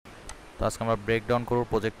তো আজকে আমরা ব্রেকডাউন করব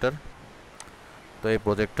প্রজেক্টর। তো এই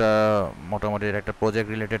প্রজেক্টটা মোটামুটি একটা প্রজেক্ট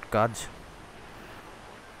রিলেটেড কাজ।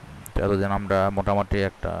 তো এতদিন আমরা মোটামুটি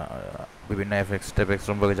একটা বিভিন্ন এফএক্স টেফেক্স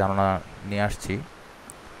সম্পর্কে ধারণা নিয়ে আসছি।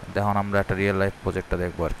 এখন আমরা একটা রিয়েল লাইফ প্রজেক্টটা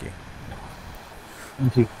দেখবো আর কি।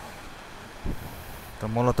 জি। তো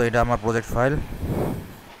মূলত এটা আমার project file,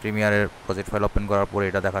 প্রিমিয়ারের project file open করার পরে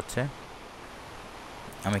এটা দেখাচ্ছে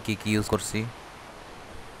আমি কি কি ইউজ করছি।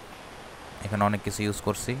 এখানে অনেক কিছু ইউজ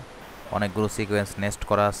করছি, অনেকগুলো সিকোয়েন্স নেস্ট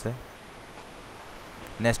করা আছে।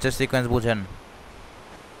 নেস্টের সিকোয়েন্স বুঝেন?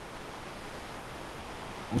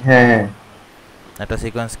 হ্যাঁ, হ্যাঁ। একটা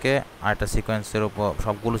সিকোয়েন্সকে আরেকটা সিকোয়েন্সের উপর,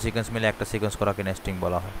 সবগুলো সিকোয়েন্স মিলে একটা সিকোয়েন্স করাকে নেস্টিং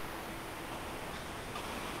বলা হয়।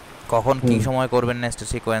 কখন কি হুম। সময় করবেন নেস্টেড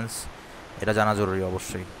সিকোয়েন্স এটা জানা জরুরি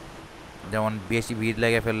অবশ্যই। যেমন বেশি ভিড়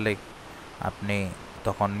লেগে ফেললে আপনি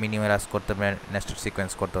তখন মিনিমাইজ করতে পারেন, নেস্টেড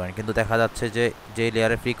সিকোয়েন্স করতে পারেন। কিন্তু দেখা যাচ্ছে যে যেই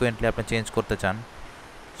লেয়ারে ফ্রিকোয়েন্টলি আপনি চেঞ্জ করতে চান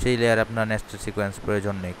সেই লেয়ারে আপনার নেস্টেড সিকোয়েন্স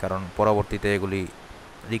প্রয়োজন নেই, কারণ পরবর্তীতে এগুলি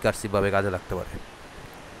রিকার্সিভভাবে কাজে লাগতে পারে।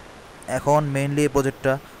 এখন মেইনলি এই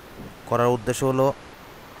প্রজেক্টটা করার উদ্দেশ্য হলো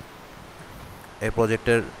এই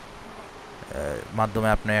প্রজেক্টের মাধ্যমে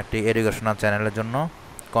আপনি একটি এডুকেশনাল চ্যানেলের জন্য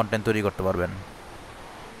কন্টেন্ট তৈরি করতে পারবেন।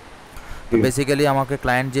 তো জি। বেসিক্যালি আমাকে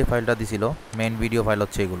ক্লায়েন্ট যে ফাইলটা দিছিল, মেইন ভিডিও ফাইল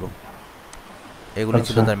হচ্ছে এগুলি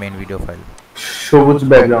ছিল আচ্ছা। তার মেইন ভিডিও ফাইল। সবুজ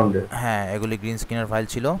ব্যাকগ্রাউন্ডে। হ্যাঁ, এগুলি গ্রিন স্ক্রিনের ফাইল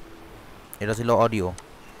ছিল। এটা ছিল অডিও,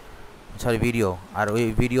 সরি ভিডিও। আর ওই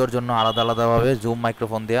ভিডিওর জন্য আলাদা আলাদাভাবে জুম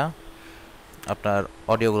মাইক্রোফোন দেওয়া আপনার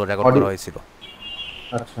অডিওগুলো রেকর্ড অডিও। করা হয়েছিল।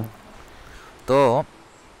 আচ্ছা। তো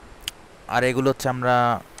আর এগুলো হচ্ছে আমরা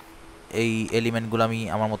এই এলিমেন্টগুলো আমি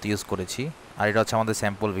আমার মতো ইউজ করেছি। আর এটা হচ্ছে আমাদের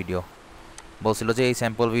স্যাম্পল ভিডিও। বলছিল যে এই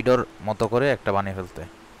স্যাম্পল ভিডিওর মতো করে একটা বানিয়ে ফেলতে।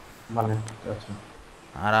 মানে আচ্ছা।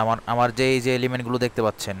 আর আমার আমার যে এই যে এলিমেন্টগুলো দেখতে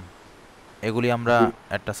পাচ্ছেন এগুলি আমরা জি,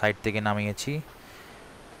 একটা সাইট থেকে নামিয়েছি,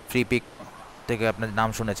 ফ্রি পিক থেকে। আপনার নাম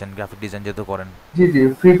শুনেছেন, গ্রাফিক ডিজাইন যেহেতু করেন। জি, জি।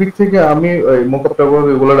 ফ্রি পিক থেকে আমি ওই মোকআপ টাইপের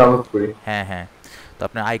এগুলো ডাউনলোড করি। হ্যাঁ হ্যাঁ, তো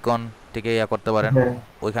আপনি আইকন থেকে ইয়া করতে পারেন। হ্যাঁ,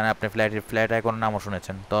 ওইখানে আপনি ফ্ল্যাট ফ্ল্যাট আইকনের নামও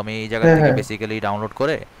শুনেছেন। তো আমি এই জায়গা হ্যাঁ, থেকে হ্যাঁ। বেসিক্যালি ডাউনলোড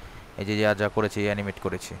করে এই যে যা যা করেছি অ্যানিমেট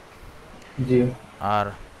করেছি। জি। আর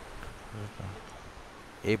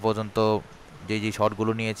এই পর্যন্ত যে যে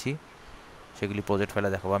শর্টগুলো নিয়েছি সেগুলি প্রজেক্ট ফাইলে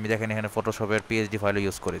দেখাবো। আমি দেখেন এখানে ফটোশপের পিএইচডি ফাইলও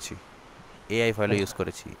ইউজ করেছি, এআই ফাইলও ইউজ আচ্ছা।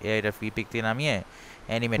 করেছি। এআইটা ফ্রি পিক থেকে নামিয়ে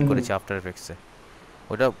অ্যানিমেট হুম, হুম। করেছি আফটার এফেক্টসে।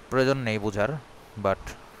 ওটা প্রয়োজন নেই বোঝার, বাট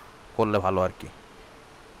করলে ভালো আর কি।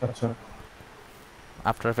 আচ্ছা।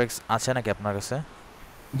 আফটার এফেক্টস আছে নাকি আপনার কাছে?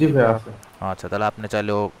 জি ভাই, আছে। আচ্ছা, তাহলে আপনি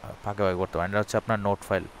চাইলেও ফাঁকে ফাঁকে করতে পারেন। এটা হচ্ছে আপনার নোট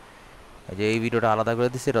ফাইল। এই যে এই ভিডিওটা আলাদা করে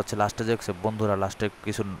দিচ্ছি, এটা হচ্ছে লাস্টে যে বন্ধুরা লাস্টে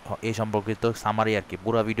কিছু এই সম্পর্কিত সামারি আর কি,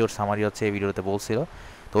 পুরো ভিডিওর সামারি হচ্ছে এই ভিডিওতে বলছিল।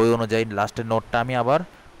 তো ওই অনুযায়ী লাস্টের নোটটা আমি আবার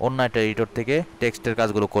অন্য একটা এডিটর থেকে টেক্সটের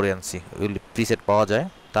কাজগুলো করে আনছি। ওইগুলি প্রিসেট পাওয়া যায়।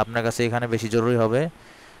 তো আপনার কাছে এখানে বেশি জরুরি হবে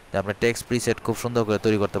যে আপনি টেক্সট প্রিসেট খুব সুন্দর করে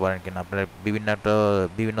তৈরি করতে পারেন কিনা। আপনার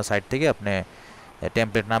বিভিন্ন সাইট থেকে আপনি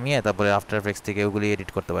টেমপ্লেট নামিয়ে তারপরে আফটার এফেক্টস থেকে ওগুলি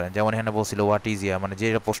এডিট করতে পারেন। যেমন এখানে বলছিল হোয়াট ইজ ইয়া, মানে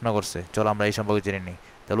যেটা প্রশ্ন করছে চলো আমরা এই সম্পর্কে জেনে নিই।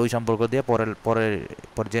 তাহলে ওই সম্পর্ক দিয়ে পরে পরে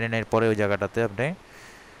পরে জেনে নেওয়ার পরে ওই জায়গাটাতে আপনি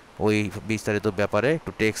ওই বিস্তারিত ব্যাপারে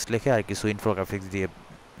একটু টেক্সট লিখে আর কিছু ইনফোগ্রাফিক্স দিয়ে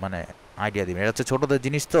মানে আইডিয়া দিবেন। এটা হচ্ছে ছোটোদের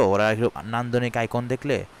জিনিস, তো ওরা একটু নান্দনিক আইকন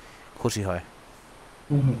দেখলে খুশি হয়,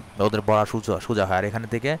 হুম, হুম। বা ওদের পড়া সোজা সোজা হয়। আর এখানে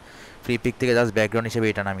থেকে ফ্রি পিক থেকে জাস্ট ব্যাকগ্রাউন্ড হিসেবে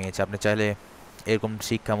এটা নামিয়েছে। আপনি চাইলে এরকম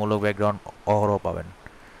শিক্ষামূলক ব্যাকগ্রাউন্ড অহরহ পাবেন।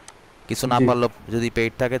 কিছু না জি, পারলেও যদি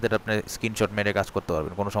পেইড থাকে তাহলে আপনি স্ক্রিনশট মেরে কাজ করতে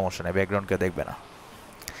পারবেন, কোনো সমস্যা নেই, ব্যাকগ্রাউন্ড কেউ দেখবে না।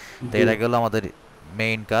 তো জি। এটা গেলো আমাদের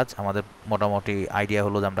মেইন কাজ। আমাদের মোটামুটি আইডিয়া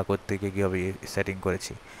হলো যে আমরা কোত্থেকে কীভাবে সেটিং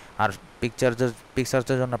করেছি। আর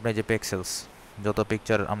পিকচারটার জন্য আপনি যে পিক্সেলস, যত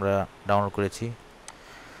পিকচার আমরা ডাউনলোড করেছি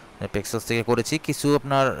পিক্সেলস থেকে করেছি, কিছু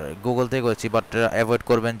আপনার গুগল থেকে করেছি। বাট অ্যাভয়েড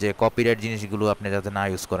করবেন যে কপিরাইট জিনিসগুলো আপনি যাতে না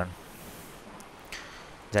ইউজ করেন।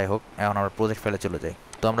 যাই হোক, এখন আমরা প্রজেক্ট ফাইলে চলে যাই।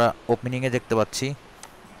 তো আমরা ওপেনিংয়ে দেখতে পাচ্ছি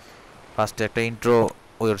ফার্স্টে একটা ইন্ট্রো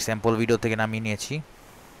ওই স্যাম্পল ভিডিও থেকে নামিয়ে নিয়েছি।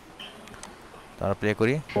 তারপর প্লে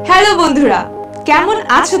করি। হ্যালো বন্ধুরা, কেমন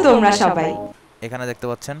আছো তোমরা সবাই? এখানে দেখতে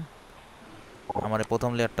পাচ্ছেন আমার এই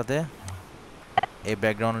প্রথম লেয়ারটাতে এই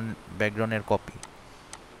ব্যাকগ্রাউন্ডের কপি।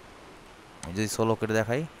 যদি সোলো করে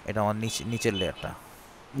দেখাই, এটা আমার নিচের লেয়ারটা।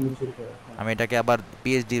 নিচের দিকে, হ্যাঁ। আমি এটাকে আবার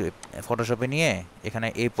পিএইচডি ফটোশপে নিয়ে এখানে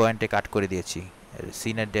এই পয়েন্টে কাট করে দিয়েছি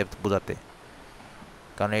সিনের ডেপথ বোঝাতে।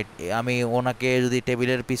 কারণ আমি ওনাকে যদি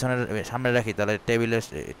টেবিলের পিছনের সামনে রাখি তাহলে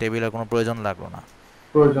টেবিলের কোনো প্রয়োজন লাগলো না।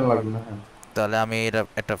 প্রয়োজন লাগবে না, হ্যাঁ। তাহলে আমি এটা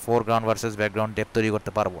একটা ফোরগ্রাউন্ড ভার্সেস ব্যাকগ্রাউন্ড ডেপথ তৈরি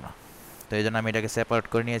করতে পারবো না। তো এই জন্য আমি এটাকে সেপারেট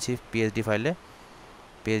করে নিয়েছি পিএইচডি ফাইলে।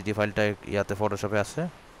 পিএইচডি ফাইলটা ইয়াতে ফটোশপে আছে,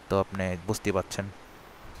 তো আপনি বুঝতেই পাচ্ছেন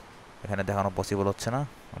এখানে দেখানো পসিবল হচ্ছে না।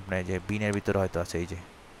 আপনি যে বিনের ভিতরে হয়তো আছে, এই যে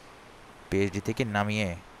পিএইচডি থেকে নামিয়ে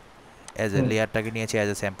অ্যাজ এ হুম। লেয়ারটাকে নিয়েছি অ্যাজ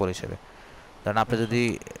এ স্যাম্পল হিসেবে। কারণ আপনি যদি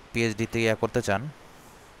পিএইচডি থেকে ইয়া করতে চান,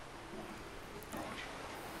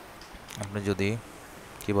 আপনি যদি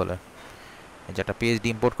কি বলে এই যে একটা পিএইচডি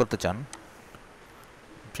ইম্পোর্ট করতে চান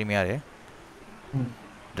প্রিমিয়ারে,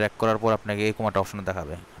 ড্র্যাগ করার পর আপনাকে এরকম একটা অপশন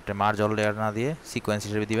দেখাবে। আপনি মার্জ অল লেয়ার না দিয়ে সিকোয়েন্স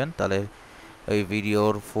হিসেবে দিবেন, তাহলে ওই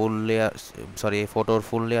ভিডিওর ফুল লেয়ার ফটোর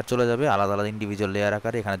ফুল লেয়ার চলে যাবে আলাদা আলাদা ইন্ডিভিজুয়াল লেয়ার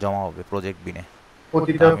আকারে এখানে জমা হবে প্রজেক্ট বিনে।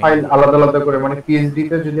 প্রতিটা ফাইল আলাদা আলাদা করে, মানে পিএইচডি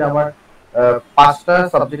তে যদি আমার 5টা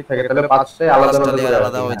সাবজেক্ট থাকে তাহলে 5টাই আলাদা আলাদা লেয়ার করে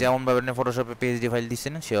আলাদা আসবে। হবে, যেমন ভাবে আপনি ফটোশপে পিএইচডি ফাইল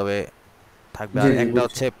দিচ্ছেন সেভাবে থাকবে। জি আর জি, একটা বুঝছি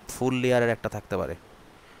হচ্ছে ফুল লেয়ারের একটা থাকতে পারে।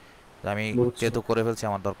 আমি বুঝছি। যেহেতু করে ফেলছি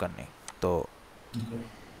আমার দরকার নেই, তো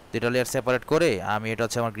দুটো লেয়ার সেপারেট করে আমি এটা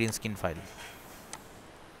হচ্ছে আমার গ্রিন স্ক্রিন ফাইল।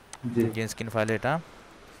 জি গ্রিন স্ক্রিন ফাইল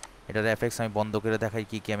এটার এফেক্টস আমি বন্ধ করে দেখাই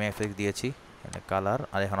কি কি আমি এফেক্ট দিয়েছি। এখানে কালার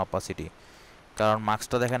আর এখন অপাসিটি। কারণ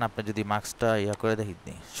মার্কসটা দেখেন, আপনি যদি মার্কসটা ইয়া করে দেখি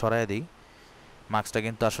সরাই দিই, মার্কসটা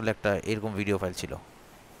কিন্তু আসলে একটা এরকম ভিডিও ফাইল ছিল।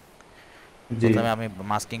 জি প্রথমে আমি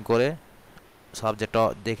মাস্কিং করে সাবজেক্টটা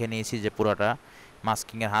দেখে নিয়েছি যে পুরোটা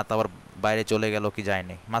মাস্কিংয়ের হাত আবার বাইরে চলে গেল কি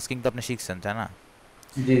যায়নি। মাস্কিং তো আপনি শিখছেন তাই না?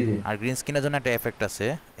 জি জি। আর গ্রিন স্ক্রিনের জন্য একটা এফেক্ট আছে,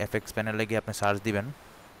 এফেক্টস প্যানেলে গিয়ে আপনি সার্চ দিবেন,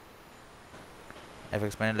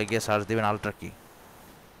 এফেক্টস প্যানেলে গিয়ে সার্চ দিবেন আল্ট্রা কি।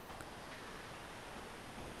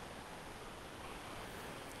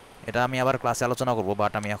 এটা আমি আবার ক্লাসে আলোচনা করব,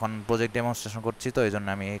 বাট আমি এখন প্রজেক্ট ডেমনস্ট্রেশন করছি, তো এই জন্য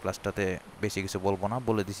আমি এই ক্লাসটাতে বেশি কিছু বলবো না।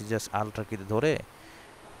 বলে দিছি জাস্ট আল্ট্রা কিতে ধরে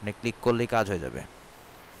আপনি ক্লিক করলেই কাজ হয়ে যাবে।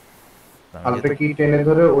 আলট্রা কি টেনে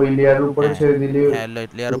ধরে ওই লেয়ারের উপরে হ্যাঁ ছেড়ে দিলে হ্যাঁ,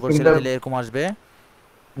 লেয়ার উপর ছেড়ে স্ক্রিনটা। দিলে এরকম আসবে।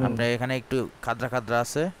 আপনার এখানে একটু খাদ্রা খাদ্রা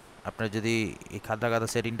আছে, আপনার যদি এই খাদ্রা খাদ্রা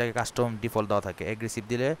সেটিংটাকে কাস্টম ডিফল্ট দেওয়া থাকে, অ্যাগ্রেসিভ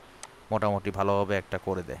দিলে মোটামুটি ভালোভাবে একটা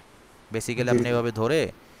করে দেয়। বেসিক্যালি জি আপনি জি এভাবে ধরে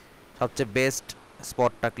সবচেয়ে বেস্ট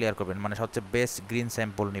স্পটটা ক্লিয়ার করবেন, মানে সবচেয়ে বেস্ট গ্রিন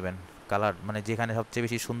স্যাম্পল নেবেন, কালার মানে যেখানে সবচেয়ে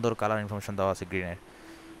বেশি সুন্দর কালার ইনফরমেশন দেওয়া আছে গ্রিনের,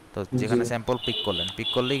 তো জি যেখানে স্যাম্পল পিক করলেন, পিক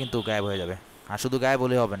করলেই কিন্তু গায়েব হয়ে যাবে। আর শুধু গায়েব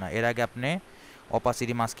হলে হবে না, এর আগে আপনি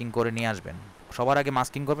অপাসিটি মাস্কিং করে নিয়ে আসবেন। সবার আগে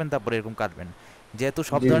মাস্কিং করবেন, তারপরে এরকম কাটবেন। যেহেতু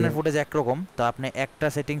সব জি জি। ধরনের ফুটেজ একরকম, তো আপনি একটা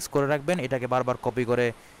সেটিংস করে রাখবেন, এটাকে বারবার কপি করে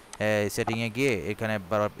সেটিংয়ে গিয়ে এখানে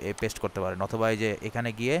বারবার পেস্ট করতে পারেন, অথবা এই যে এখানে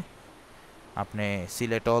গিয়ে আপনি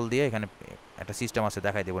সিলেক্ট অল দিয়ে এখানে একটা সিস্টেম আছে,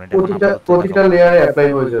 দেখাই দেবো এটা এখন আপাতত প্রতিটা দেখাবো না। লেয়ারে অ্যাপ্লাই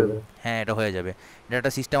হয়ে যাবে। হ্যাঁ, এটা হয়ে যাবে। এটা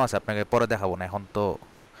একটা সিস্টেম আছে, আপনাকে পরে দেখাবো না, এখন তো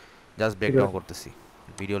জাস্ট ঠিক ব্রেকডাউন আছে। করতেছি,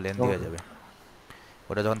 ভিডিও লেন্দি হয়ে ওকে। যাবে।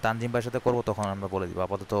 ওটা যখন তানজিম ভাইয়ের সাথে করবো তখন আমরা বলে দিব,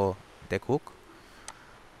 আপাতত দেখুক।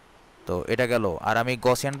 তো এটা গেল। আর আমি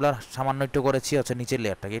গসিয়ান ব্লার সামান্য একটু করেছি হচ্ছে নিচের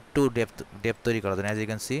লেয়ারটাকে একটু ডেপথ তৈরি করার জন্য। অ্যাজ ইউ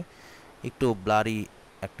ক্যান সি একটু ব্লারি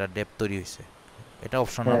একটা ডেপথ তৈরি হয়েছে, এটা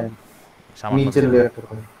অপশনাল, হ্যাঁ, সামান্য নিচের দিলাম, লেয়ারটা।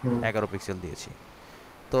 11 পিক্সেল দিয়েছি।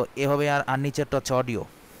 তো এভাবে। আর আর নিচেরটা হচ্ছে অডিও।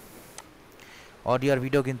 অডিও আর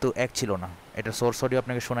ভিডিও কিন্তু এক ছিল না, এটা সোর্স অডিও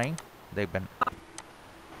আপনাকে শোনাই, দেখবেন।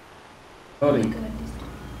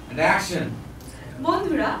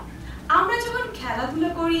 বন্ধুরা, আমরা যখন খেলাধুলা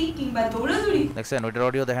করি কিংবা দৌড়াদৌড়ি, দেখছেন ওইটার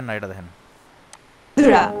অডিও দেখেন না, এটা দেখেন।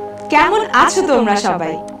 বন্ধুরা কেমন আছো তোমরা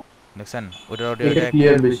সবাই? দেখছেন ওইটার অডিও, এটা এটা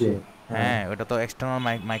ক্লিয়ার বেশি। হ্যাঁ, ওটা তো এক্সটার্নাল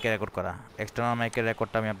মাইকে রেকর্ড করা। এক্সটার্নাল মাইকের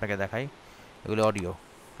রেকর্ডটা আমি আপনাকে দেখাই, এগুলো অডিও।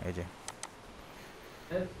 এই যে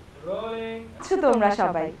আছো তোমরা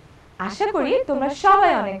সবাই? আশা করি তোমরা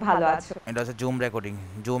সবাই অনেক ভালো আছো। এটা হচ্ছে জুম রেকর্ডিং।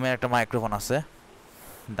 জুমের একটা মাইক্রোফোন আছে,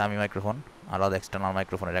 দামি মাইক্রোফোন, আলাদা এক্সটার্নাল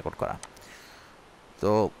মাইক্রোফোনে রেকর্ড করা।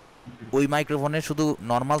 তো ওই মাইক্রোফোনের শুধু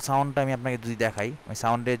নর্মাল সাউন্ডটা আমি আপনাকে যদি দেখাই, ওই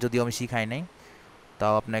সাউন্ডে যদিও আমি শিখাই নাই,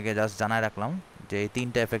 তাও আপনাকে জাস্ট জানায় রাখলাম যে এই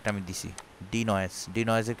 3টা এফেক্ট আমি দিছি। ডি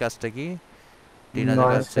নয়েজের কাজটা কি? ডি নয়েজের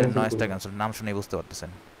কাজ নয়েজ হচ্ছে ক্যান্সেল নয়েজটা করবে। ক্যান্সেল। নাম শুনেই বুঝতে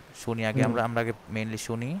পারতেছেন। শুনি আগে, আমরা আগে মেইনলি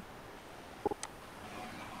শুনি।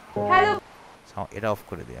 হ্যালো এটা অফ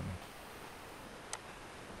করে দিই আমি।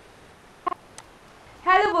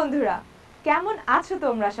 হ্যালো বন্ধুরা, কেমন আছো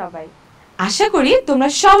তোমরা সবাই? আশা করি তোমরা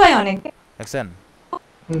সবাই অনেক। দেখছেন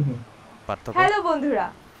পার্থক্য? হ্যালো বন্ধুরা,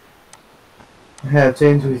 হ্যাঁ,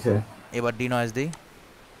 চেঞ্জ হয়েছে। এবার ডি নয়েজ দিই।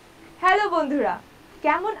 হ্যালো বন্ধুরা,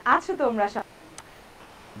 কেমন আছো তোমরা সবাই?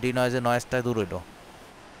 ডি নয়েজের নয়েজটা দূর হইল।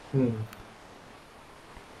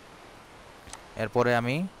 এরপরে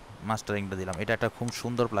আমি মাস্টারিংটা দিলাম। এটা একটা খুব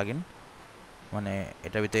সুন্দর প্লাগইন, মানে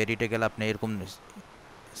এটার ভিতরে এডিটে গেলে আপনি এরকম,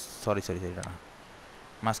 সরি এটা না,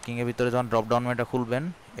 মাস্কিংয়ের ভিতরে যখন ড্রপ ডাউন মেনুটা খুলবেন,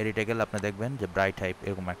 এডিটে গেলে আপনি দেখবেন যে ব্রাইট হাইপ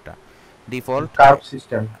এরকম একটা ডিফল্ট, কার্ভ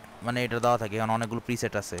সিস্টেম। মানে এটা দেওয়া থাকে। কারণ অনেকগুলো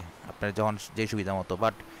প্রিসেট আছে আপনার যখন যে সুবিধা মতো,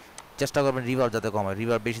 বাট চেষ্টা করবেন রিভার্ব যাতে কম হয়।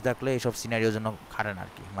 রিভার্ব বেশি থাকলে এইসব সিনারিওর জন্য খাটে না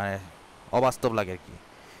আর কি, মানে অবাস্তব লাগে আর কি।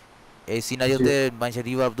 এই সিনারিওতে মানুষের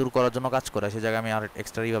রিভার্ব দূর করার জন্য কাজ করে, সে জায়গায় আমি আর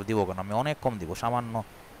এক্সট্রা রিভার্ব দিব কেন, আমি অনেক কম দিব, সামান্য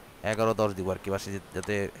 11-10 দিব আর কি, বাসে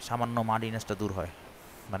যাতে সামান্য মার্ডিনেসটা দূর হয়।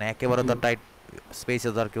 মানে একেবারে তো টাইট স্পেসে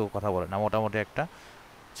তো আর কেউ কথা বলে না, মোটামুটি একটা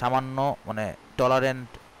সামান্য মানে টলারেন্ট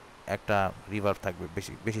একটা রিভার্ব থাকবে,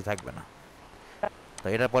 বেশি বেশি থাকবে না। তো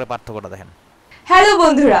এটার পরে পার্থক্যটা দেখেন। হ্যালো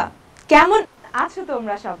বন্ধুরা, কেমন আছো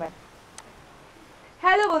তোমরা সবাই?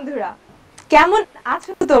 হ্যালো বন্ধুরা, কেমন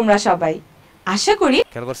আছো তোমরা সবাই? আশা করি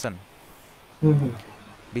খেয়াল করছেন হুম হুম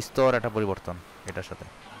বিস্তর একটা পরিবর্তন এটার সাথে।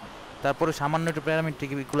 তারপরে সামান্য একটু প্যারামিটার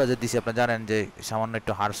ইকুয়ালাইজার দিছি, আপনারা জানেন যে সামান্য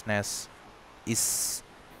একটু হার্সনেস ইস,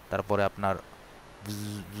 তারপরে আপনার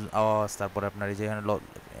আওয়াজ, তারপরে আপনার এই যে এখানে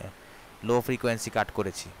লো ফ্রিকোয়েন্সি কাট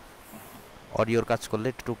করেছি। অডিওর কাজ করলে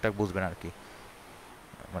একটু টুকটাক বুঝবেন আর কি,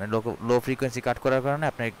 মানে লো ফ্রিকোয়েন্সি কাট করার কারণে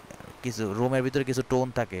আপনার কিছু রুমের ভিতরে কিছু টোন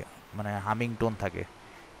থাকে, মানে হামিং টোন থাকে,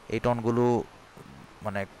 এই টোনগুলো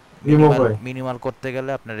মানে রিমুভ হয়। মিনিমাল করতে গেলে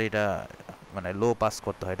আপনার এটা মানে লো পাস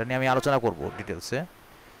করতে হয়। এটা নিয়ে আমি আলোচনা করব ডিটেলসে,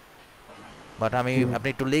 বাট আপনি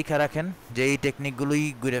একটু লেখা রাখেন যে এই টেকনিকগুলোই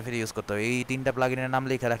ঘুরে ফিরে ইউজ করতে হবে। এই 3টা প্লাগইনের নাম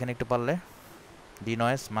লেখা রাখেন একটু পারলে, ডি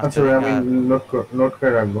নয়েস, আচ্ছা ভাই, মাস্টারিং আমি আর নোট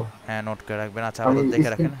করে রাখবো। হ্যাঁ নোট করে রাখবেন। আচ্ছা আমি আপাতত দেখে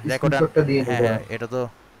রাখেন রেকর্ড। স্ক্রিনশটটা দিয়ে হ্যাঁ নিব। হ্যাঁ এটা তো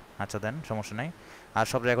আচ্ছা দেন, সমস্যা নাই। আর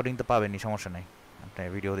সব রেকর্ডিং তো পাবেনই, সমস্যা নাই, আপনি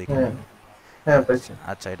ভিডিও দেখে হ্যাঁ নেন। হ্যাঁ পাইছি।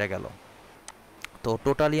 আচ্ছা এটা গেল। তো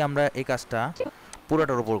টোটালি আমরা এই কাজটা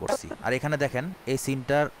পুরোটার উপর করছি। আর এখানে দেখেন এই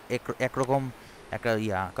সিনটার একরকম একটা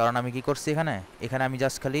কারণ আমি কি করছি এখানে, এখানে আমি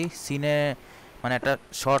জাস্ট খালি সিনে মানে একটা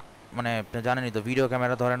শর্ট, মানে আপনি জানেনই তো ভিডিও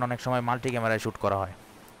ক্যামেরা ধরেন অনেক সময় মাল্টি ক্যামেরায় শ্যুট করা হয়,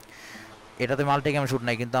 এটাতে মাল্টি ক্যামেরা শ্যুট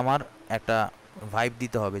নাই, কিন্তু আমার একটা ভাইব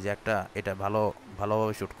দিতে হবে যে একটা এটা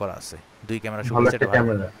ভালোভাবে শ্যুট করা আছে, 2 ক্যামেরা শ্যুট ভালো হচ্ছে, একটা এটা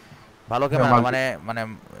ক্যামেরা। ভালো হ্যাঁ ক্যামেরা মাল্টি। মানে মানে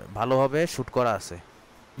ভালোভাবে শ্যুট করা আছে,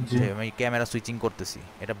 জি। যে আমি ক্যামেরা সুইচিং করতেছি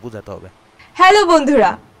এটা বোঝাতে হবে। হ্যালো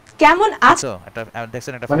বন্ধুরা, কেমন আছো? দেখছো একটা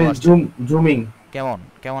দেখছেন একটা মানে ফ্লো আসছে, জুমিং। কেমন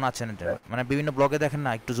কেমন আছেন এটা, মানে বিভিন্ন ব্লগে দেখেন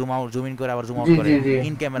না একটু জুম ইন করে আবার জুম আউট জি করে, জি জি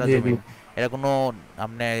in camera G zoom G. In, এটা কোনো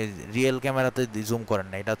আপনি রিয়েল ক্যামেরাতে জুম করেন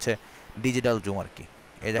না, এটা হচ্ছে ডিজিটাল জুম আর কি।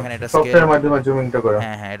 এই দেখেন এটা স্কেল, সফটওয়্যার মাধ্যমে জুমিংটা করা।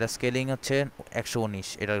 হ্যাঁ হ্যাঁ এটা স্কেলিং হচ্ছে 119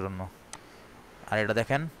 এটার জন্য, আর এটা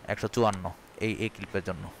দেখেন 154 এই ক্লিপের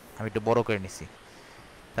জন্য। আমি একটু বড় করে নিছি,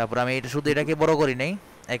 তারপর আমি এটা শুধু এটাকে বড় করি নাই,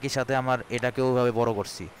 একই সাথে আমার এটাকেও ওইভাবে বড়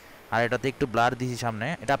করছি, আর এটাতে একটু ব্লার দিছি সামনে।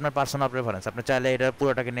 এটা আপনার পার্সোনাল প্রেফারেন্স, আপনি চাইলে এটা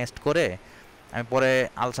পুরোটাকে নেস্ট করে, আমি পরে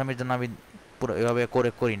আলসামির জন্য আমি পুরো এভাবে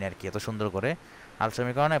করি না আর কি, এত সুন্দর করে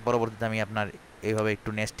আলসামির কারণে পরবর্তীতে আমি আপনার এইভাবে একটু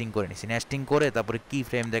নেস্টিং করে নিছি, নেস্টিং করে তারপরে কি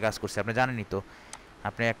ফ্রেম দিয়ে কাজ করছি আপনি জানেনই তো।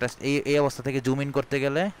 আপনি একটা এই অবস্থা থেকে জুম ইন করতে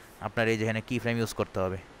গেলে আপনার এই যেখানে কি ফ্রেম ইউজ করতে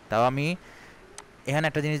হবে। তাও আমি এখানে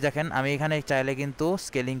একটা জিনিস দেখেন, আমি এখানে চাইলে কিন্তু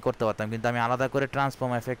স্কেলিং করতে পারতাম, কিন্তু আমি আলাদা করে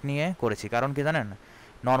ট্রান্সফর্ম এফেক্ট নিয়ে করেছি, কারণ কি জানেন,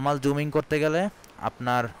 নর্মাল জুমিং করতে গেলে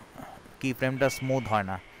আপনার কি ফ্রেমটা স্মুথ হয়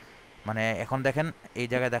না, মানে এখন দেখেন এই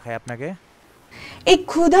জায়গায় দেখায় আপনাকে, এই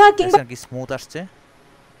ক্ষুধা কিংবা দেখছেন কি স্মুথ আসছে,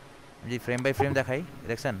 যে ফ্রেম বাই ফ্রেম দেখাই,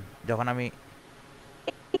 দেখছেন যখন আমি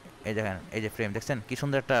এই দেখেন এই যে ফ্রেম দেখছেন কি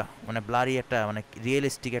সুন্দর একটা মানে ব্লারি একটা মানে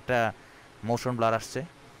রিয়েলিস্টিক একটা মোশন ব্লার আসছে,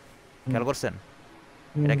 খেয়াল করছেন?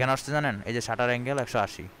 এটা কেন আসছে জানেন? এই যে shutter angle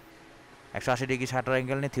 180 degree shutter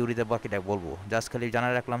angle নিয়ে থিওরিতে বাকিটা বলবো, জাস্ট খালি জানা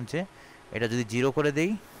রাখলাম যে এটা যদি জিরো করে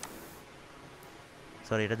দেই,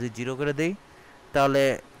 সরি এটা যদি জিরো করে দেই তাহলে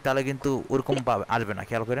তাহলে কিন্তু ওরকম আসবে না,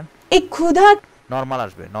 খেয়াল করেন এই ক্ষুধা নর্মাল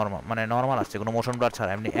আসবে, নর্মাল আসছে কোনো মোশন ব্লার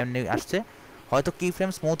ছাড়া, এমনি এমনি আসছে। হয়তো কি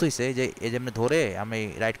ফ্রেম স্মুথ হয়েছে, যে এই যেমনি ধরে আমি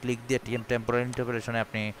রাইট ক্লিক দিয়ে টেম্পোরারি ইন্টারপ্রিটেশনে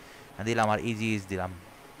আপনি দিলাম আর ইজি ইজ দিলাম,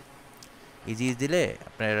 ইজি ইজ দিলে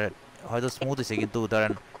আপনার হয়তো স্মুথ হয়েছে, কিন্তু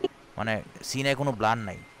ধরেন মানে সিনে কোনো ব্লার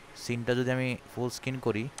নাই। সিনটা যদি আমি ফুল স্ক্রিন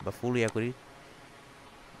করি বা ফুল করি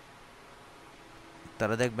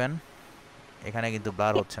তাহলে দেখবেন এখানে কিন্তু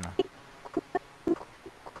ব্লার হচ্ছে না,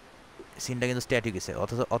 সিনটা কিন্তু স্ট্যাটিক হয়েছে।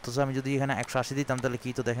 অথচ আমি যদি এখানে 180 দিতাম তাহলে কি,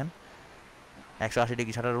 তো দেখেন 180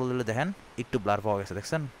 ডিগ্রি শাটার রোল দিলে দেখেন একটু ব্লার পাওয়া গেছে,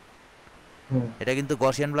 দেখছেন? এটা কিন্তু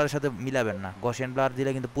গসিয়ান ব্লারের সাথে মিলাবেন না, গসিয়ান ব্লার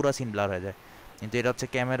দিলে কিন্তু পুরো সিন ব্লার হয়ে যায়, কিন্তু এটা হচ্ছে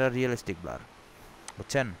ক্যামেরার রিয়েলিস্টিক ব্লার,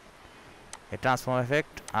 বুঝছেন? এই ট্রান্সফর্ম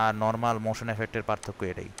এফেক্ট আর নর্মাল মোশন এফেক্টের পার্থক্য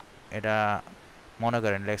এটাই। এটা মনে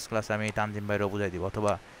করেন নেক্সট ক্লাসে আমি তানজিম ভাইরও বুঝাই দিব,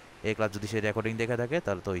 অথবা এই ক্লাস যদি সে রেকর্ডিং দেখে থাকে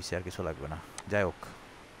তাহলে তো হইছে, আর কিছু লাগবে না। যাই হোক,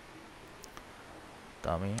 তো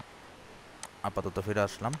আমি আপাতত ফিরে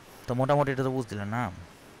আসলাম। তো মোটামুটি এটা তো বুঝছিলেন না?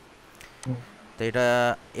 তো এটা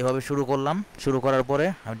এভাবে শুরু করলাম, শুরু করার পরে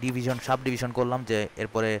আমি সাব ডিভিশন করলাম, যে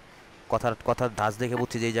এরপরে কথার ধাঁচ দেখে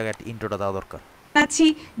বুঝছি যে এই জায়গায় ইন্ট্রোটা দেওয়া দরকার। আছি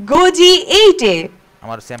গোজি 8-এ।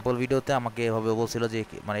 আমার স্যাম্পল ভিডিওতে আমাকে এভাবে বলছিল যে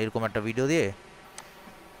মানে এরকম একটা ভিডিও দিয়ে,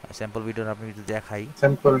 স্যাম্পল ভিডিও আপনি যদি দেখাই,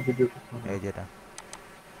 স্যাম্পল ভিডিও এই যেটা,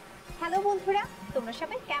 হ্যালো বন্ধুরা, তোমরা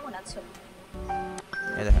সবাই কেমন আছো?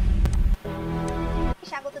 এই দেখেন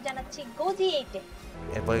স্বাগত জানাচ্ছি গোজি 8-এ।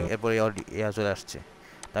 এরপরে চলে আসছে।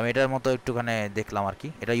 তো আমি এটার মতো একটুখানি দেখলাম আর কি,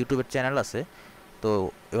 এটা ইউটিউবের চ্যানেল আছে, তো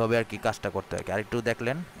এভাবে আর কি কাজটা করতে হয়। আর একটু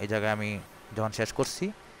দেখলেন এই জায়গায় আমি যখন শেষ করছি,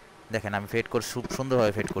 দেখেন আমি ফেড করে খুব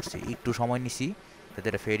সুন্দরভাবে ফেড করছি, একটু সময় নিছি যাতে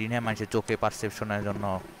এটা ফেড ইন হয়, মানুষের চোখে পারসেপশনের জন্য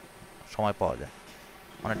সময় পাওয়া যায়।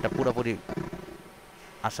 অনেকটা পুরোপুরি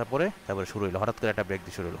আসার পরে তারপরে শুরু হলো, হঠাৎ করে একটা ব্রেক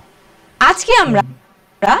দিয়ে শুরু হলো। আজকে আমরা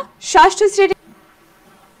ষষ্ঠ শ্রেণী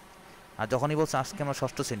আর যখনই বলছে আজকে আমরা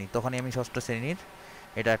ষষ্ঠ শ্রেণী, তখনই আমি ষষ্ঠ শ্রেণীর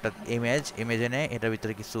এটা একটা ইমেজ এনে এটার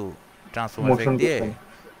ভিতরে কিছু ট্রান্সফর্ম এফেক্ট দিয়ে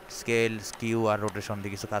স্কেল স্কিউ আর রোটেশন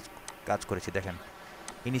দিয়ে কিছু কাজ করেছি। দেখেন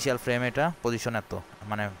ইনিশিয়াল ফ্রেম, এটা পজিশন এত,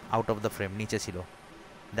 মানে আউট অফ দ্য ফ্রেম নিচে ছিল,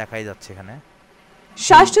 দেখাই যাচ্ছে এখানে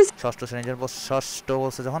ষষ্ঠ শ্রেণীর ষষ্ঠ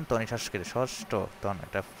বলছে যখন, তখনই ষষ্ঠ তখন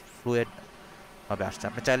একটা ফ্লুয়েড ভাবে আসছে।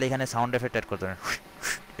 আপনি চাইলে এখানে সাউন্ড এফেক্ট অ্যাড করতে পারেন,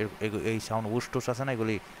 এই সাউন্ড উস আছে না,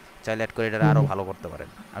 এগুলি চাইলে অ্যাড করে এটা আরও ভালো করতে পারেন।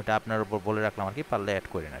 এটা আপনার উপর বলে রাখলাম আর কি, পারলে অ্যাড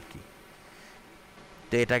করেন আর কি।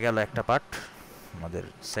 তো এটা গেল একটা পার্ট। আমাদের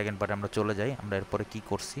সেকেন্ড পার্টে আমরা চলে যাই। আমরা এরপরে কি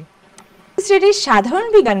করছি, শ্রেণীর সাধারণ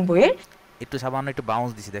বিজ্ঞান বইয়ের একটু সামান্য একটু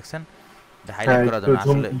বাউন্স দিছি, দেখছেন হাইলাইট করার জন্য।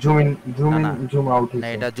 আসলে না,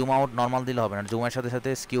 এটা জুম আউট নরমাল দিলে হবে না, জুমের সাথে সাথে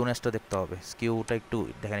স্কিউনেসটা দেখতে হবে। স্কিউটা একটু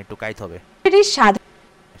দেখেন, একটু কাইট হবে,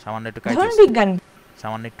 সামান্য একটু কাইট হয়েছে, বিজ্ঞান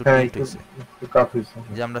সামান্য একটু টিল্ট হয়েছে।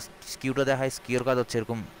 যে আমরা স্কিউটা দেখাই, স্কিউর কাজ হচ্ছে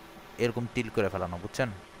এরকম টিল্ট করে ফেলানো, বুঝছেন?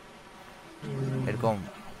 এরকম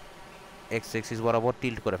এক্স এক্সিস বরাবর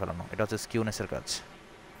টিল্ট করে ফেলানো, এটা হচ্ছে স্কিউনেসের কাজ।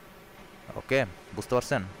 ওকে, বুঝতে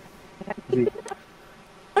পারছেন?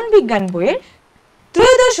 বিজ্ঞান বইয়ের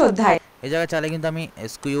 13 অধ্যায়। এই জায়গায় চাইলে কিন্তু আমি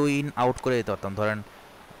স্কিউ ইন আউট করে দিতে পারতাম। ধরেন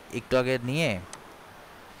একটু আগে নিয়ে,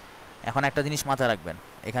 এখন একটা জিনিস মাথায় রাখবেন,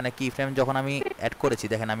 এখানে কি ফ্রেম যখন আমি অ্যাড করেছি,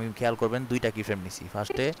 দেখেন আমি খেয়াল করবেন দুইটা কি ফ্রেম নিছি,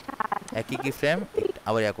 ফার্স্টে একই কি ফ্রেম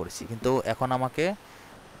আবার করেছি, কিন্তু এখন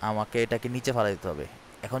আমাকে এটাকে নিচে ফেলাই দিতে হবে।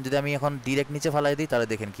 এখন যদি আমি এখন ডিরেক্ট নিচে ফেলাই দিই, তাহলে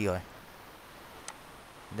দেখেন কি হয়।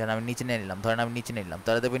 দেন আমি নিচে নিয়ে নিলাম, ধরেন আমি নিচে নিলাম,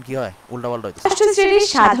 তাহলে দেখবেন কি হয়, উল্টাপাল্টা হইতেছে,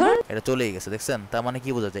 এটা চলেই গেছে। দেখছেন? তার মানে কি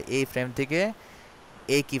বোঝা যায়, এই ফ্রেম থেকে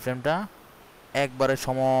এই কি ফ্রেমটা একবারে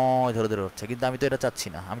সময় ধরে ধরে হচ্ছে, কিন্তু আমি তো এটা চাচ্ছি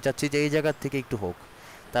না। আমি চাচ্ছি যে এই জায়গার থেকে একটু হোক।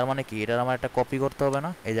 তার মানে কি, এটার আমার একটা কপি করতে হবে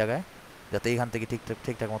না এই জায়গায়, যাতে এইখান থেকে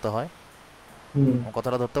ঠিকঠাক মতো হয়।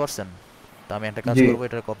 কথাটা ধরতে পারছেন? তো আমি একটা কাজ করবো,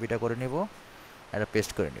 এটার কপিটা করে নিব, এটা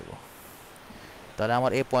পেস্ট করে নিব। তাহলে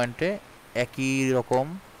আমার এই পয়েন্টে একই রকম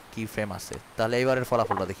কি ফ্রেম আছে। তাহলে এবারের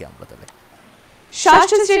ফলাফলটা দেখি আমরা। তাহলে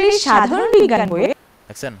ষষ্ঠ শ্রেণীর সাধারণ বিজ্ঞান বইয়ে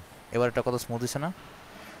দেখছেন এবার এটা কত স্মুথ হচ্ছে না?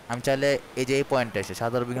 আমি চাইলে এই যে এই পয়েন্টে এসে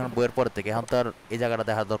সাধারণ বিজ্ঞান বইয়ের পর থেকে, এখন তো আর এই জায়গাটা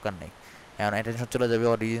দেখার দরকার নেই, এখন অ্যাটেনশন চলে যাবে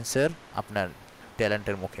অডিয়েন্সের আপনার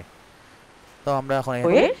ট্যালেন্টের মুখে। তো আমরা এখন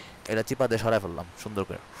এটা চিপা দিয়ে সরাই ফেললাম সুন্দর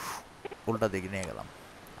করে, উল্টা দিকে নিয়ে গেলাম।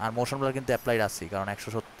 আর মোশন ব্লার কিন্তু অ্যাপ্লাইড আছে, কারণ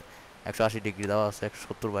 180 ডিগ্রি দেওয়া আছে,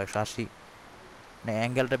 170 বা 180, মানে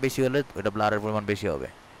অ্যাঙ্গেলটা বেশি হলে ওটা ব্লারের পরিমাণ বেশি হবে।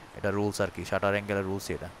 এটা রুলস আর কি, শাটার অ্যাঙ্গেলের রুলস।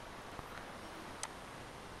 এটা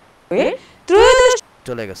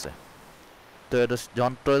চলে গেছে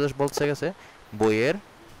যখন ত্রয়োদশ বলছে গেছে, বইয়ের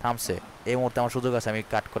থামছে, এই মুহূর্তে আমার সুযোগ আছে, আমি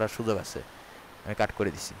কাট করার সুযোগ আছে, আমি কাট করে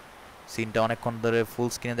দিছি। সিনটা অনেকক্ষণ ধরে ফুল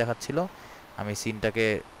স্ক্রিনে দেখাচ্ছিল, আমি সিনটাকে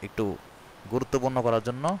একটু গুরুত্বপূর্ণ করার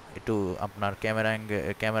জন্য একটু আপনার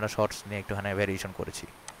ক্যামেরা শটস নিয়ে একটুখানি ভ্যারিয়েশন করেছি।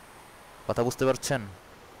 কথা বুঝতে পারছেন?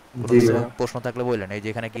 প্রশ্ন থাকলে বললেন। এই যে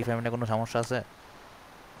এখানে কি ফ্রেমে কোনো সমস্যা আছে?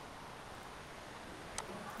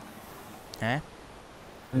 হ্যাঁ,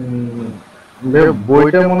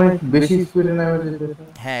 বইটা মনে হয় বেশি স্পিডে নামে যেতেছে।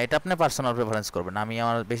 হ্যাঁ, এটা আপনি পার্সোনাল প্রেফারেন্স করবেন। আমি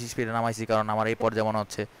আমার বেশি স্পিডে নামাইছি, কারণ আমার এই পর্যায়ে মনে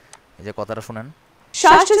হচ্ছে, এই যে কথাটা শুনেন,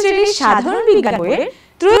 ষষ্ঠ শ্রেণীর সাধারণ বিজ্ঞান বইয়ের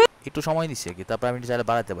একটু সময় দিচ্ছে কি, তারপর আমি চাইলে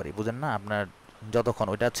বাড়াতে পারি, বুঝেন না? আপনার যতক্ষণ,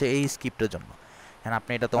 ওইটা হচ্ছে এই স্ক্রিপ্টের জন্য। হ্যাঁ,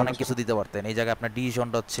 আপনি এটাতে অনেক কিছু দিতে পারতেন। এই জায়গায় আপনার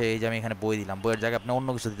ডিসিশনটা হচ্ছে, এই যে আমি এখানে বই দিলাম, বইয়ের জায়গায় আপনি অন্য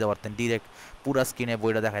কিছু দিতে পারতেন, ডিরেক্ট পুরা স্ক্রিনে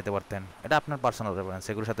বইটা দেখাইতে পারতেন। এটা আপনার পার্সোনাল প্রেফারেন্স,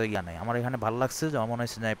 এগুলোর সাথে ইয়া নাই। আমার এখানে ভালো লাগছে, যেমন মনে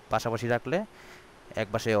হচ্ছে যে পাশাপাশি রাখলে এক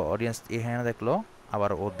পাশে অডিয়েন্স এখানে দেখলো,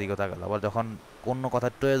 আবার ওর দিকেও তাকালো, আবার যখন অন্য কথা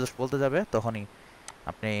টয়েস বলতে যাবে তখনই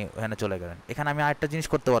আপনি ওখানে চলে গেলেন। এখানে আমি আরেকটা জিনিস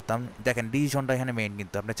করতে পারতাম, দেখেন ডিসিশনটা এখানে মেইন,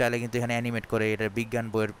 কিন্তু আপনি চাইলে কিন্তু এখানে অ্যানিমেট করে এটা বিজ্ঞান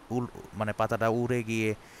বইয়ের মানে পাতাটা উড়ে গিয়ে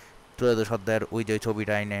ত্রয়োদশ অধ্যায়ের ওই যে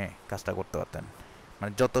ছবিটা এনে কাজটা করতে পারতেন।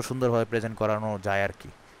 মানে যত সুন্দরভাবে প্রেজেন্ট করানো যায় আর কি,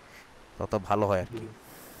 তত ভালো হয় আর কি।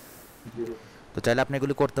 তো চাইলে আপনি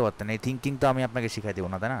এগুলি করতে পারতেন। এই থিঙ্কিং তো আমি আপনাকে শিখাই দেবো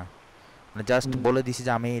না, তাই না? মানে জাস্ট বলে দিছি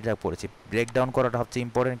যে আমি এটা পড়েছি। ব্রেকডাউন করাটা হচ্ছে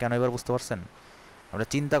ইম্পর্টেন্ট। কেন এবার বুঝতে পারছেন? আমরা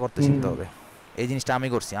চিন্তা করতে শিখতে হবে। এই জিনিসটা আমি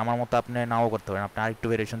করছি, আমার মতো আপনি নাও করতে পারেন। আপনি আরেকটু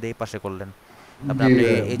ভ্যারিয়েশন দিয়ে এই পাশে করলেন, আপনি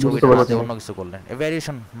এই ছবিটার মাঝে অন্য কিছু করলেন। এই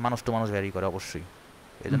ভ্যারিয়েশন মানুষ টু মানুষ ভ্যারি করে অবশ্যই,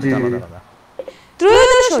 এই জন্য আলাদা আলাদা।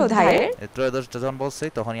 ত্রয়োদশটা যখন বলছি,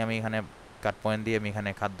 তখনই আমি এখানে কাট পয়েন্ট দিয়ে আমি এখানে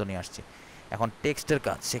খাদ্য নিয়ে আসছি। এখন টেক্সটের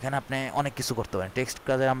কাজ, সেখানে আপনি অনেক কিছু করতে পারেন। টেক্সট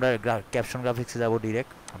কাজে আমরা ক্যাপশন গ্রাফিক্সে যাবো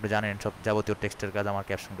ডিরেক্ট। আপনি জানেন সব যাবতীয় টেক্সটের কাজ আমার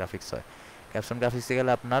ক্যাপশন গ্রাফিক্স হয়। ক্যাপশন গ্রাফিক্সে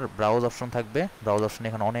গেলে আপনার ব্রাউজ অপশন থাকবে, ব্রাউজ অপশনে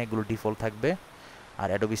এখানে অনেকগুলো ডিফল্ট থাকবে। আর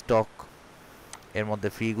অ্যাডোবি স্টক এর মধ্যে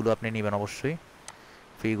ফ্রিগুলো আপনি নেবেন অবশ্যই।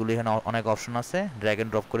 ফ্রিগুলো এখানে অনেক অপশন আছে, ড্র্যাগ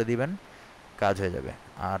অ্যান্ড ড্রপ করে দিবেন, কাজ হয়ে যাবে।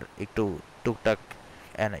 আর একটু টুকটাক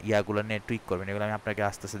ইয়াগুলো নিয়ে টুইক করবেন, এগুলো আমি আপনাকে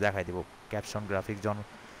আস্তে আস্তে দেখাই দেবো। ক্যাপশন গ্রাফিক্স যখন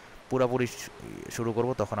পুরোপুরি শুরু করব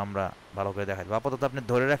তখন আমরা ভালো করে দেখাই দেবো। আপাতত আপনি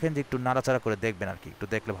ধরে রাখেন যে একটু নাড়াচাড়া করে দেখবেন আর কি, একটু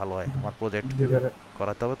দেখলে ভালো হয়। আমার প্রজেক্ট জি ভাইয়া।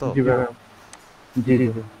 করাতে হবে তো, জি ভাইয়া। জি জি।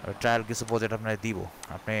 ট্রায়াল কিছু প্রজেক্ট আপনাকে দিব।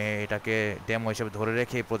 আপনি এটাকে ডেমো হিসেবে ধরে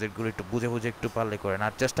রেখে এই প্রজেক্টগুলো একটু বুঝে বুঝে একটু পারলে করেন,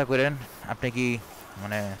 আর চেষ্টা করেন আপনি কি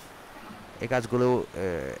মানে এই কাজগুলো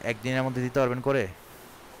একদিনের মধ্যে দিতে পারবেন করে,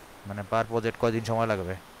 মানে পার প্রজেক্ট কয়দিন সময়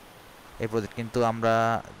লাগবে? এই প্রজেক্ট কিন্তু আমরা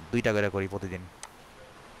 2টা করে করি প্রতিদিন।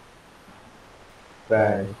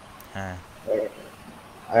 তাই হ্যাঁ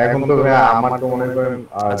এখন তো ভাইয়া আমার তো মনে করেন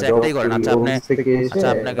আচ্ছা জব একটাই করেন। করি, আচ্ছা আপনি অফিস থেকে এসে আচ্ছা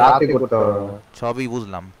আপনাকে রাতে করতে হবে আমার। সবই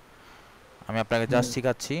বুঝলাম, আমি আপনাকে জাস্ট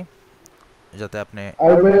শিখাচ্ছি যাতে আপনি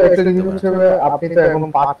আর ভাই একটা জিনিস বুঝতে পারেন। হচ্ছে ভাই, আপনি তো এখন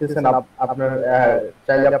পাচ্ছেন আপনার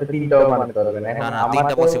চাইলে আপনি তিনটাও বানাতে পারবেন। না এখন না আমার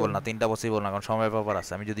তিনটা তো পসিবল না, তিনটা পসিবল না, কারণ সময়ের ব্যাপার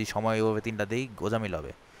আছে। আমি যদি সময় ওইভাবে তিনটা দিই গোজামিল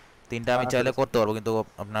হবে। তিনটা আমি চাইলে করতে পারবো, কিন্তু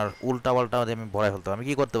আপনার উল্টা পাল্টা যে আমি ভরাই ফেলতে আমি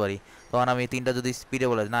কি করতে পারি, তখন আমি তিনটা যদি স্পিডে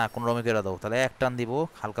বলে না কোনো রকমে কেটে দাও, তাহলে এক টান দিব,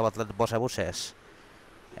 হালকা পাতলা বসাবো, শেষ।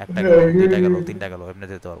 একটা গেল, দুইটা গেল, তিনটা গেল, এমনি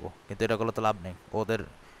দিতে পারবো। কিন্তু এটা করলে তো লাভ নেই, ওদের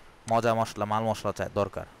মজা মশলা মাল মশলা চাই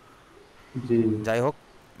দরকার। জি যাই হোক,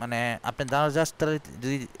 মানে আপনি জানা জাস্ট তাহলে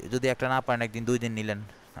যদি যদি একটা না পারেন একদিন 2 দিন নিলেন,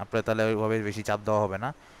 আপনার তাহলে ওইভাবে বেশি চাপ দেওয়া হবে না।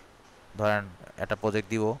 ধরেন একটা প্রজেক্ট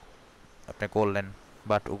দিব, আপনি করলেন,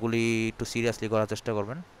 বাট ওগুলি একটু সিরিয়াসলি করার চেষ্টা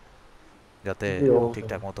করবেন যাতে জি অবশ্যই।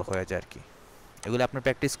 ঠিকঠাক মতো হয়ে যায় আর কি। এগুলি আপনি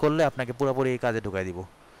প্র্যাকটিস করলে আপনাকে পুরোপুরি এই কাজে ঢুকাই দিব,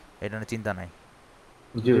 এটা নিয়ে চিন্তা নাই।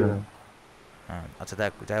 জি ভাই। হ্যাঁ আচ্ছা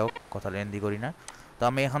দেখ, যাই হোক কথা লেন্দি করি না। তো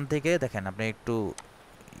আমি এখান থেকে দেখেন আপনি একটু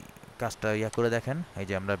কাজটা করে দেখেন। এই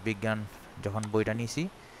যে আমরা বিজ্ঞান যখন বইটা নিয়েছি,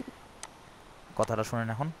 কথাটা শুনেন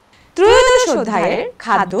এখন। ত্রয়োদশ অধ্যায়ের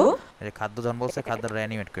খাদ্য। এই যে খাদ্য যখন বলছে, খাদ্যটা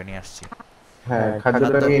অ্যানিমেট করে নিয়ে আসছি। হ্যাঁ,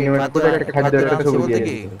 খাদ্যটাকে অ্যানিমেট করে একটা খাদ্যের খাদ্যটা একটা আনছি ছবি বলতে দিয়ে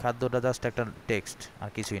কি, দিতে। খাদ্যটা জাস্ট একটা টেক্সট আর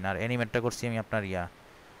কিছুই না। আর অ্যানিমেটটা করছি আমি আপনার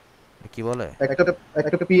কি বলে, একটা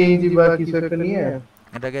একটা পিএনজি বা কিছু একটা নিয়ে।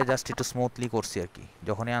 এটাকে জাস্ট একটু স্মুথলি করছি আর কি।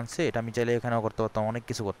 যখনই আনছে এটা আমি চাইলে এখানেও করতে পারতাম, অনেক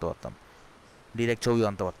কিছু করতে পারতাম, ডিরেক্ট ছবিও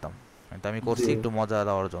আনতে পারতাম, কিন্তু আমি জি করছি একটু মজা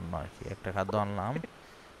দেওয়ার জন্য আর কি। একটা খাদ্য আনলাম,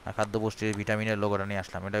 আর খাদ্য পুষ্টির ভিটামিনের লোগোটা নিয়ে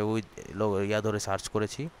আসলাম। এটা ওই ধরে সার্চ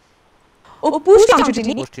করেছি, ও পুষ্টি অংশটি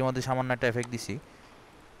নিয়ে পুষ্টির মধ্যে সামান্য একটা এফেক্ট দিছি।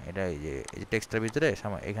 এটা এই যে টেক্সটের ভিতরে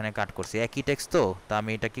এখানে কাট করছি, একই টেক্সট তো। তা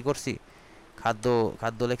আমি এটা কি করছি, খাদ্য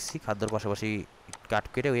খাদ্য লিখছি, খাদ্যর পাশাপাশি কাট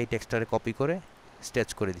করে ওই টেক্সটারে কপি করে স্ট্রেচ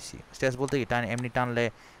করে দিছি। স্ট্রেচ বলতে কি, এমনি টানলে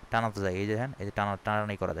টানাতে যায়, এই যে হ্যাঁ এই যে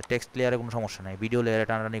টানাটানি করা যায়। টেক্সট লেয়ারে কোনো সমস্যা নাই, ভিডিও লেয়ারে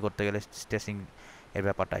টানাটানি করতে গেলে স্ট্রেচিং এর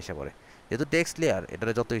ব্যাপারটা এসে পড়ে। যেহেতু টেক্সট লেয়ার,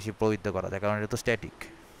 এটারে যত বেশি প্রবৃত্ত করা যায়, কারণ এটা তো স্ট্যাটিক,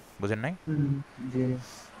 বুঝেন নাই? জি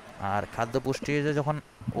আর খাদ্য পুষ্টি যে যখন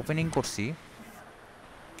ওপেনিং করছি,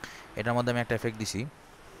 এটার মধ্যে আমি একটা এফেক্ট দিছি।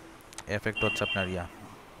 এফেক্ট হচ্ছে আপনার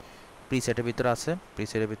প্রিসেটের ভিতরে আছে।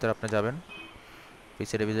 প্রিসেটের ভিতরে আপনি যাবেন,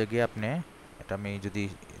 প্রিসেটের ভিতরে গিয়ে আপনি, এটা আমি যদি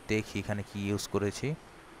দেখি এখানে কি ইউজ করেছি,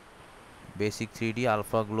 বেসিক 3D,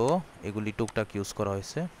 আলফা গ্লো, এগুলি টুকটাক ইউজ করা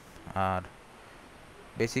হয়েছে। আর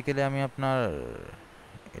বেসিক্যালি আমি আপনার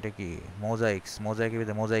এটা কি মোজাইকের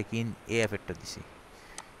ভিতরে মোজাইক ইন এই এফেক্টটা দিছি।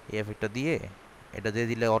 এই এফেক্টটা দিয়ে এটা দিয়ে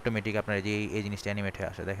দিলে অটোমেটিক আপনার যে এই জিনিসটা অ্যানিমেট হয়ে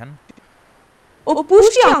আসে, দেখেন ও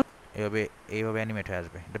পুষ্টি এইভাবে এইভাবে অ্যানিমেট হয়ে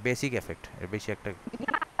আসবে। এটা বেসিক এফেক্ট, এর বেশি একটা।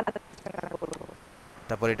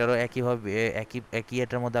 তারপর এটারও একইভাবে একই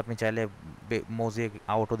এটার মধ্যে আপনি চাইলে মোজাইক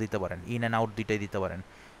আউটও দিতে পারেন, ইন অ্যান্ড আউট দুইটাই দিতে পারেন।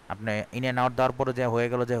 আপনি ইন অ্যান্ড আউট দেওয়ার পরে যে হয়ে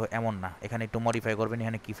গেল যে এমন না, এখানে একটু মডিফাই করবেন।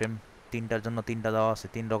 এখানে কি ফ্রেম তিনটার জন্য তিনটা দেওয়া আছে,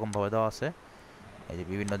 3 রকমভাবে দেওয়া আছে। এই যে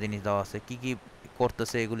বিভিন্ন জিনিস দেওয়া আছে, কি কি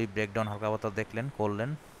করতেছে এগুলি ব্রেকডাউন হালকা পাতলা দেখলেন, করলেন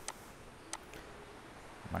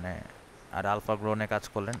মানে। আর আলফা গ্রোনে কাজ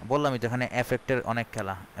করলেন, বললামই তো এখানে এফেক্টের অনেক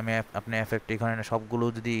খেলা। আপনি এফেক্ট এখানে সবগুলো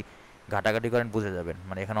যদি ঘাটাঘাটি করেন বুঝে যাবেন,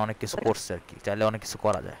 মানে এখানে অনেক কিছু করছে আর কি, চাইলে অনেক কিছু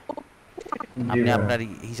করা যায়। জি আপনি ভাই। আপনার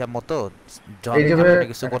হিসাব মতো এই যখন যে ভাই, আপনি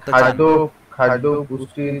কিছু করতে চান, খাদ্য খাদ্য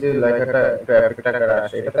পুষ্টি যে লেখাটা একটা এফেক্ট আকারে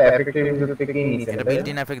আসে, এটা তো এফেক্টের ভিতর থেকেই নিছেন এটা তাই বিল্ট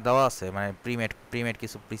না? ইন এফেক্ট দেওয়া আছে, মানে প্রিমেড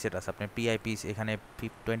কিছু প্রিসেট আছে। আপনি পিআইপিস এখানে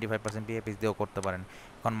 25% পিআইপিস দিয়েও করতে পারেন।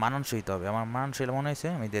 এখন মানানসই হতে হবে, আমার মানানসই মনে হয়েছে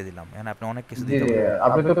আমি দিয়ে দিলাম। এখানে আপনি অনেক কিছু জি দিতে জি। পারেন।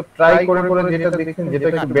 আপনি তো ট্রাই করে করে যেটা দেখছেন, যেটা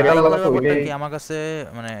না একটু ট্রাই বেটার করার লাগছে ব্যাপারটা ওইটাই। কি, আমার কাছে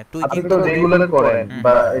মানে আপনি টুইকিং তো তো। রেগুলার করেন হুম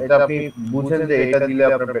বা হুম এটা আপনি বুঝেন যে এটা দিলে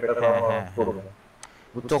আপনার বেটার হ্যাঁ হ্যাঁ হ্যাঁ, করবে।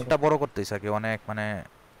 বুঝছেন? চোখটা বড় করতেছে আর কি, অনেক মানে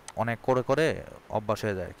অনেক করে করে অভ্যাস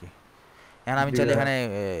হয়ে যায় আর কি। এখন আমি জি চাইলে ভাই। এখানে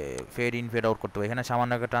ফেড ইন ফেড আউট করতে পারি। এখানে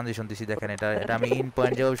সামান্য একটা ট্রানজিশন দিছি, দেখেন এটা এটা আমি ইন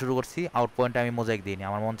পয়েন্ট যেভাবে শুরু করছি, আউট পয়েন্টে আমি মোজাইক দিইনি,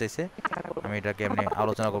 আমার মন চাইছে আমি এটাকে এমনি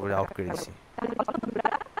আলোচনা করবো, আউট করে দিছি।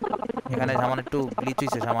 এখানে সামান্য একটু গ্লিচ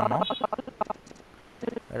হয়েছে সামান্য,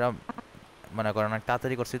 এটা মনে করেন অনেক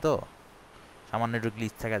তাড়াতাড়ি করছি তো সামান্য একটু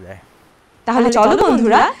গ্লিচ থাকা যায়। তাহলে চলো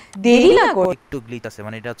বন্ধুরা দেরি না করে একটু গ্লিচ আছে,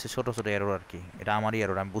 মানে এটা হচ্ছে ছোট ছোট এরর আর কি। এটা আমারই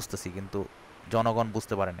এরর, আমি বুঝতেছি, কিন্তু জনগণ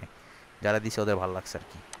বুঝতে পারে না, যারা দিছে ওদের ভালো লাগছে আর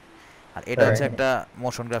কি। আর এটা তাই। হচ্ছে একটা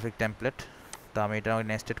মোশন গ্রাফিক টেমপ্লেট। তো আমি এটা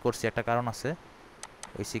নেস্টেড করছি, একটা কারণ আছে।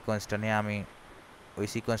 ওই সিকোয়েন্সটা নিয়ে আমি ওই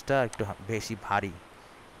সিকোয়েন্সটা একটু বেশি ভারী,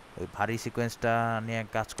 ওই ভারী সিকোয়েন্সটা নিয়ে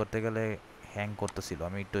কাজ করতে গেলে হ্যাং করতেছিল।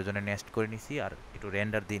 আমি একটু ওই জন্য নেস্ট করে নিছি আর একটু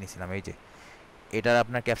রেন্ডার দিয়ে নিছিলাম। এই যে এটার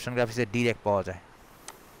আপনার ক্যাপশন গ্রাফিক্সে ডিরেক্ট পাওয়া যায়,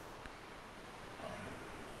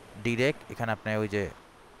 ডিরেক্ট এখানে আপনি ওই যে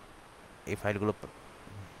এই ফাইলগুলো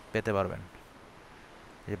পেতে পারবেন।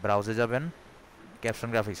 এই ব্রাউজে যাবেন, ক্যাপশন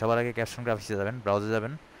গ্রাফিক্স, সবার আগে ক্যাপশন গ্রাফিক্সে যাবেন, ব্রাউজে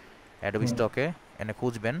যাবেন, অ্যাডোবি স্টকে এনে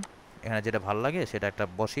খুঁজবেন, এখানে যেটা ভালো লাগে সেটা একটা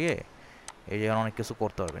বসিয়ে এই যে অনেক কিছু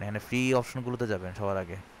করতে পারবেন। এখানে ফ্রি অপশনগুলোতে যাবেন সবার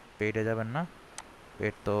আগে, পেইডে যাবেন না,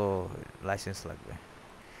 পেইড তো লাইসেন্স লাগবে।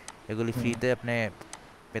 এগুলি ফ্রিতে আপনি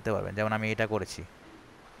পেতে পারবেন, যেমন আমি এটা করেছি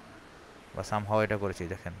বা সামহাও এটা করেছি,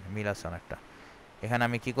 দেখেন মিল আছে অনেকটা। এখানে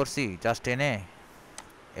আমি কি করছি, জাস্ট এনে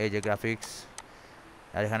এই যে গ্রাফিক্স,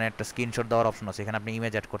 আর এখানে একটা স্ক্রিনশট দেওয়ার অপশন আছে, এখানে আপনি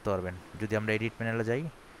ইমেজ অ্যাড করতে পারবেন। যদি আমরা এডিট প্যানেলে যাই,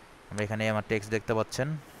 আমরা এখানে আমার টেক্সট দেখতে পাচ্ছেন,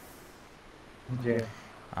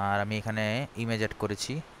 আর আমি এখানে ইমেজ অ্যাড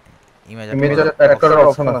করেছি। ইমেজ অ্যাড করার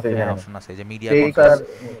অপশন আছে হ্যাঁ, এখানে। অপশন আছে যে মিডিয়া সেই কন্ট্রোলস। কাজ-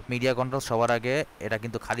 মিডিয়া কন্ট্রোলস সবার আগে এটা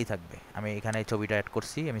কিন্তু খালি থাকবে। আমি এখানে এই ছবিটা অ্যাড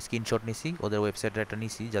করছি, আমি স্ক্রিনশট নিছি, ওদের ওয়েবসাইটে একটা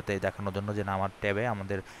নিছি যাতে দেখানোর জন্য যে না আমার ট্যাবে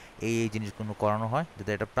আমাদের এই জিনিসগুলো করানো হয়,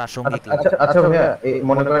 যাতে এটা প্রাসঙ্গিক লাগে। আচ্ছা আচ্ছা ভাইয়া,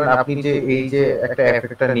 মনে করেন আপনি যে এই যে একটা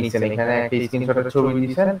এফেক্টটা নিছেন, এখানে একটা স্ক্রিনশটের ছবি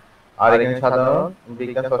দিয়েছেন আর এখানে সাধারণ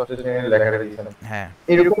বিজ্ঞান সফটওয়্যার লেখাটা দিয়েছেন। হ্যাঁ,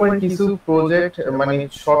 এরকম কিছু প্রজেক্ট মানে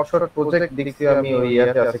শর্ট শর্ট প্রজেক্ট দেখছি আমি ওই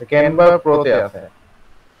ইয়াতে আছে, ক্যানভা প্রোতে আছে।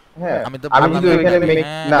 হ্যাঁ, আমি তো আমি বললাম যদি ওইখানে মেক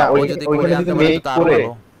হ্যাঁ, না ওই যদি করে ওইখানে আনতে যদি পারে মেক তো আরো করে,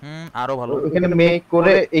 ভালো। আরো ভালো, ওইখানে মেক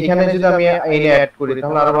করে এখানে যদি আমি এনে অ্যাড করি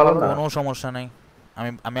তাহলে আরো ভালো না? কোনো সমস্যা নাই। আমি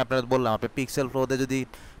আমি আপনাকে বললাম, আপনি পিক্সেল প্রোতে যদি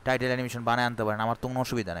টাইটেল অ্যানিমেশন বানায় আনতে পারেন আমার তো কোনো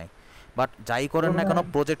অসুবিধা নাই। বাট যাই করেন না কেন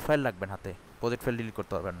প্রজেক্ট ফাইল রাখবেন হাতে, প্রজেক্ট ফাইল ডিলিট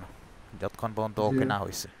করতে পারবেন না যতক্ষণ পর্যন্ত ওকে না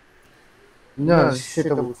হয়েছে, না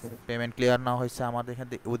সেটা বুঝছি। পেমেন্ট ক্লিয়ার না হয়েছে আমাদের এখান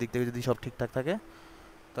থেকে, ওদিক থেকে যদি সব ঠিকঠাক থাকে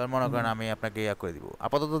তার মনে করেন আমি আপনাকে ইয়া করে দিব।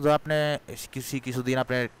 আপাতত যা আপনি কিছুদিন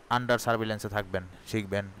আপনি আন্ডার সার্ভিলেন্সে থাকবেন,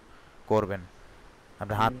 শিখবেন, করবেন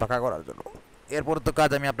আপনি হাত পাকা করার জন্য। এরপর তো কাজ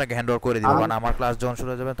আমি আপনাকে হ্যান্ড ওভার করে দিব, কারণ আমার ক্লাস যখন শুরু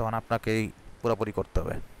হয়ে যাবে তখন আপনাকেই পুরোপুরি করতে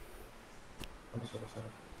হবে।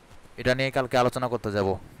 এটা নিয়ে কালকে আলোচনা করতে যাব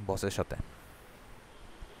বসের সাথে।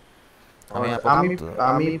 আমি আমি আপাতত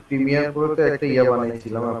আমি প্রিমিয়ার প্রোতে একটা ইয়া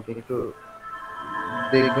বানাইছিলাম, আপনি একটু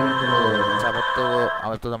দেখবেন কিনা জানি না। আপাতত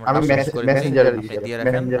আমি তো আমরা আমি কাজ শেষ করে ফেলি, মেসেঞ্জারে আপনি দিছি, দিয়ে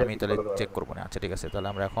রাখেন, মেসেঞ্জারে আমি তাহলে চেক করবো না। আচ্ছা ঠিক আছে, তাহলে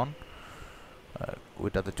আমরা এখন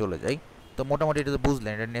ওইটাতে চলে যাই। তো মোটামুটি এটা তো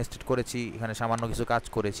বুঝলেন, এটা নেস্টেড করেছি, এখানে সামান্য কিছু কাজ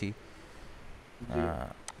করেছি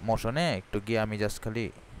মোশনে একটু গিয়ে, আমি জাস্ট খালি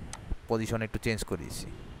পজিশন একটু চেঞ্জ করে দিয়েছি।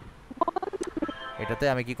 এটাতে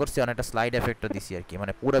আমি কি করছি, অনেকটা স্লাইড এফেক্টটা দিছি আর কি,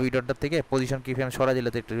 মানে পুরো ভিডিওটার থেকে পজিশন কি ফ্রেম সরাই দিলে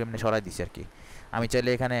তো একটু এমনি সরাই দিছি আর কি। আমি চাইলে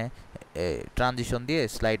এখানে ট্রানজিশন দিয়ে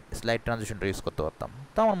স্লাইড ট্রানজিশনটা ইউজ করতে পারতাম।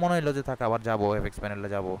 তো আমার মনে হলো যে থাক, আবার যাবো এফএক্স প্যানেলে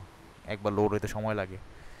যাবো, একবার লোড হইতে সময় লাগে,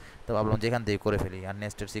 তো ভাবলাম যেখান থেকে করে ফেলি, আর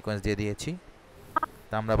নেস্টেড সিকোয়েন্স দিয়ে দিয়েছি।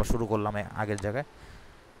 তা আমরা আবার শুরু করলাম আগের জায়গায়।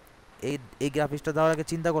 এই এই গ্রাফিক্সটা দেওয়ার আগে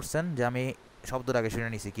চিন্তা করছেন যে আমি শব্দের আগে শুনে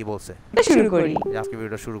নিছি কি বলছে, শুরু করি। যে আজকে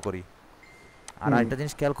ভিডিওটা শুরু করি। আর আরেকটা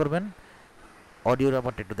জিনিস খেয়াল করবেন, অডিওর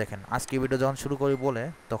ব্যাপারটা একটু দেখেন। আজকে ভিডিও যখন শুরু করি বলে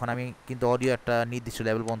তখন আমি কিন্তু অডিও একটা নির্দিষ্ট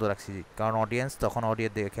লেভেল বন্ধ রাখছি, কারণ অডিয়েন্স তখন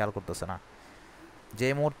অডিওর দিকে খেয়াল করতেছে না। যে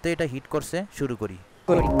মুহূর্তে এটা হিট করছে শুরু করি।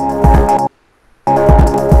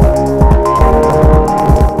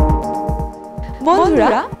 বন্ধুরা,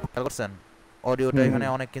 খেয়াল করছেন অডিওটা এখানে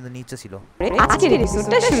অনেক কিন্তু নিচে ছিল। আজকের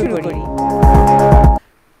এপিসোডটা শুরু করি।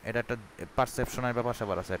 এটা একটা পারসেপশনের ব্যাপার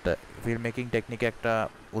স্যাপার আছে, একটা ফিল্ম মেকিং টেকনিকে একটা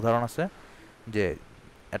উদাহরণ আছে যে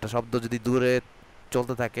একটা শব্দ যদি দূরে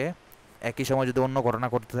চলতে থাকে, একই সময় যদি অন্য ঘটনা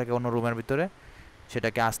ঘটতে থাকে অন্য রুমের ভিতরে,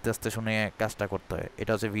 সেটাকে আস্তে আস্তে শুনে কাজটা করতে হয়।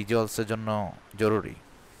 এটা হচ্ছে ভিজুয়ালসের জন্য জরুরি।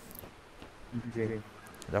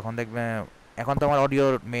 যখন দেখবে, এখন তো আমার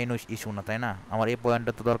অডিওর মেইন ইস্যু না, তাই না? আমার এই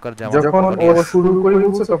পয়েন্টটা তো দরকার যে আমার যখন ও audio শুরু করে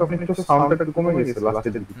বলছে তখন একটু সাউন্ডটা একটু কমে গেছে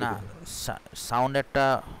লাস্টের দিকে। না, সাউন্ড একটা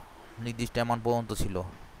নির্দিষ্ট অ্যামাউন্ট পর্যন্ত ছিল,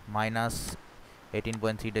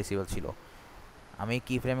 -18.3 ডেসিবেল ছিল। আমি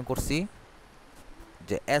কি ফ্রেমে করছি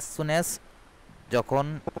যে অ্যাজ সুন অ্যাজ যখন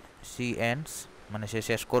সি এন্ডস, মানে সে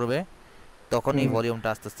শেষ করবে, তখন এই ভলিউমটা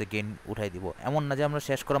আস্তে আস্তে গেইন উঠাই দিব। এমন না যে আমরা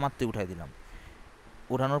শেষ করা মাত্রই উঠাই দিলাম,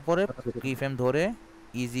 উঠানোর পরে কি ফ্রেম ধরে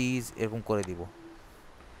ইজি ইজ এরকম করে দিব,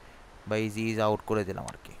 বা ইজি ইজ আউট করে দিলাম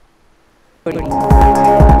আর কি।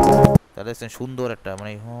 তাহলে সুন্দর একটা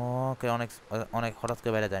মানে অনেক অনেক হঠাৎ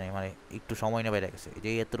করে বেড়ে যায়নি, মানে একটু সময় নিয়ে বেড়ে গেছে, যে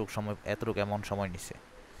এতটুকু সময়, এতটুকু এমন সময় নিচ্ছে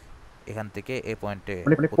এখান থেকে এই পয়েন্টে।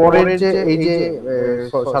 মানে পরের যে এই যে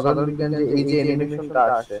সাধারণ বিজ্ঞান যে এই যে অ্যানিমেশনটা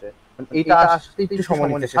আসছে, মানে এটা আসতে একটু সময়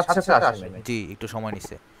নিচ্ছে, সাথে সাথে আসে নাই। জি, একটু সময়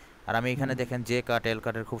নিচ্ছে। আর আমি এখানে দেখেন যে কাট এল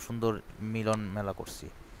কাটের খুব সুন্দর মিলন মেলা করছি।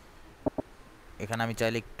 এখানে আমি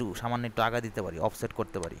চাইলে একটু সামান্য একটু আগা দিতে পারি, অফসেট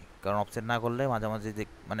করতে পারি, কারণ অফসেট না করলে মাঝে মাঝে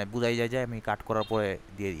মানে বুঝাই যায় যে আমি কাট করার পরে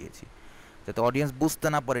দিয়ে দিয়েছি। যাতে অডিয়েন্স বুঝতে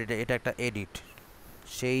না পারে এটা একটা এডিট,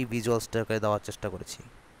 সেই ভিজুয়ালসটাকে দেওয়ার চেষ্টা করেছি,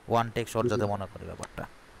 ওয়ান টেক শট যাতে মনে করে ব্যাপারটা।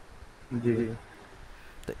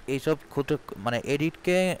 তো এইসব ক্ষুদ্র মানে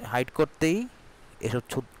এডিটকে হাইড করতেই এসব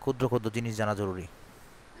ক্ষুদ্র ক্ষুদ্র জিনিস জানা জরুরি।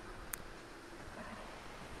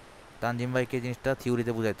 তানজিম ভাইকে জিনিসটা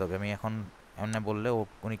থিওরিতে বুঝাইতে হবে, আমি এখন এমনি বললে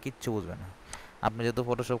উনি কিচ্ছু বুঝবে না। আপনি যেহেতু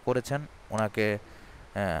ফটোশপ করেছেন ওনাকে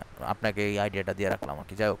আপনাকে এই আইডিয়াটা দিয়ে রাখলাম আর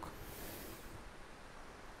কি। যাই হোক,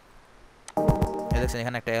 দেখছেন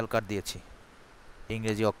এখানে একটা এল কার্ড দিয়েছি,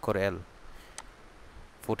 ইংরেজি অক্ষর এল,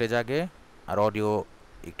 ফুটেজ আগে আর অডিও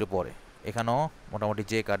একটু পরে। এখানেও মোটামুটি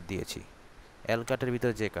জে কার্ড দিয়েছি, এল কার্টের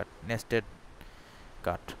ভিতরে জে কার্ড, নেস্টেড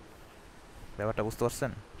কার্ড। ব্যাপারটা বুঝতে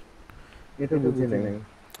পারছেন? এটা বুঝি নাই।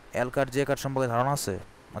 এল কার্ড জে কার্ড সম্পর্কে ধারণা আছে?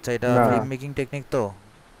 আচ্ছা, এটা ফিল্ম মেকিং টেকনিক, তো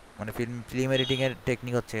মানে ফিল্ম এডিটিংয়ের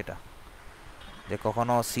টেকনিক হচ্ছে এটা, যে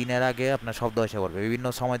কখনো সিনের আগে আপনার শব্দ এসে পড়বে। বিভিন্ন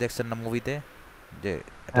সময় দেখছেন না মুভিতে যে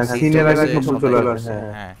একটা সিনের আগে শব্দ চলে আসে,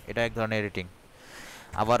 হ্যাঁ, এটা এক ধরনের এডিটিং।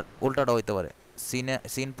 আবার উল্টাটা হইতে পারে,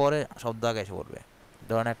 সিন পরে শব্দ আগে এসে পড়বে।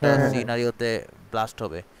 ধরেন একটা সিনারিওতে ব্লাস্ট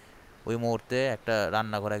হবে, ওই মুহূর্তে একটা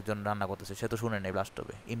রান্নাঘরে একজন রান্না করতেছে, সে তো শুনে নেই ব্লাস্ট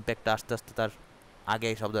হবে, ইম্প্যাক্টটা আস্তে আস্তে তার আগে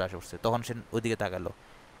এই শব্দ আসে পড়ছে, তখন সে ওইদিকে তাকালো,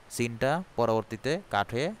 সিনটা পরবর্তীতে কাট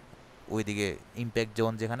হয়ে ওইদিকে ইম্প্যাক্ট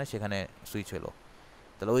জোন যেখানে সেখানে সুইচ হলো।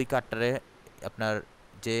 তাহলে ওই কাটটারে আপনার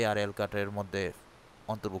জে আর এল কাটের মধ্যে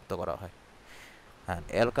অন্তর্ভুক্ত করা হয়। হ্যাঁ,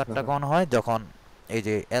 এল কাটটা কখন হয়? যখন এই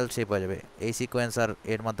যে এল শেপ হয়ে যাবে, এই সিকোয়েন্সার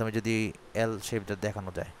এর মাধ্যমে যদি এল শেপটা দেখানো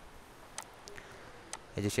যায়,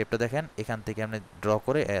 এই যে শেপটা দেখেন, এখান থেকে আপনি ড্র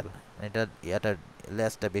করে এল, এটার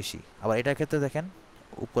লেসটা বেশি, আবার এটার ক্ষেত্রে দেখেন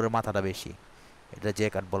উপরের মাথাটা বেশি, এটা জে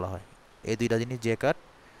কাট বলা হয়। এই দুইটা জিনিস জে কাট,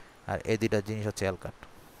 আর এই দুইটা জিনিস হচ্ছে এল কাট।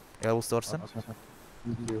 এটা বুঝতে পারছেন?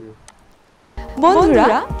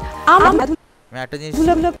 বন্ধুরা আমরা আমি একটা জিনিস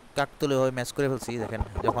কাকতুলে হয়ে ম্যাচ করে ফেলছি, দেখেন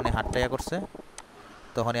যখন এই হাতটা করছে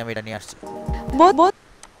তখনই আমি এটা নিয়ে আসছি।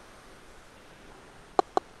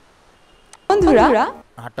 বন্ধুরা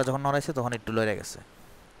হাতটা যখন নড়াইছে তখন একটু লড়ে গেছে,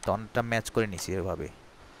 তখন এটা ম্যাচ করে নিছি এভাবে,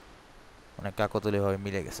 মানে কাকতুলে হয়ে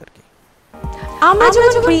মিলে গেছে আর কি। আমরা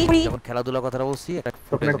যখন খেলাধুলার কথা বলছি, এটা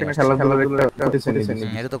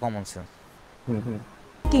এটা তো কমন সেন্স।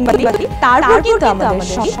 তারপর কিন্তু আমাদের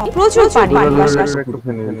প্রচুর পানি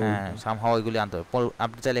হ্যাঁ, সামহাও এগুলি আনতে হবে।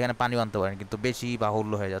 আপনি চাইলে এখানে পানিও আনতে পারেন, কিন্তু বেশি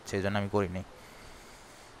বাহুল্য হয়ে যাচ্ছে, এই জন্য আমি করিনি।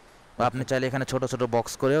 বা আপনি চাইলে এখানে ছোট ছোট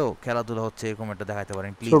বক্স করেও খেলাধুলা হচ্ছে এরকম একটা দেখাতে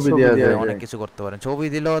পারেন, অনেক কিছু করতে পারেন। ছবি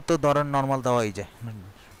দিলেও তো ধরেন নর্মাল দেওয়াই যায়,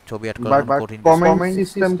 ছবি অ্যাড করা কঠিন। কমেন্ট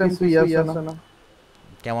সিস্টেম কিছু আছে না?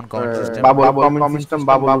 কেমন comment system? Comment system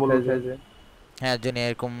bubble উঠে যায়, হ্যাঁ, জন্য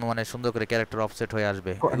এরকম মানে সুন্দর করে ক্যারেক্টার অফসেট হয়ে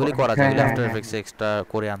আসবে, এগুলি করা যায়, এগুলি আফটার এফেক্টস এক্সট্রা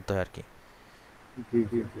করে আনতে হয় আর কি।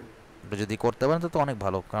 যদি করতে পারেন তো অনেক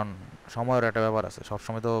ভালো, কারণ সময়ের একটা ব্যাপার আছে, সব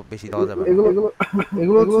সময় তো বেশি দেওয়া যাবে না।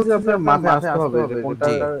 এগুলো হচ্ছে যে আপনার মাথায় আসতে হবে যে কোনটা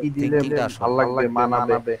কি দিলে ভালো লাগবে,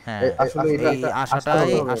 মানাবে। হ্যাঁ, আসলে এই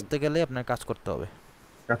আশাটাই আসতে গেলে আপনার কাজ করতে হবে।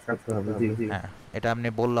 কাজ করতে হবে, জি। হ্যাঁ, এটা আপনি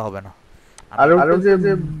বললে হবে না। আর হচ্ছে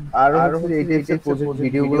যে এই টাইপের প্রজেক্ট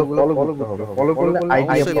ভিডিওগুলো ফলো করতে হবে, ফলো করলে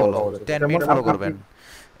আইডিয়া পাওয়া যাবে। 10 মিনিট ফলো করবেন।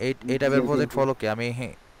 এই টাইপের প্রজেক্ট ফলো কি আমি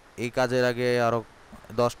এই কাজের আগে আরো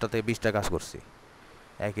 10টা থেকে 20টা কাজ করছি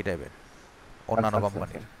একই টাইপের অন্যান্য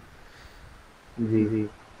কোম্পানির। জি।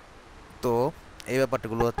 তো এই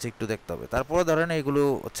ব্যাপারগুলো হচ্ছে একটু দেখতে হবে। তারপরে ধরেন এগুলো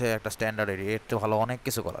হচ্ছে একটা স্ট্যান্ডার্ড এরিয়া, এর তো ভালো অনেক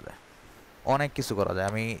কিছু করা যায়, অনেক কিছু করা যায়।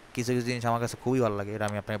 আমি কিছু কিছু জিনিস আমার কাছে খুবই ভালো লাগে, এটা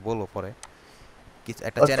আমি আপনাকে বলবো পরে।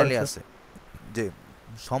 একটা চ্যানেলই আছে যে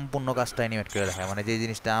সম্পূর্ণ কাজটা অ্যানিমেট করে দেখায়, মানে যে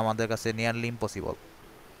জিনিসটা আমাদের কাছে নিয়ারলি ইম্পসিবল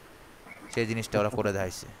সেই জিনিসটা ওরা করে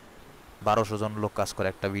দেখাইছে। 1200 জন লোক কাজ করে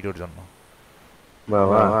একটা ভিডিওর জন্য।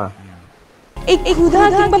 এই ক্ষুধা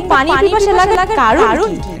কিংবা পানি পিপাসা লাগার কারণ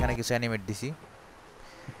কি? এখানে কিছু অ্যানিমেট দিছি,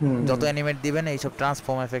 যত অ্যানিমেট দিবেন এইসব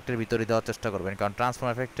ট্রান্সফর্ম এফেক্টের ভিতরে দেওয়ার চেষ্টা করবেন, কারণ ট্রান্সফর্ম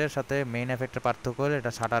এফেক্টের সাথে মেইন এফেক্টের পার্থক্য হলো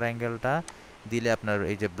এটা শাটার অ্যাঙ্গেলটা দিলে আপনার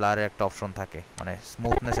এই যে ব্লারের একটা অপশন থাকে, মানে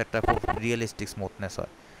স্মুথনেস একটা খুব রিয়েলিস্টিক স্মুথনেস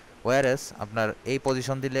হয়, ওয়ারেস আপনার এই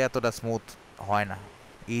পজিশন দিলে এতটা স্মুথ হয় না,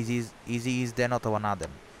 ইজ দেন অথবা না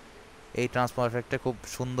দেন। এই ট্রান্সফর্ম এফেক্টে খুব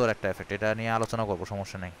সুন্দর একটা এফেক্ট, এটা নিয়ে আলোচনা করবো,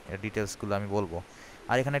 সমস্যা নেই, এর ডিটেলসগুলো আমি বলবো।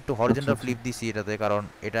 আর এখানে একটু হরিজন্টাল ফ্লিপ দিছি এটাতে, কারণ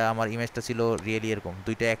এটা আমার ইমেজটা ছিল রিয়েলি এরকম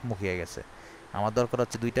দুইটা একমুখী হয়ে গেছে, আমার দরকার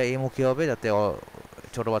হচ্ছে দুইটা এইমুখী হবে, যাতে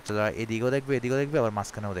ছোট বাচ্চা যারা এদিকেও দেখবে আবার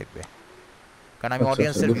মাঝখানেও দেখবে, কারণ আমি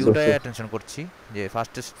অডিয়েন্সের ভিউটাই অ্যাটেনশন করছি, যে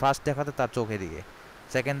ফার্স্ট দেখাতে তার চোখ এদিকে,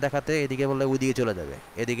 সেকেন্ড দেখাতে এদিকে বললে ওইদিকে চলে যাবে,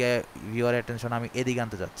 এদিকে ভিউয়ার অ্যাটেনশন আমি এদিকে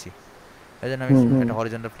আনতে চাচ্ছি, এই জন্য আমি একটা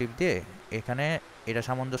হরিজন্টাল ফ্লিপ দিয়ে এখানে এটা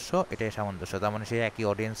সামঞ্জস্য, এটাই সামঞ্জস্য, তার মানে সেই একই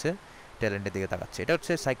অডিয়েন্সের ট্যালেন্টের দিকে তাকাচ্ছে। এটা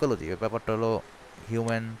হচ্ছে সাইকোলজি, ব্যাপারটা হলো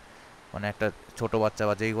হিউম্যান, মানে একটা ছোট বাচ্চা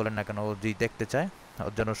বা যেই বলেন না কেন, ও যদি দেখতে চায়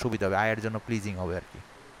ওর জন্য সুবিধা হবে, আয়ের জন্য প্লিজিং হবে আর কি,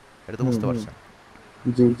 এটা তো বুঝতে পারছেন?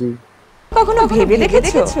 জি। কখনো ভেবে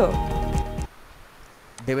দেখেছো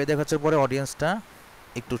ভেবে দেখাচ্ছর পরে অডিয়েন্সটা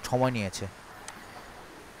একটু সময় নিয়েছে।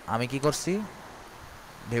 আমি কি করছি,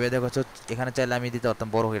 ভেবে দেখেছ এখানে চাইলে আমি দিতে পারতাম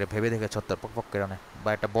বড় হয়ে ভেবে দেখেছ পক পক করে বা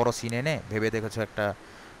একটা বড় সিন এনে ভেবে দেখেছ একটা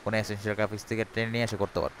কোনো এসেনশিয়াল গ্রাফিক্স থেকে টেনে নিয়ে এসে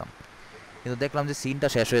করতে পারতাম। কিন্তু দেখলাম যে সিনটা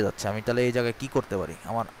শেষ হয়ে যাচ্ছে, আমি তাহলে এই জায়গায় কী করতে পারি।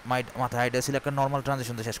 আমার মাথায় আইডিয়া ছিল একটা নর্মাল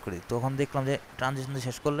ট্রানজিশন দিয়ে শেষ করি। তখন দেখলাম যে ট্রানজিশন দিয়ে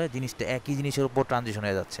শেষ করলে জিনিসটা একই জিনিসের উপর ট্রানজিশন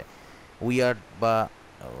হয়ে যাচ্ছে, উইয়ার্ড বা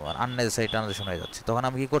আননেসেসারি ট্রানজিশন হয়ে যাচ্ছে। তখন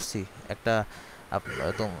আমি কী করছি, একটা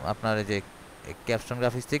আপনার এই যে ক্যাপশন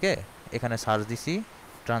গ্রাফিক্স থেকে এখানে সার্চ দিছি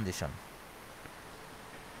ট্রানজিশন,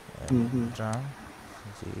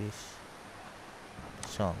 ট্রানজিশনস।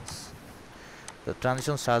 তো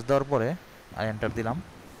ট্রানজিশন সার্চ দেওয়ার পরে আর এন্টার দিলাম,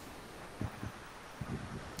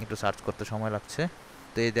 একটু সার্চ করতে সময় লাগছে।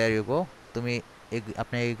 তো এই দেয়ার ইউ গো, তুমি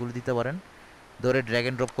আপনি এইগুলো দিতে পারেন, ধরে ড্র্যাগ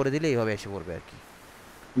এন্ড ড্রপ করে দিলে এইভাবে এসে পড়বে আর কি।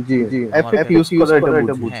 জি জি এফএক্ট ইউজ করে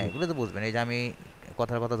এটা বুঝি। হ্যাঁ এগুলো তো বুঝবেন। এই যে আমি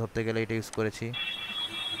কথার কথা ধরতে গেলে এটা ইউজ করেছি।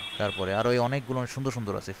 তারপরে আরও অনেকগুলো সুন্দর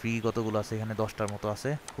সুন্দর আছে, ফ্রি কতগুলো আছে এখানে 10টার মতো আছে,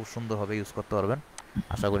 খুব সুন্দরভাবে ইউজ করতে পারবেন,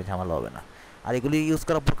 আশা করি ঝামেলা হবে না। আর এগুলি ইউজ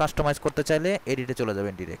করার পর কাস্টমাইজ করতে চাইলে এডিটে চলে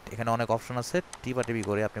যাবেন ডিরেক্ট, এখানে অনেক অপশন আছে, টিপি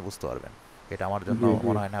করে আপনি বুঝতে পারবেন। এটা আমার জন্য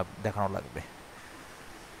মনে হয় না দেখানো লাগবে,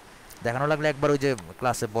 দেখানো লাগলে একবার ওই যে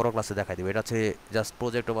ক্লাসে বড় ক্লাসে দেখাই দিব। এটা হচ্ছে জাস্ট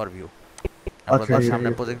প্রজেক্ট ওভারভিউ, আপনাদের সামনে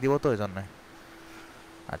প্রজেক্ট দিব তো এই জন্য।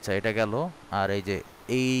 আচ্ছা এটা গেল। আর এই যে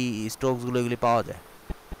এই স্ট্রোকসগুলো এগুলি পাওয়া যায়,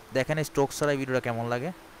 দেখেন এই স্ট্রোকস ছাড়া এই ভিডিওটা কেমন লাগে।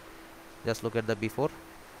 Just look at the before.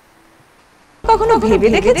 কখনো ভেবে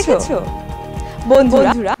দেখেছো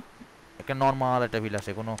বন্ধুরা, একটা নর্মাল একটা ভিল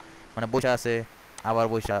আসে, কোনো মানে বসে আছে, আবার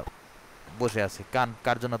বসে আছে,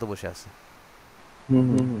 কার জন্য তো বসে আছে,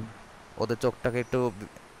 ওদের চোখটাকে একটু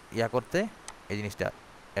ইয়া করতে এই জিনিসটা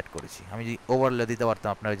অ্যাড করেছি। আমি যদি ওভারলে দিতে পারতাম,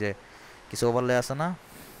 আপনার যে কিছু ওভারলে আছে না,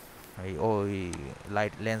 ওই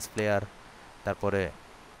লাইট লেন্স প্লেয়ার, তারপরে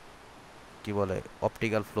কি বলে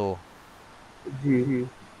অপটিক্যাল ফ্লো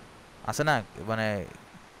আছে না, মানে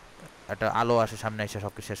একটা আলো আসে সামনে এসে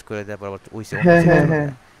সবকে শেষ করে দেওয়ার পর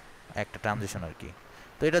একটা ট্রানজিশন আর কি।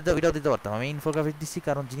 তো এটাও দিতে পারতাম। আমি ইনফোগ্রাফিক দিচ্ছি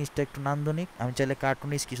কারণ জিনিসটা একটু নান্দনিক। আমি চাইলে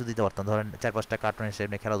কার্টুনিস কিছু দিতে পারতাম, ধরেন 4-5টা কার্টুনিস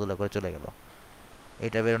এমনি খেলাধুলা করে চলে গেল।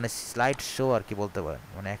 এটা বেরোনে স্লাইড শো আর কি বলতে পারেন,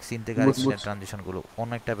 মানে এক সিন থেকে আরেক সিনের ট্রানজিশনগুলো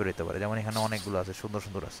অনেকটা বেরোতে পারে। যেমন এখানে অনেকগুলো আছে, সুন্দর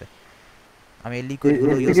সুন্দর আছে। আমি এই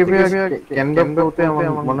লিকুইডগুলো ইউজ করি ক্যানভা প্রোতে আমার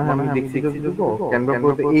মনে হয় আমি দেখছি যতটুকু ক্যানভা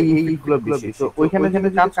প্রোতে এই ইফেক্টগুলো বেশি, তো ওইখানে যদি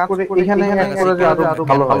কাজ করে এখানে অ্যাড করে যে আরো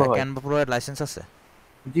ভালো হয়। ক্যানভা প্রো এর লাইসেন্স আছে?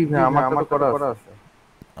 জি ভাই আমার তো করা আছে,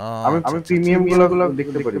 আমি প্রিমিয়াম গুলো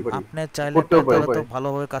দেখতে পারি। আপনি চাইলে তাহলে তো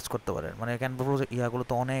ভালোভাবে কাজ করতে পারেন। মানে ক্যানভা প্রো ইয়াগুলো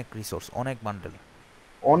তো অনেক রিসোর্স, অনেক বান্ডেল,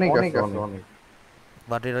 অনেক আছে অনেক।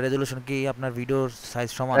 বাট এর রেজোলিউশন কি আপনার ভিডিওর সাইজ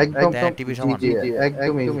সমান, একদম টিভি সমান? জি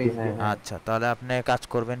একদম। আচ্ছা তাহলে আপনি কাজ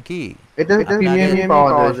করবেন কি, এটা প্রিমিয়াম পাওয়া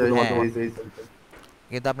যায় শুধুমাত্র।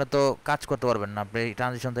 কিন্তু আপনি তো কাজ করতে পারবেন না, আপনি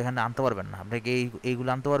ট্রানজিশন তো এখানে আনতে পারবেন না। আপনি কি এইগুলো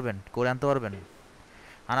আনতে পারবেন, করে আনতে পারবেন?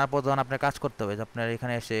 আনার পর যখন আপনার কাজ করতে হবে, আপনার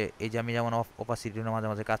এখানে এসে এই যে আমি যেমন অপাসিটির মাঝে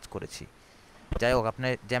মাঝে কাজ করেছি, যাই হোক আপনি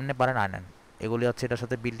যেমনি পারেন আনেন। এগুলি হচ্ছে এটার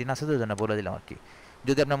সাথে বিল্ডিং আছে তো, ওই জন্য বলে দিলাম আর কি।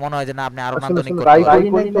 যদি আপনার মনে হয় যে না আপনি আরো নান্দনিক করতে পারেন,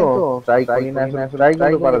 ট্রাই করি না, ট্রাই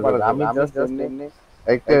করতে পারা যাবে। আমি জাস্ট এমনি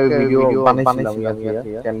একটা ভিডিও বানাইছিলাম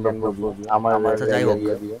ক্যানভা প্রো আমার।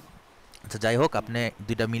 আচ্ছা যাই হোক আপনি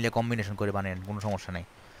দুইটা মিলে কম্বিনেশন করে বানান, কোনো সমস্যা নেই।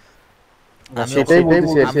 সেটাই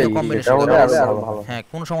বলতেছি, হ্যাঁ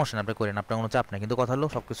কোনো সমস্যা নেই, আপনি করেন, আপনার কোনো চাপ নেই। কিন্তু কথা হলো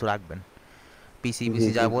সবকিছু রাখবেন, পিসি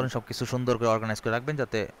যা বলেন সবকিছু সুন্দর করে অর্গানাইজ করে রাখবেন,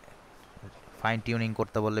 যাতে ফাইন টিউনিং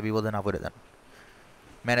করতে বললে বিপদে না পড়ে যান।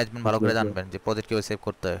 ম্যানেজমেন্ট ভালো করে জানবেন যে প্রজেক্ট কিভাবে সেভ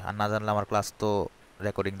করতে হয়, আর না জানলে আমার ক্লাস তো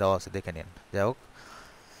রেকর্ডিং দেওয়া আছে, দেখে নিন। যাই হোক,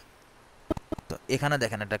 তো এখানে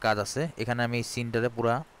দেখেন একটা কাজ আছে, এখানে আমি সিনটারে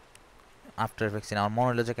পুরা আফটার এফেক্ট সিন, আমার মনে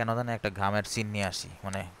হলো যে কেন জানি একটা ঘামের সিন নিয়ে আসি,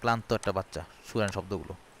 মানে ক্লান্ত একটা বাচ্চা, শুয়েন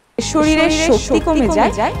শব্দগুলো, শরীরের শক্তি কমে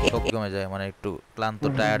যায়, মানে একটু ক্লান্ত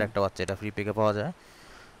টায়ার্ড একটা বাচ্চা। এটা ফ্রি পেকে পাওয়া যায়,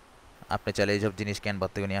 আপনি চাইলে এইসব জিনিস ক্যানভা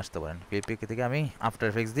থেকে নিয়ে আসতে পারেন। ফ্রি পেকে থেকে আমি আফটার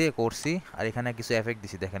এফেক্টস দিয়ে করছি, আর এখানে কিছু এফেক্ট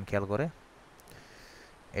দিছি, দেখেন খেয়াল করে।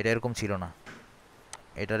 এটা এরকম ছিল না,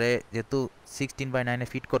 এটারে যেহেতু 16:9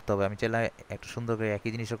 ফিট করতে হবে, আমি চাইলে একটা সুন্দর করে একই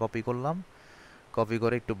জিনিসটা কপি করলাম, কপি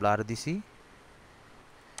করে একটু ব্লার দিছি,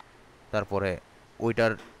 তারপরে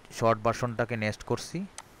ওইটার শর্ট ভার্সনটাকে নেস্ট করছি।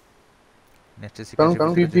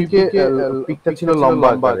 কারণ পিকটা ছিল লম্বা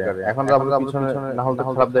আকারে, এখন আমরা পিছনে না হলে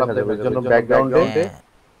খারাপ দেখা যাবে, এর জন্য ব্যাকগ্রাউন্ডে।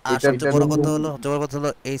 আর সবচেয়ে বড় কথা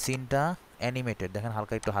হলো এই সিনটা অ্যানিমেটেড, দেখেন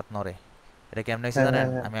হালকা একটু হাত নড়ে। এটা কেমন হয়েছে জানেন?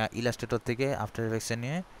 আমি ইলাস্ট্রেটর থেকে আফটার এফেক্টসে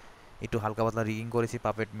নিয়ে একটু হালকা পাতলা রিগিং করেছি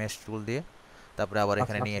পাপেট মেশ টুল দিয়ে, তারপরে আবার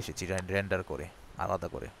এখানে নিয়ে এসেছি রেন্ডার করে আলাদা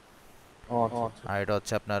করে। আর এটা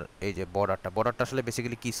হচ্ছে আপনার এই যে বর্ডারটা আসলে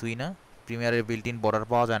বেসিক্যালি কিছুই না, প্রিমিয়ারের বিল্ট ইন বর্ডার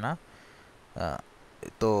পাওয়া যায় না।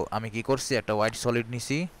 তো আমি কি করছি, একটা হোয়াইট সলিড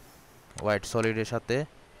নিছি, হোয়াইট সলিডের সাথে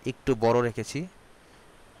একটু বড় রেখেছি,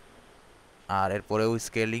 আর এরপরেও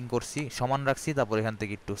স্কেলিং করছি, সমান রাখছি, তারপর এখান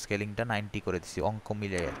থেকে একটু স্কেলিংটা 90 করে দিছি অঙ্ক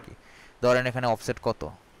মিলে আর কি। ধরেন এখানে অফসেট কত,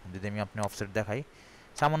 যদি আমি আপনি অফসেট দেখাই,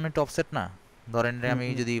 সামান্য একটু অফসেট না, ধরেন আমি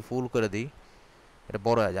যদি ফুল করে দিই এটা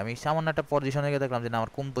বড় হয়ে যায়। আমি সামান্য একটা পজিশনে গিয়ে দেখলাম যে না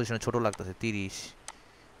আমার কোন পজিশনে ছোট লাগতেছে 30,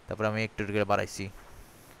 তারপরে আমি একটু করে বাড়াইছি,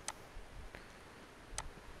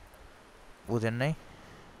 বুঝেন নাই?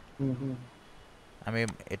 আমি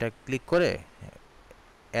এটা ক্লিক করে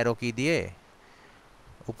অ্যারো কি দিয়ে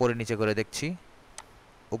উপরে নিচে করে দেখছি,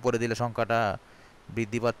 উপরে দিলে সংখ্যাটা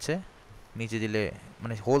বৃদ্ধি পাচ্ছে, নিচে দিলে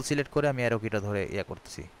মানে হোল সিলেক্ট করে আমি অ্যারো কিটা ধরে ইয়া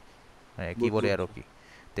করতেছি, মানে কিবোর্ডে অ্যারো কি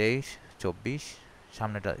 23 24,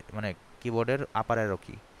 সামনেটা মানে কিবোর্ডের আপার অ্যারো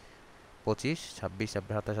কি 25 26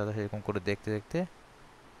 27 27 27 এরকম করে দেখতে দেখতে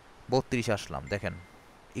 32 আসলাম। দেখেন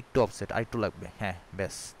একটু অফসেট আর একটু লাগবে, হ্যাঁ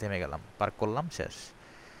ব্যাস থেমে গেলাম, পার্ক করলাম, শেষ।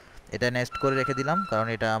 এটা নেক্সট করে রেখে দিলাম, কারণ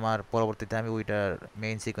এটা আমার পরবর্তীতে আমি ওইটার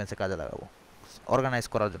মেইন সিকোয়েন্সে কাজে লাগাবো, অর্গানাইজ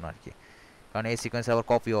করার জন্য আর কি। কারণ এই সিকোয়েন্সে আবার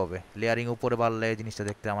কপি হবে, লেয়ারিং উপরে বাড়লে জিনিসটা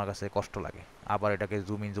দেখতে আমার কাছে কষ্ট লাগে, আবার এটাকে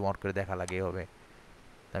জুম ইন জুম আউট করে দেখা লাগে হবে।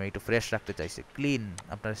 আমি একটু ফ্রেশ রাখতে চাইছি, ক্লিন,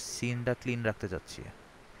 আপনার সিনটা ক্লিন রাখতে চাচ্ছি।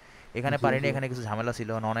 এখানে পারিনি, এখানে কিছু ঝামেলা ছিল,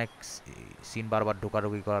 অনেক সিন বারবার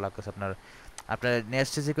ঢোকাঢুকি করা লাগতেছে। আপনার আপনার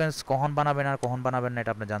নেক্সট সিকোয়েন্স কখন বানাবেন আর কখন বানাবেন না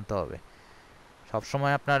এটা আপনার জানতে হবে।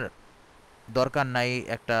 সবসময় আপনার দরকার নাই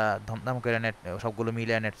একটা ধমধাম করে নেট সবগুলো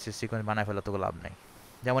মিলে নেট সিকোয়েন্স বানায় ফেলা, তো লাভ নাই।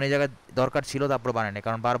 যেমন এই জায়গায় দরকার ছিল তারপর বানায়নি,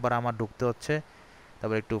 কারণ বারবার আমার ঢুকতে হচ্ছে,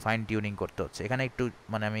 তারপর একটু ফাইন টিউনিং করতে হচ্ছে। এখানে একটু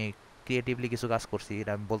মানে আমি ক্রিয়েটিভলি কিছু কাজ করছি,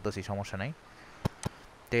 এটা আমি বলতেছি, সমস্যা নাই।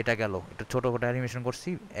 তো এটা গেল, একটু ছোটোখাটো অ্যানিমেশন করছি,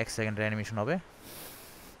 1 সেকেন্ডের অ্যানিমেশন হবে।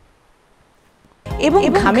 এবং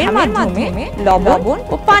ঘামের মাধ্যমে লবণ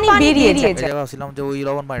ও পানি বেরিয়ে যায়। ভাবছিলাম যে ওই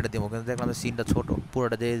লবণ পানিটা দিব, কিন্তু দেখলাম যে সিনটা ছোট,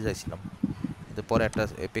 পুরোটা দিয়ে যাইছিলাম, কিন্তু পরে একটা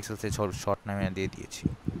পিক্সেল থেকে শর্ট নামে দিয়ে দিয়েছি।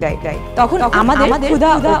 তখন আমাদের ক্ষুধা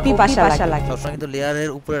ও পিপাসা লাগে। সবসময় কিন্তু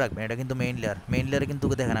লেয়ারের উপরে রাখবেন, এটা কিন্তু মেইন লেয়ার। মেইন লেয়ারে কিন্তু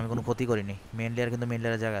দেখেন আমি কোনো ক্ষতি করিনি, মেইন লেয়ার কিন্তু মেইন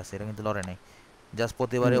লেয়ারের জায়গা আছে, এটা কিন্তু লড়ে নাই। জাস্ট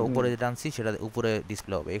প্রতিবারে উপরে যেটা আনছি সেটা উপরে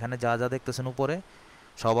ডিসপ্লে হবে। এখানে যা যা দেখতেছেন উপরে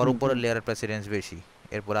সবার উপরে লেয়ারের প্রেসিডেন্স বেশি,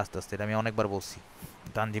 এরপর আস্তে আস্তে, এটা আমি অনেকবার বলছি,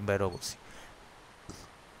 তানজিম ভাইরাও বলছি।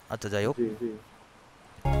 আচ্ছা যাই হোক,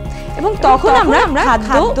 এবং তখন আমরা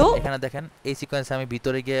খাদ্য, এখানে দেখেন এই সিকোয়েন্সে আমি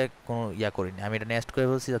ভিতরে গিয়ে কোনো ইয়া করিনি, আমি এটা নেক্সট করে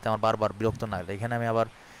ফেলছি যাতে আমার বারবার বিরক্ত না লাগে। এখানে আমি আবার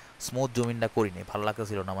স্মুথ জুমিনটা করিনি, ভালো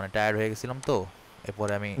লাগতেছিল না, মানে টায়ার্ড হয়ে গেছিলাম। তো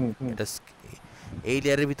এরপরে আমি এটা এই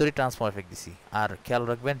লেয়ারের ভিতরে ট্রান্সফর্ম এফেক্ট দিছি। আর খেয়াল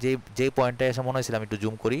রাখবেন যে পয়েন্টে এসে মনে হয়েছিল আমি একটু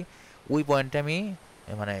জুম করি, ওই পয়েন্টে আমি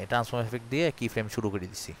মানে ট্রান্সফর্ম এফেক্ট দিয়ে কি ফ্রেম শুরু করে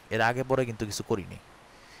দিছি, এর আগে পরে কিন্তু কিছু করিনি।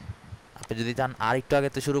 আপনি যদি চান আর একটু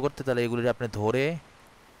আগেতে শুরু করতে, তাহলে এগুলি আপনি ধরে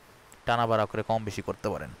টানা বাড়া করে কম বেশি করতে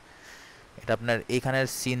পারেন। এটা আপনার এইখানের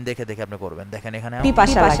সিন দেখে দেখে আপনি করবেন। দেখেন এখানে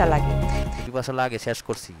পিপাসা লাগে শেষ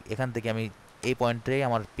করছি, এখান থেকে আমি এই পয়েন্টেই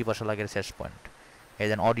আমার পিপাসা লাগের শেষ পয়েন্ট। এই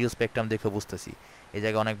যেন অডিও স্পেকট্রাম দেখে বুঝতেছি এই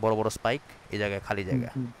জায়গায় অনেক বড় বড় স্পাইক, এই জায়গায় খালি জায়গা,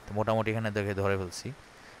 তো মোটামুটি এখানে দেখে ধরে ফেলছি।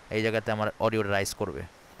 এই জায়গাতে আমার অডিওটা রাইজ করবে,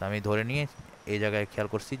 তো আমি ধরে নিয়ে এই জায়গায় খেয়াল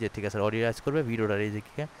করছি যে ঠিক আছে অডিও রাইজ করবে, ভিডিওটা রাইজ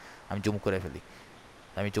দেখে আমি জুম করে ফেলি।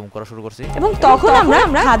 আমি জুম করা শুরু করছি, এবং তখন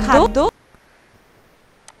আমরা খাদ্য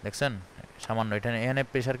দেখছেন সামান্য, এখানে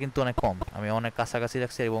প্রেশার কিন্তু অনেক কম, আমি অনেক কাছাকাছি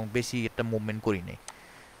রাখছি এবং বেশি একটা মুভমেন্ট করিনি,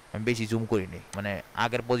 আমি বেশি জুম করিনি। মানে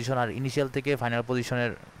আগের পজিশন আর ইনিশিয়াল থেকে ফাইনাল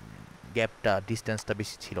পজিশনের গ্যাপটা, ডিস্টেন্সটা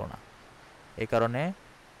বেশি ছিল না, এই কারণে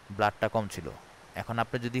ব্লাডটা কম ছিল। এখন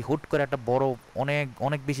আপনি যদি হুট করে একটা বড় অনেক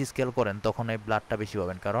অনেক বেশি স্কেল করেন, তখন এই ব্লাডটা বেশি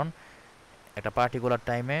পাবেন, কারণ একটা পার্টিকুলার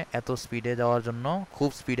টাইমে এত স্পিডে যাওয়ার জন্য খুব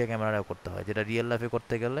স্পিডে ক্যামেরাটা করতে হয়, যেটা রিয়েল লাইফে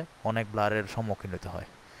করতে গেলে অনেক ব্লারের সম্মুখীন হতে হয়,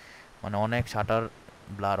 মানে অনেক শাটার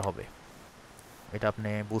ব্লার হবে, এটা আপনি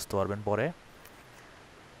বুঝতে পারবেন পরে।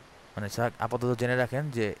 মানে আপাতত জেনে রাখেন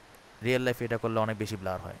যে রিয়েল লাইফে এটা করলে অনেক বেশি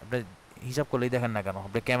ব্লার হয়। আপনি হিসাব করলেই দেখেন না কেন,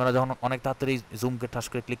 আপনি ক্যামেরা যখন অনেক তাড়াতাড়ি জুমকে ঠাস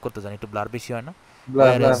করে ক্লিক করতে যান, একটু ব্লার বেশি হয় না?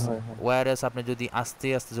 ওয়্যারএস আপনি যদি আস্তে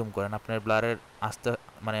আস্তে জুম করেন, আপনার ব্লারের আস্তে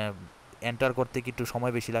মানে এন্টার করতে কি একটু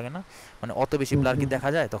সময় বেশি লাগে না? মানে অত বেশি ব্লার কি দেখা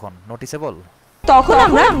যায় তখন নোটিসেবল? তখন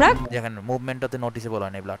আমরা দেখেন মুভমেন্টটাতে নোটিসেবল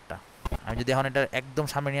হয় না এই ব্লারটা। আমি যদি এখন এটা একদম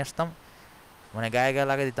সামনে নিয়ে আসতাম, মানে গায়ে গায়ে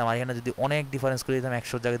লাগিয়ে দিতাম, আর এখানে যদি অনেক ডিফারেন্স করে দিতাম,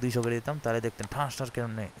 100 জায়গায় 200 করে দিতাম, তাহলে দেখতেন ঠাস ঠাস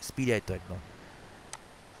কেমন স্পিড আইতো একদম।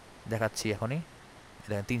 দেখাচ্ছি এখনই,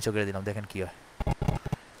 দেখেন 300 করে দিলাম, দেখেন কি হয়,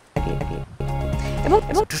 এবং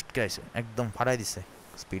একদম ফাটাই দিচ্ছে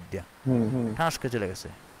স্পিড দিয়া, ঠাস করে চলে গেছে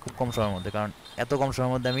খুব কম সময়ের মধ্যে, কারণ এত কম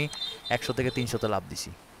সময়ের মধ্যে আমি 100 থেকে 300 লাভ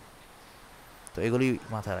দিছি। তো এগুলি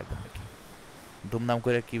মাথায় রাখবেন, নাকি ধুমধাম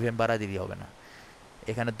করে কি ফ্রেম বাড়াই দিলেই হবে না,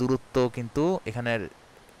 এখানে দূরত্ব কিন্তু এখানের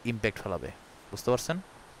ইম্প্যাক্ট ফেলাবে, বুঝতে পারছেন?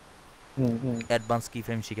 অ্যাডভান্স কি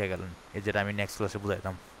ফ্রেম শিখে গেলেন, এই যেটা আমি নেক্সট ক্লাসে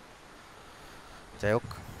বুঝাইতাম। যাই হোক,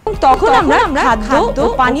 তখন আমরা খাদ্য ও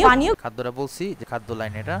পানীয়, খাদ্যটা বলছি যে খাদ্য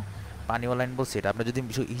লাইন, এটা পানীয় লাইন বলছি, এটা আপনার যদি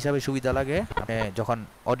হিসাবে সুবিধা লাগে, যখন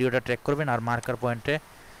অডিওটা ট্র্যাক করবেন আর মার্কার পয়েন্টে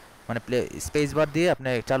মানে স্পেস বার দিয়ে আপনি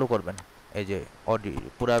চালু করবেন, এই যে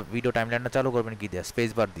পুরো ভিডিও টাইমলাইনটা চালু করবেন কি দিয়ে, স্পেস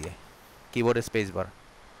বার দিয়ে, কিবোর্ডে স্পেস বার।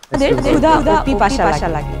 আমাদের ক্ষুধা ও পিপাসা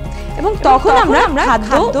লাগে এবং তখন আমরা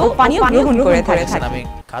খাদ্য ও পানীয় গ্রহণ করে থাকি। আমি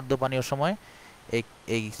খাদ্য পানীয়র সময় এই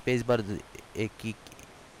এই স্পেস বার এই কি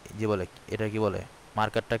যে বলে এটা কি বলে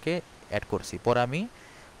মার্কারটাকে অ্যাড করছি, পরে আমি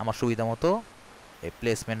আমার সুবিধা মতো এই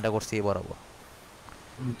প্লেসমেন্টটা করছি এই বরাবর।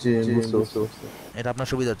 এটা আপনার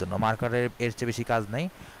সুবিধার জন্য, মার্কারের এর চেয়ে বেশি কাজ নেই।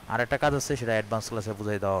 আর একটা কাজ আছে, সেটা অ্যাডভান্স ক্লাসে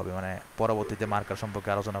বুঝাই দেওয়া হবে, মানে পরবর্তীতে মার্কার সম্পর্কে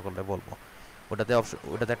আলোচনা করলে বলবো।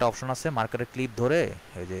 ওটাতে একটা অপশন আছে মার্কারের ক্লিপ ধরে,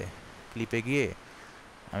 এই যে ক্লিপে গিয়ে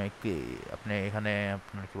আমি আপনি এখানে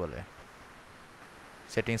আপনার কি বলে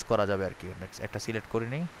সেটিংস করা যাবে আর কি, একটা সিলেক্ট করে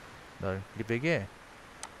নিই, ধর ক্লিপে গিয়ে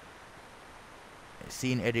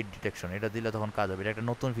সিন এডিট ডিটেকশন এটা দিলে তখন কাজ হবে। এটা একটা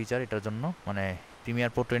নতুন ফিচার এটার জন্য, মানে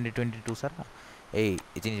প্রিমিয়ার প্রো 2022 ছাড়া এই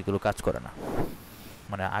জিনিসগুলো কাজ করে না,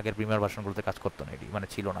 মানে আগের প্রিমিয়ার ভার্সনগুলোতে কাজ করতো না, এটি মানে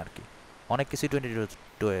ছিল না আর কি। অনেক কিছুই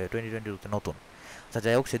 2022 নতুন। আচ্ছা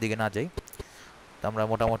যাই হোক, সেদিকে না যাই। তো আমরা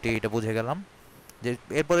মোটামুটি এটা বুঝে গেলাম যে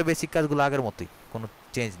এরপরে বেসিক কাজগুলো আগের মতোই, কোনো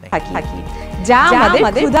চেঞ্জ নেই, যা আমাদের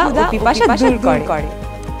ক্ষুধা ও পিপাসা দূর করে।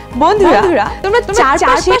 বন্ধুরা তোমরা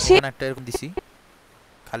চারপাশে একটা এরকম দিছি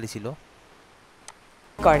খালি ছিল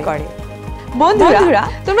করে। বন্ধুরা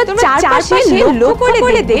তোমরা চারপাশে লক্ষ্য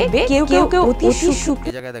করে দেখবে কেউ কেউ অতি সুখী।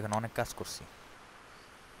 এই জায়গায় দেখেন অনেক কাজ করছি,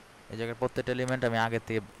 এই জায়গার প্রত্যেকটা এলিমেন্ট আমি আগে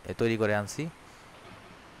থেকে তৈরি করে আনছি,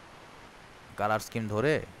 কালার স্কিম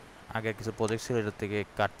ধরে আগের কিছু প্রজেক্ট ছিল এটার থেকে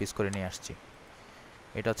কাট পিস করে নিয়ে আসছি।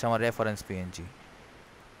 এটা হচ্ছে আমার রেফারেন্স পিএনজি,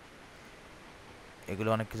 এগুলো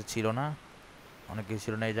অনেক কিছু ছিল না,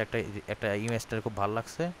 এই যে একটা ইমেজটা খুব ভালো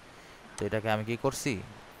লাগছে, তো এটাকে আমি কি করছি,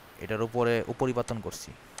 এটার উপরে উপরিপাতন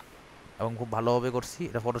করছি এবং খুব ভালোভাবে করছি।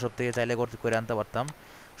 এটা ফটোশপ থেকে চাইলে করে আনতে পারতাম,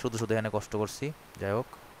 শুধু এখানে কষ্ট করছি। যাই হোক,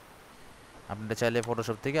 আপনারা চাইলে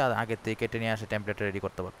ফটোশপ থেকে আগের থেকে কেটে নিয়ে আসে টেমপ্লেট রেডি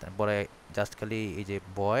করতে পারতেন, পরে জাস্ট খালি এই যে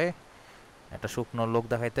বয় একটা শুকনো লোক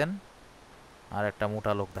দেখাইতেন আর একটা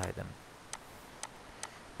মোটা লোক দেখাইতেন।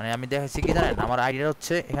 মানে আমি দেখাচ্ছি কি জানেন, আমার আইডিয়া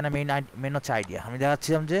হচ্ছে এখানে মেইন হচ্ছে আইডিয়া। আমি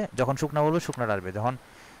দেখাচ্ছিলাম যে যখন শুকনা বলবে শুকনাটা আসবে, যখন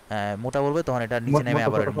মোটা বলবে তখন এটা নিচে নেমে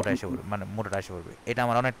আবার মোটা এসে পড়বে, মানে মোটাটা এসে পড়বে। এটা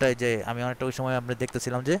আমার অনেকটা যে আমি অনেকটা ওই সময় আপনি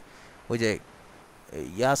দেখতেছিলাম যে ওই যে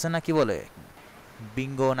ইয়ে আছে না কি বলে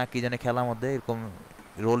বিঙ্গো না কি জানে খেলার মধ্যে এরকম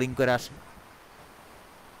রোলিং করে আসে,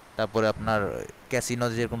 তারপরে আপনার ক্যাসিনো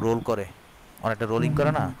যেরকম রোল করে, অনেকটা রোলিং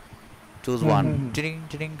করে না, চুজ ওয়ান টিরিং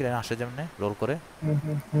টিরিং করে আসে যেমন রোল করে,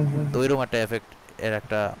 তো ওইরকম একটা এফেক্ট এর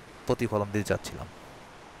একটা প্রতিফলন দিতে চাচ্ছিলাম।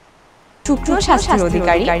 শুকনো স্বাস্থ্যের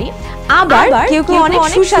অধিকারী, আবার কেউ অনেক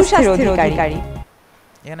সুস্বাস্থ্যের অধিকারী।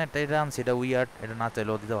 এখানে একটা এটা আনছি, এটা উইয়ার্ড, এটা না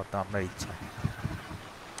চাইলেও দিতে পারতাম, আপনার ইচ্ছা,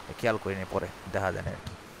 খেয়াল করে নিয়ে পরে দেখা যায় না আর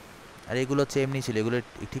কি। আর এগুলো হচ্ছে এমনি ছিল, এগুলো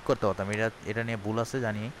ঠিক করতে পারতাম, এটা নিয়ে ভুল আছে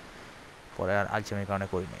জানি, পরে আর আলসেমির কারণে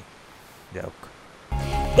করি নাই। যাই হোক,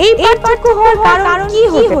 এই পার্থক্য হওয়ার কারণ কি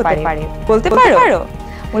হতে পারে বলতে পারো?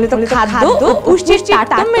 মূলত খাদ্য ও পুষ্টির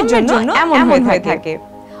তারতম্যের জন্য এমন হয়ে থাকে।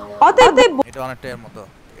 অতএব এটা অনেকটা এর মতো,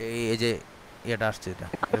 এই যে এটা আসছে,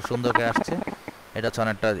 এটা সুন্দর করে আসছে, এটা হচ্ছে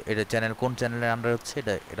অনেকটা, এটা চ্যানেল কোন চ্যানেলের আন্ডার হচ্ছে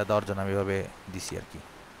এটা দেওয়ার জন্য আমি এভাবে দিছি আর কি।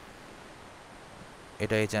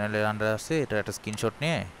 এটা এই চ্যানেলের আন্ডার আছে, এটা একটা স্ক্রিনশট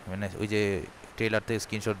নিয়ে, মানে ওই যে ট্রেলার থেকে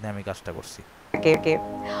স্ক্রিনশট নিয়ে আমি কাজটা করছি।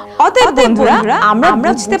 অতএব বন্ধুরা আমরা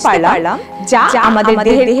বুঝতে পারলাম যা আমাদের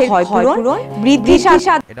দেহের ক্ষয়পূরণ, বৃদ্ধি,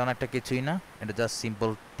 এটা অনেকটা কিছুই না, এটা জাস্ট সিম্পল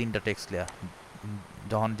তিনটা টেক্সট লেয়ার।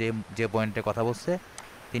 যখন যে পয়েন্টে কথা বলছে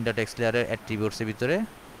তিনটা টেক্সট লেয়ারের অ্যাট্রিবিউটসের ভিতরে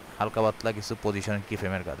হালকা পাতলা কিছু পজিশন কি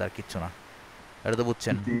ফ্রেমের কাজ, আর কিচ্ছু না। এটা তো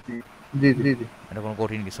বুঝছেন? এটা কোনো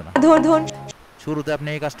কঠিন কিছু না। শুরুতে আপনি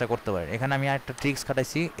এই কাজটা করতে পারেন। এখানে আমি আরেকটা ট্রিক্স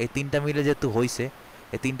খাটাইছি, এই তিনটা মিলে যেহেতু হয়েছে,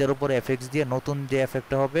 এই তিনটার উপরে এফেক্টস দিয়ে নতুন যে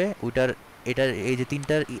এফেক্টটা হবে এটার এই যে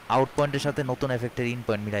তিনটার আউট পয়েন্টের সাথে নতুন এফেক্টের ইন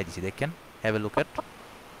পয়েন্ট মিলাই দিছি, দেখেন, হ্যাভ এ লুক এট।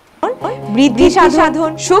 বৃদ্ধি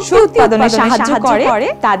সাধন, শক্তি উৎপাদনে সাহায্য করে,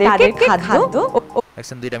 তাদেরকে খাদ্য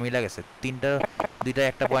দেখছেন দুইটা মিলা গেছে, দুইটা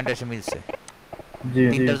একটা পয়েন্ট এসে মিলছে।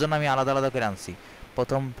 তিনটার জন্য আমি আলাদা আলাদা করে আনছি।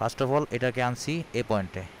 ফার্স্ট অফ অল এটাকে আনছি এ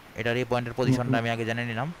পয়েন্টে, এটার এই পয়েন্টের পজিশনটা আমি আগে জেনে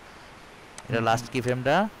নিলাম, এটা লাস্ট কি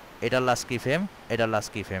ফ্রেমটা, এটার লাস্ট কি ফ্রেম, এটার লাস্ট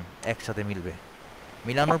কি ফ্রেম একসাথে মিলবে।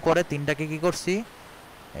 মিলানোর পরে তিনটাকে কি করছি,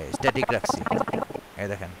 স্ট্যাটিক রাখছি। এই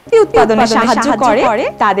দেখেন উৎপাদনে সাহায্য করে,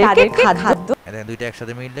 তাদেরকে খাদ্য। এই দেখেন দুইটা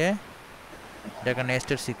একসাথে মিললে এটা একটা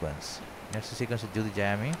নেস্টেড সিকোয়েন্স। নেস্টেড সিকোয়েন্সে যদি যাই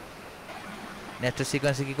আমি, নেস্টেড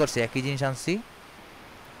সিকোয়েন্সে কি করছি, একই জিনিস আনছি,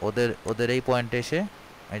 ওদের এই পয়েন্টে এসে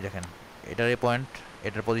এই দেখেন এটার এই পয়েন্ট,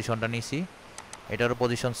 এটার পজিশনটা নিছি, এটারও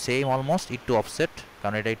পজিশন সেম অলমোস্ট, একটু অফসেট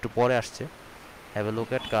কারণ এটা একটু পরে আসছে। হ্যাভ এ লুক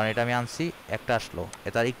এট, কারণ এটা আমি আনছি একটা আসলো,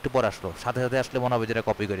 এটা একটু পরে আসলো, সাথে সাথে আসলে মনে হবে যেটা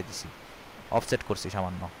কপি করে দিছি, অফসেট করছি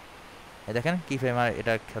সামান্য। এই দেখেন কি ফ্রেম আর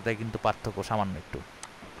এটার সাথে কিন্তু পার্থক্য সামান্য একটু।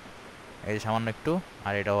 এই যে সামান্য একটু,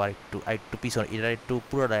 আর এটাও আরেকটু পিছন, এটা একটু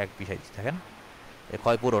পুরোটা এক পিছাইছি দেখেন, এই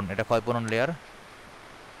ক্ষয়পূরণ, এটা ক্ষয়পূরণ লেয়ার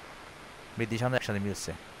বৃদ্ধি সামনে একসাথে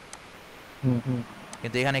মিলছে,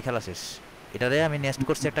 কিন্তু এখানে খেলা শেষ। এটারে আমি নেস্ট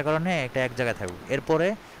করছি একটা কারণে, একটা এক জায়গায় থাকবে। এরপরে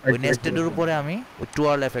ওই নেস্টেডের উপরে আমি ওই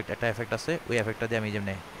টুয়ার্ল এফেক্ট, একটা এফেক্ট আছে, ওই এফেক্টটা দিয়ে আমি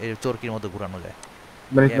যেমনি এই চরকির মতো ঘোরানো যায়।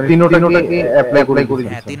 মানে তিনটাকে অ্যাপ্লাই করে দিছি।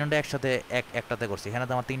 হ্যাঁ, তিনটা একসাথে একটাতে করছি। এখানে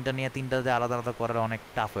তো আমার তিনটা নিয়ে তিনটাতে আলাদা আলাদা করার অনেক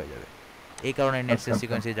টাফ হয়ে যাবে, এই কারণে নেস্টেড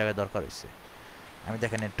সিকোয়েন্স এই জায়গায় দরকার হয়েছে। আমি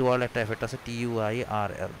দেখেন টুয়ার্ল একটা এফেক্ট আছে,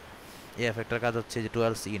 TUIRL, এই এফেক্টের কাজ হচ্ছে যে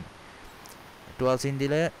টুয়ার্ল সিন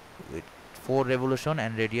দিলে 4 রেভলিউশন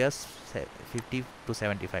অ্যান্ড রেডিয়াস 50 to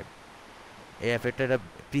 75, এই এফেক্টটা এটা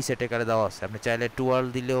প্রিসেট আকারে দেওয়া আছে। আপনি চাইলে টুয়ার্ল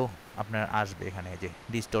দিলেও আপনার আসবে এখানে, যে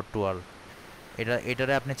ডিস্টোর্ট টুয়ার্ল,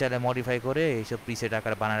 এটারে আপনি চাইলে মডিফাই করে এইসব প্রিসেট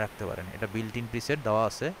আকারে বানায় রাখতে পারেন। এটা বিল্ট ইন প্রিসেট দেওয়া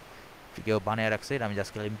আছে, কেউ বানিয়ে রাখছে, এটা আমি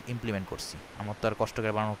জাস্ট ইমপ্লিমেন্ট করছি। আমার তো আর কষ্ট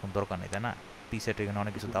করে বানানোর কোনো দরকার নেই, তাই না? প্রিসেট এখানে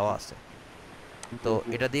অনেক কিছু দেওয়া আছে। তো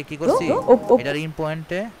এটা দিয়ে কি করছি, এটার ইন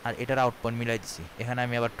পয়েন্টে আর এটার আউট পয়েন্ট মিলাই দিছি। এখানে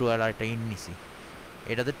আমি আবার টুয়েলভ আর একটা ইন নিছি,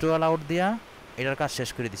 এটাতে টুয়েলভ আউট দিয়া এটার কাজ শেষ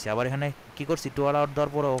করে দিছি। আবার এখানে কি করছি, টুয়েলভ আউট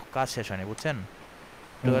দেওয়ার পরও কাজ শেষ হয়নি, বুঝছেন?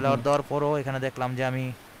 টুয়েলভ আউট দেওয়ার পরও এখানে দেখলাম যে আমি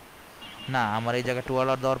না, আমার এই জায়গায় টুয়েলভ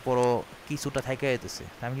আউট দেওয়ার পরও কিছুটা থেকে যেতেছে।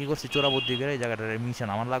 আমি কি করছি, চোরা বুদ্ধি করে এই জায়গাটার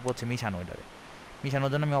মিশানো, আমার লাগবে হচ্ছে মিশানো। এটারে মিশানোর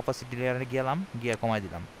জন্য আমি অপাসিটি লেয়ারে গেলাম, গিয়ে কমাই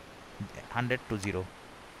দিলাম 100 to 0।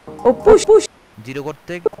 জিরো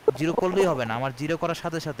করতে, জিরো করলেই হবে না, আমার জিরো করার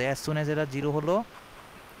সাথে সাথে অ্যাজ সুন অ্যাজ এটা জিরো হলো,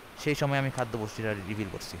 সেই সময় আমি খাদ্য বস্তুটা রিভিল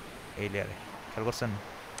করছি এই লেয়ারে, খেয়াল করছেন?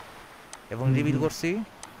 এবং রিভিল করছি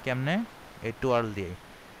কেমনে, এই টুয়ার্ল দিয়ে,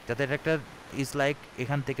 যাতে এটা একটা লাইক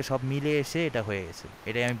এখান থেকে সব মিলে এসে এটা হয়ে গেছে।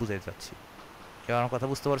 এটাই আমি বুঝাতে চাচ্ছি। এবার আমার কথা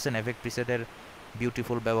বুঝতে পারছেন? এফেক্ট প্রিসেটের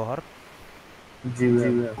বিউটিফুল ব্যবহার।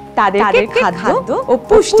 তাদেরকে খাদ্য ও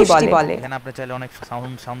পুষ্টি বলে। এখানে আপনি চাইলে অনেক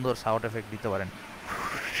সুন্দর সাউন্ড এফেক্ট দিতে পারেন।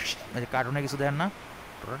 কার্টুনে কিছু দেখেন না,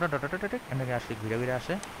 এটাকে আসলে ঘুরে ঘুরে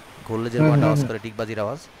আসে, ঘুরলে যে আওয়াজ করে, টিকবাজির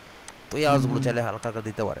আওয়াজ, তো এই আওয়াজগুলো চাইলে হালকা হালকা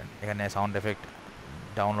দিতে পারেন। এখানে সাউন্ড এফেক্ট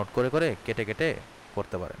ডাউনলোড করে করে কেটে কেটে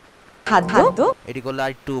করতে পারেন। খাদ্য এটি করলে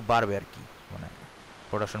আর একটু বাড়বে আর কি, মানে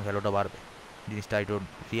প্রোডাকশন ভ্যালুটা বাড়বে, জিনিসটা একটু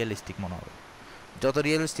রিয়েলিস্টিক মনে হবে। যত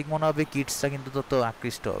রিয়েলিস্টিক মনে হবে কিডসরা কিন্তু তত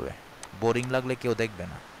আকৃষ্ট হবে। বোরিং লাগলে কেউ দেখবে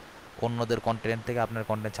না, অন্যদের কন্টেন্ট থেকে আপনার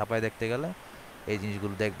কন্টেন্ট ছাপায় দেখতে গেলে এই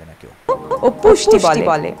জিনিসগুলো দেখবে না কেউ। ও পুষ্টি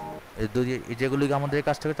বলে, যেগুলি আমাদের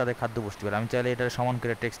কাছ থেকে তাদের খাদ্য পুষ্টি বলে। আমি চাইলে এটা সমান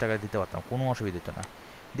করে টেক্সট আকারে দিতে পারতাম, কোনো অসুবিধা হতো না।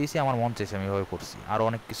 দিয়েছি, আমার মন চাইছে আমি এভাবে করছি, আরও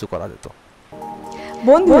অনেক কিছু করা যেত।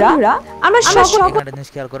 বন্ধুরা আমরা একটা জিনিস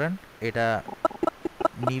খেয়াল করেন, এটা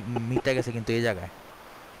মিটে গেছে, কিন্তু এই জায়গায়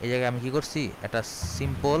আমি কি করছি, একটা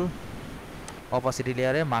সিম্পল অপাসিটি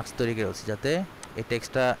লেয়ারে মার্কস তৈরি করেছি, যাতে এই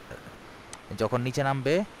টেক্সটটা যখন নিচে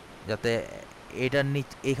নামবে, যাতে এটার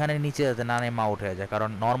এখানে নিচে যাতে না নেমে আউট হয়ে যায়। কারণ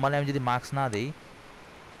নর্মালি আমি যদি মার্কস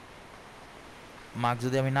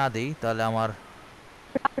যদি আমি না দিই, তাহলে আমার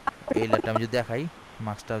এই লেয়ারটা আমি যদি দেখাই,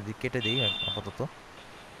 মার্কসটা যদি কেটে দিই আপাতত,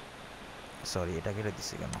 সরি এটা কেটে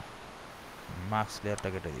দিচ্ছি কেন, মার্কস লেয়ারটা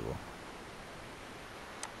কেটে দিব,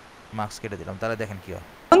 মার্কস কেটে দিলাম, তাহলে দেখেন কি হয়।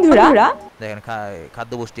 বন্ধুরা দেখেন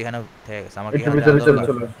খাদ্য বস্তু এখানে থেকে গেছে।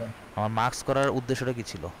 আমার মার্কস করার উদ্দেশ্যটা কি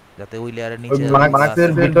ছিল, যাতে ওই লেয়ারের নিচে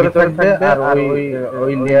মার্কসের ভিতরে থাকবে, আর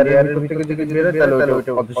ওই লেয়ারের ভিতর থেকে যদি বের হয় তাহলে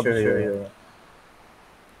ওটা অদৃশ্য হয়ে যাবে।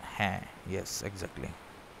 হ্যাঁ, ইয়েস এক্স্যাক্টলি।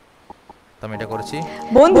 তো আমি এটা করেছি,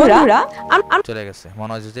 বন্ধুরা চলে গেছে,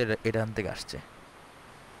 মনে হচ্ছে যে এখান থেকে আসছে।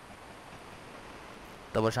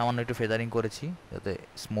 তারপর সামান্য একটু ফেদারিং করেছি, যাতে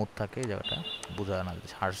স্মুথ থাকে, জায়গাটা বোঝা না যায়,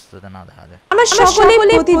 হার্শ যাতে না দেখা যায়। আমরা সকলে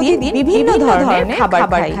প্রতিদিন বিভিন্ন ধরনের খাবার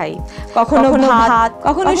খাই, কখনো ভাত,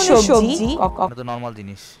 কখনো সবজি, এটা তো নরমাল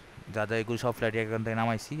জিনিস, যা যা এগুলো সব ফ্ল্যাটি অ্যাকাউন্ট থেকে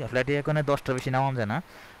নামাইছি। ফ্ল্যাটি অ্যাকাউন্টে 10টা বেশি নামানো যায় না,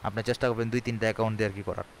 আপনি চেষ্টা করবেন 2-3টা অ্যাকাউন্ট দিয়ে আর কি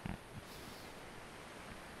করার।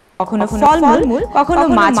 কখনো ফলমূল, কখনো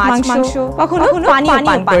মাছ মাংস, কখনো পানীয়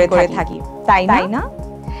পান করে থাকি, তাই না?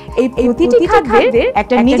 এই প্রতিটি খাদ্যের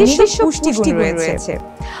একটা নিজস্ব পুষ্টিগুণ রয়েছে,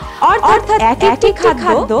 অর্থাৎ একটি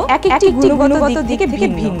খাদ্য একটি গুণগত দিকে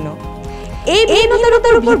ভিন্ন। এই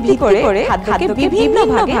ভিন্নতার উপর ভিত্তি করে খাদ্যকে বিভিন্ন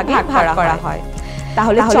ভাগে ভাগ করা হয়।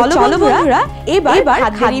 তাহলে চলো বন্ধুরা এবার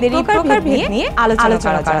খাদ্যের এই প্রকারভেদ নিয়ে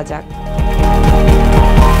আলোচনা করা যাক।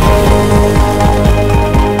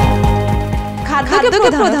 খাদ্যকে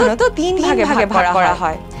প্রধানত 3 ভাগে ভাগ করা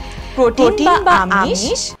হয়: প্রোটিন বা আমিষ।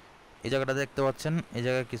 এই জায়গাটা দেখতে পাচ্ছেন, এই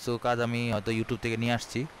জায়গায় কিছু কাজ আমি হয়তো ইউটিউব থেকে নিয়ে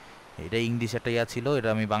আসছি। এটা ইংলিশ একটা ছিল, এটা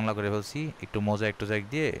আমি বাংলা করে ফেলছি, একটু মোজাইক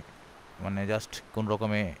দিয়ে, মানে জাস্ট কোন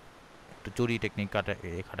রকমে একটু চুরি টেকনিক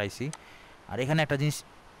খাটাইছি। আর এখানে একটা জিনিস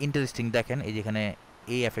ইন্টারেস্টিং দেখেন, এই যেখানে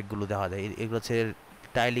এই এফেক্টগুলো দেখা যায়, এগুলো হচ্ছে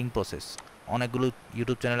টাইলিং প্রসেস। অনেকগুলো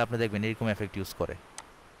ইউটিউব চ্যানেল আপনি দেখবেন এরকম এফেক্ট ইউজ করে,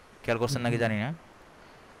 খেয়াল করছেন নাকি জানি না।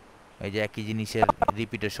 এই যে একই জিনিসের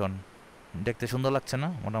রিপিটেশন, দেখতে সুন্দর লাগছে না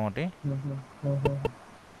মোটামুটি?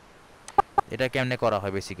 এটা কেমনে করা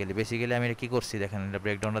হয় বেসিক্যালি আমি এটা কি করছি দেখেন, এটা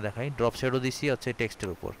ব্রেকডাউনটা দেখাই। ড্রপ শেডও দিছি হচ্ছে টেক্সটের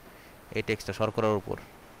উপর, এই টেক্সটটা শর্করার উপর।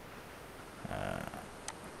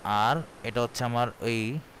 আর এটা হচ্ছে আমার ওই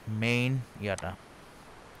মেইন ইয়াটা,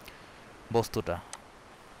 বস্তুটা।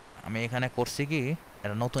 আমি এখানে করছি কি,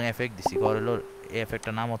 একটা নতুন এফেক্ট দিছি। হলো এই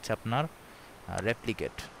এফেক্টটার নাম হচ্ছে আপনার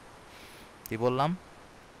রেপ্লিকেট। কি বললাম?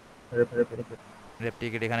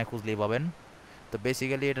 রেপ্লিকেট এখানে খুঁজলেই পাবেন। তো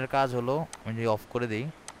বেসিক্যালি এটার কাজ হলো, আমি যদি অফ করে দিই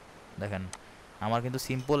দেখেন, আমার কিন্তু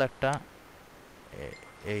সিম্পল একটা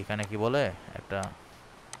এইখানে কি বলে একটা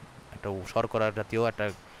একটা শর্করা জাতীয় একটা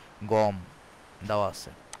গম দেওয়া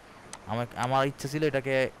আছে। আমার ইচ্ছা ছিল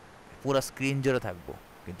এটাকে পুরো স্ক্রিন জুড়ে থাকবো,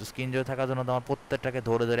 কিন্তু স্ক্রিন জুড়ে থাকার জন্য তো আমার প্রত্যেকটাকে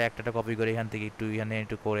ধরে ধরে একটা কপি করে এখান থেকে একটু এখানে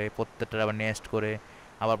একটু করে প্রত্যেকটা আবার নেক্সট করে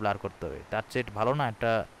আবার ব্লার করতে হবে। তার চেয়ে ভালো না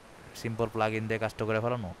একটা সিম্পল প্লাগ ইন দিয়ে কাজটা করে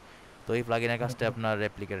ফেলানো। তো এই প্লাগ ইনের কাজটা আপনার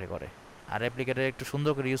রেপ্লিকেটে করে। আর রেপ্লিকেটে একটু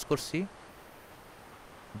সুন্দর করে ইউজ করছি।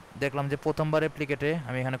 দেখলাম যে প্রথমবার রেপ্লিকেটে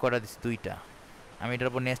আমি এখানে করা দিচ্ছি 2টা, আমি এটার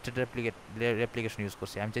উপর নেক্সট রেপ্লিকেশন ইউজ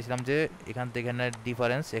করছি। আমি চাইছিলাম যে এখান থেকে এখানে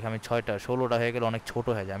ডিফারেন্স এখানে 6টা 16টা হয়ে গেলে অনেক ছোট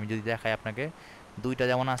হয়ে যায়। আমি যদি দেখাই আপনাকে 2টা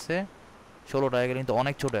যেমন আছে, 16টা হয়ে গেলে কিন্তু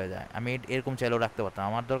অনেক ছোট হয়ে যায়। আমি এরকম চাইলেও রাখতে পারতাম।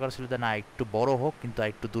 আমার দরকার ছিল যে না একটু বড় হোক কিন্তু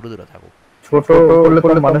একটু দূরে দূরে থাকুক। ছোট করলে তো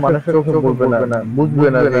মানুষের চোখে বলবে না, বুঝবে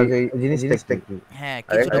না যে এই জিনিসটা কি। হ্যাঁ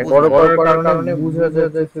আর কিছুটা বড় বুঝবে না। করার কারণে বুঝা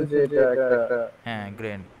যাচ্ছে যে এটা একটা হ্যাঁ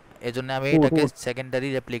গ্রেন। এজন্য আমি এটাকে সেকেন্ডারি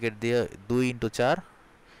রেপ্লিকেট দিয়ে 2x4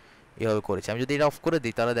 এভাবে করেছি। আমি যদি এটা অফ করে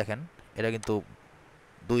দিই তাহলে দেখেন এটা কিন্তু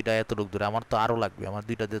 2টা এতটুক দূরে। আমার তো আরও লাগবে, আমার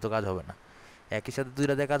 2টা দিয়ে তো কাজ হবে না। একই সাথে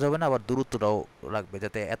 2টা দিয়ে কাজ হবে না, আবার দূরত্বটাও লাগবে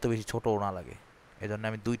যাতে এত বেশি ছোটও না লাগে। এই জন্য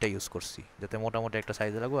আমি 2টা ইউজ করছি, যাতে মোটামুটি একটা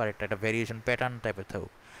সাইজে লাগবে আর একটা ভেরিয়েশন প্যাটার্ন টাইপের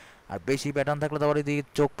থাকুক। আর বেশি প্যাটার্ন থাকলে তো আবার এদিকে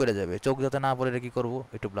চোখ পড়ে যাবে। চোখ যাতে না পড়ে এটা কী করবো,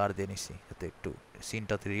 একটু ব্লার দিয়ে নিচ্ছি যাতে একটু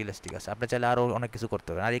সিনটাতে রিয়েলিস্টিক আছে। আপনি চাইলে আরও অনেক কিছু করতে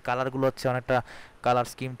পারেন। আর এই কালারগুলো হচ্ছে অনেকটা কালার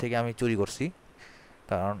স্কিম থেকে আমি চুরি করছি,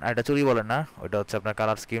 কারণ এটা চুরি বলেন না, ওইটা হচ্ছে আপনার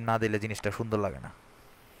কালার স্কিম না দিলে জিনিসটা সুন্দর লাগে না।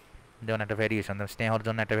 যেমন একটা ভেরিয়েশন, স্নেহর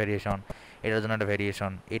জন্য একটা ভেরিয়েশন, এটার জন্য একটা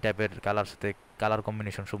ভেরিয়েশন, এই টাইপের কালার সাথে কালার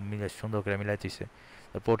কম্বিনেশন সব মিলে সুন্দর করে মিলাই দিচ্ছে।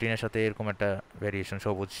 প্রোটিনের সাথে এরকম একটা ভেরিয়েশন,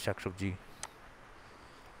 সবুজ শাকসবজি,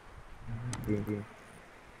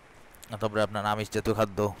 তারপরে আপনার আমিষ জাতীয়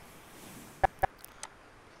খাদ্য।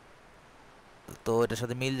 তো এটার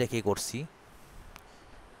সাথে মিল রেখেই করছি।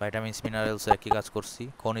 ভাইটামিনস মিনারেলস একই কাজ করছি,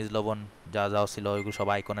 খনিজ লবণ যা যা ছিল ওইগুলো সব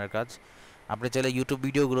আইকনের কাজ। আপনি চাইলে ইউটিউব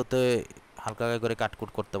ভিডিওগুলোতে হালকা করে কাটকুট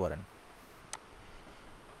করতে পারেন।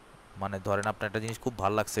 মানে ধরেন আপনার একটা জিনিস খুব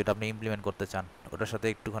ভালো লাগছে, এটা আপনি ইমপ্লিমেন্ট করতে চান, ওটার সাথে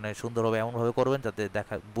একটুখানি সুন্দরভাবে এমনভাবে করবেন যাতে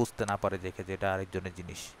দেখা বুঝতে না পারে দেখে যে এটা আরেকজনের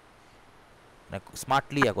জিনিস। মানে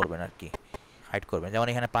স্মার্টলি করবেন আর কি, হাইড করবেন। যেমন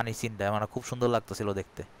এখানে পানি সিনটা আমার খুব সুন্দর লাগতেছিল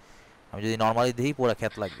দেখতে। আমি যদি নর্মালি দিই পুরো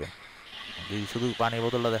ক্ষেত লাগবে। যদি শুধু পানির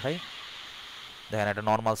বোতলটা দেখাই, দেখেন এটা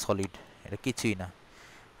নর্মাল সলিড, এটা কিছুই না।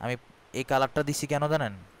 আমি এই কালারটা দিছি কেন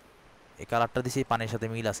জানেন? এই কালারটা দিছি পানির সাথে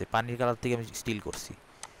মিল আছে, পানির কালার থেকে আমি স্টিল করছি।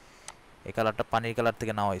 এই কালারটা পানির কালার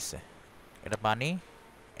থেকে নেওয়া হয়েছে। এটা পানি,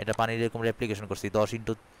 এটা পানির এরকম রেপ্লিকেশন করছি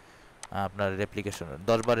 10 আপনার রেপ্লিকেশন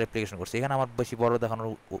 10বার রেপ্লিকেশন করছি। এখানে আমার বেশি বড় দেখানোর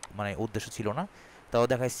মানে উদ্দেশ্য ছিল না, তাও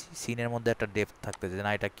দেখাইছি সিনের মধ্যে একটা ডেপথ থাকতে, যে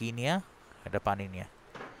না এটা কি নিয়ে, এটা পানি নিয়ে।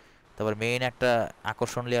 তারপর মেইন একটা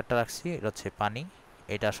আকর্ষণ লেয়ারটা রাখছি, এটা হচ্ছে পানি,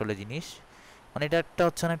 এটা আসলে জিনিস। মানে এটা একটা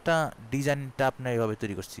হচ্ছে না একটা ডিজাইনটা আপনার এইভাবে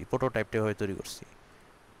তৈরি করছি, প্রোটোটাইপটা এভাবে তৈরি করছি।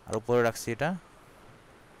 আর উপরে রাখছি এটা,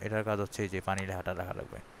 এটার কাজ হচ্ছে যে পানি লেখাটা রাখা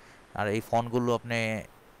লাগবে। আর এই ফন্টগুলো আপনি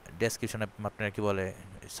ডেসক্রিপশনে আপনার কি বলে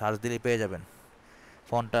সার্চ দিলেই পেয়ে যাবেন।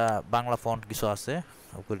 ফন্টটা বাংলা ফন্ট কিছু আছে,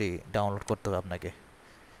 ওগুলি ডাউনলোড করতে হবে আপনাকে।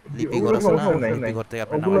 লিপিঘর আছে না, লিপিঘর থেকে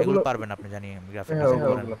আপনি নাম এগুলো পারবেন আপনি, জানি গ্রাফিক ডিজাইন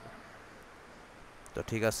করেন। তো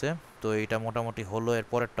ঠিক আছে, তো এইটা মোটামুটি হলো। এর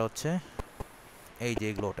পরেরটা হচ্ছে এই যে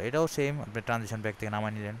এগুলোটা, এটাও সেম, আপনি ট্রানজিশন প্যাক থেকে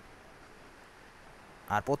নামায় নিলেন।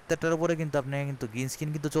 আর প্রত্যেকটার উপরে কিন্তু আপনি কিন্তু গ্রিন স্ক্রিন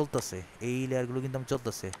কিন্তু চলতেছে, এই লেয়ারগুলো কিন্তু আমি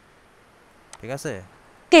চলতেছে, ঠিক আছে?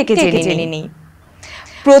 কে কে জেনে নেই,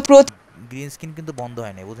 গ্রিন স্ক্রিন কিন্তু বন্ধ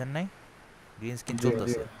হয় না, বুঝেন নাই? গ্রিন স্ক্রিন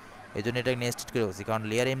চলতেছে, এই জন্য এটা নেক্সট করে বলছি, কারণ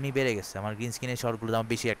লেয়ার এমনি বেড়ে গেছে। আমার গ্রিন স্ক্রিনের শর্টগুলো আমার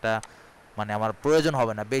বেশি একটা মানে আমার প্রয়োজন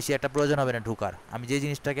হবে না, বেশি একটা প্রয়োজন হবে না ঢুকার। আমি যে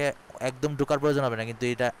জিনিসটাকে একদম ঢুকার প্রয়োজন হবে না, কিন্তু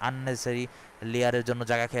এটা আননেসেসারি লেয়ারের জন্য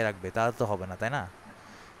জায়গা খেয়ে রাখবে, তাহলে তো হবে না, তাই না?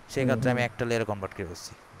 সেক্ষেত্রে আমি একটা লেয়ারে কনভার্ট করে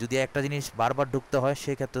বলছি। যদি একটা জিনিস বারবার ঢুকতে হয়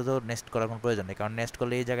সেক্ষেত্রে তো নেক্সট করার কোনো প্রয়োজন নেই, কারণ নেক্সট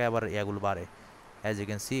করলে এই জায়গায় আবার ইয়াগুলো বাড়ে। অ্যাজ ইউ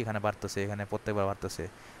ক্যান সি এখানে বাড়তেছে, এখানে প্রত্যেকবার বাড়তেছে।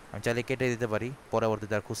 আমি চাইলে কেটে দিতে পারি,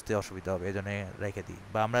 পরবর্তীতে আর খুঁজতে অসুবিধা হবে, এই জন্য রেখে দিই,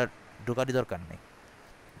 বা আমরা ঢোকারই দরকার নেই।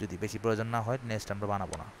 যদি বেশি প্রয়োজন না হয় নেক্সট আমরা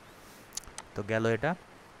বানাবো না। তো গেল এটা।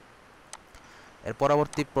 এর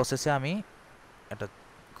পরবর্তী প্রসেসে আমি একটা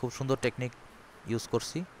খুব সুন্দর টেকনিক ইউজ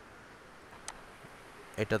করছি।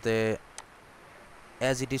 এটাতে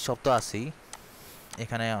অ্যাজ ইট ইজ সব তো আছেই,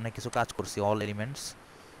 এখানে অনেক কিছু কাজ করছি, অল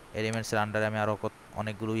এলিমেন্টসের আন্ডারে আমি আরও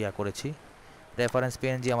অনেকগুলো করেছি। রেফারেন্স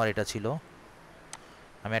পিএনজি আমার এটা ছিল।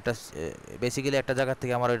 আমি একটা বেসিক্যালি একটা জায়গা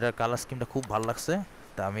থেকে আমার এটার কালার স্কিমটা খুব ভালো লাগছে,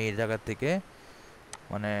 তা আমি এই জায়গা থেকে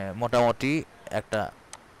মানে মোটামুটি একটা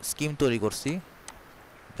স্কিম তৈরি করছি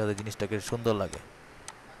যাতে জিনিসটাকে সুন্দর লাগে।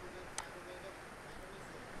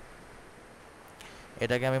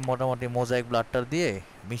 এটাকে আমি মোটামুটি মোজাইক ব্লাডটার দিয়ে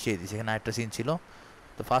মিশিয়ে দিয়েছি। এখানে একটা সিন ছিল,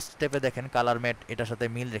 তো ফার্স্ট স্টেপে দেখেন কালার ম্যাট এটার সাথে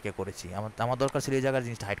মিল রেখে করেছি। আমার দরকার ছিল এই জায়গার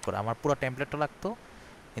জিনিসটা হাইড করা, আমার পুরো টেমপ্লেটটা লাগতো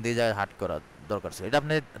কিন্তু এই জায়গায় হাইড করা দরকার ছিল। এটা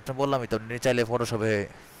আপনি বললামই তো, আপনি চাইলে ফটোশপে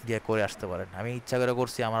গিয়ে করে আসতে পারেন। আমি ইচ্ছা করে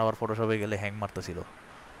করছি, আমার আবার ফটোশপে গেলে হ্যাং মারতেছিল।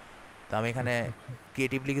 তো আমি এখানে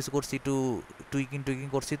ক্রিয়েটিভলি কিছু করছি, একটু টুইকিং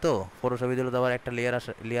করছি। তো ফটোশপে দিলে তো আবার একটা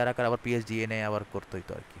লেয়ার আকার আবার পিএসডি এনে আবার করতে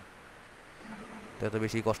হইতো আর কি। তো এত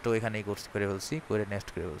বেশি কষ্ট এখানেই করে ফেলছি, করে নেক্সট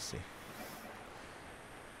করে ফেলছি।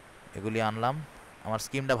 এগুলি আনলাম, আমার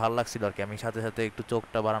স্কিমটা ভালো লাগছিল আর কি। আমি সাথে সাথে একটু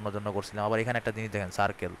চোখটা বাড়ানোর জন্য করছিলাম। আবার এখানে একটা জিনিস দেখেন,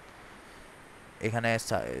 সার্কেল। এখানে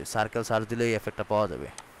সার্কেল সার্চ দিলে এই এফেক্টটা পাওয়া যাবে।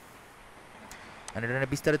 মানে এটা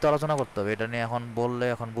নিয়ে বিস্তারিত আলোচনা করতে হবে, এটা নিয়ে এখন বললে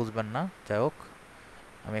এখন বুঝবেন না। যাই হোক,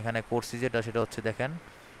 আমি এখানে করছি যেটা, সেটা হচ্ছে দেখেন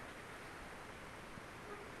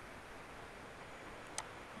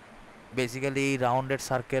বেসিক্যালি রাউন্ডেড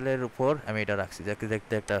সার্কেলের উপর আমি এটা রাখছি যাতে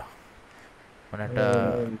দেখতে একটা মানে একটা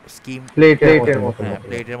স্কিম প্লেটের মতো। হ্যাঁ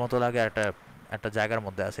প্লেটের মতো লাগে, একটা একটা জায়গার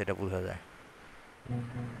মধ্যে আছে, এটা বোঝা যায়।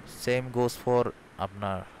 সেম গোস ফর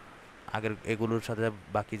আপনার আগের এগুলোর সাথে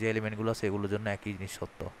বাকি যে এলিমেন্টগুলো আছে এগুলোর জন্য একই জিনিস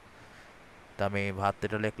সত্য। তা আমি ভাত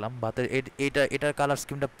এটা লিখলাম, ভাতের এটার কালার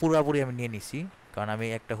স্কিমটা পুরোপুরি আমি নিয়ে নিছি, কারণ আমি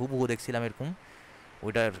একটা হুবহু দেখছিলাম এরকম,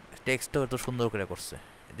 ওইটার টেক্সটও এত সুন্দর করে করছে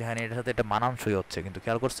যেখানে এটার সাথে এটা মানানসই হচ্ছে। কিন্তু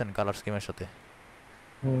খেয়াল করছেন কালার স্কিমের সাথে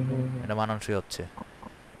এটা মানানসই হচ্ছে।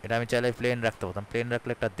 এটা আমি চাইলে প্লেন রাখতে পারতাম, প্লেন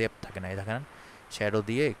রাখলে একটা ডেপথ থাকে না। এই দেখেন শ্যাডো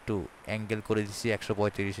দিয়ে একটু অ্যাঙ্গেল করে দিচ্ছি,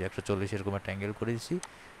 135 140 এরকম একটা অ্যাঙ্গেল করে দিচ্ছি।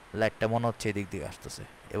 লাইটটা মনে হচ্ছে এদিক দিকে আসতেছে,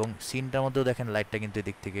 এবং সিনটার মধ্যেও দেখেন লাইটটা কিন্তু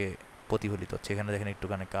এদিক থেকে প্রতিফলিত হচ্ছে। এখানে দেখেন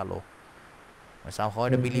একটুখানি কালো, সামহাও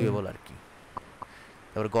এটা বিলিভেবল আর কি।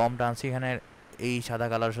 তারপর গম টানছি এখানে, এই সাদা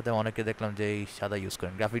কালারের সাথে অনেকে দেখলাম যে এই সাদা ইউজ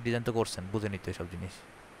করেন। গ্রাফিক ডিজাইন তো করছেন, বুঝে নিতে সব জিনিস,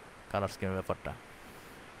 কালার স্কিমের ব্যাপারটা।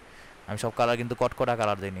 আমি সব কালার কিন্তু কটকটা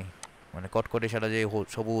কালার দিইনি, মানে কটকটে সেটা যে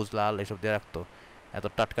সবুজ লাল এসব দিয়ে রাখতো, এত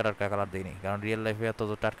টাটকা টাটকা কালার দিইনি, কারণ রিয়েল লাইফে এত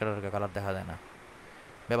টাটকা টাটকা কালার দেখা যায় না।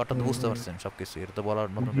 ব্যাপারটা তো বুঝতে পারছেন সব কিছু, এটা তো বলার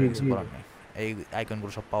নতুন করে কিছু করার নেই। এই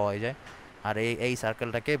আইকনগুলো সব পাওয়াই যায়। আর এই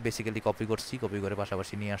সার্কেলটাকে বেসিক্যালি কপি করছি, কপি করে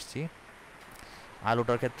পাশাপাশি নিয়ে আসছি।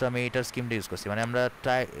 আলুটার ক্ষেত্রে আমি এটার স্কিমটা ইউজ করছি, মানে আমরা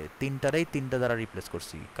তিনটা দ্বারা রিপ্লেস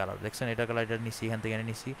করছি কালার। দেখছেন এটার কালার এটা নিছি এখান থেকে,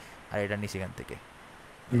 নিছি আর এটা নিছি এখান থেকে।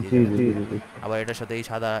 আবার এটার সাথে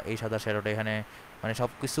এই সাদা শ্যাডোটা এখানে, মানে সব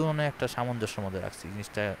কিছু মানে একটা সামঞ্জস্যের মধ্যে রাখছি,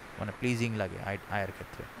 জিনিসটা মানে প্লিজিং লাগে আয়ের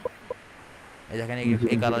ক্ষেত্রে। এই দেখেন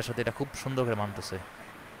এই কালারের সাথে এটা খুব সুন্দর করে মানতেছে।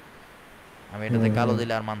 আমি এটাতে কালো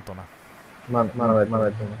দিলে আর মানতো না।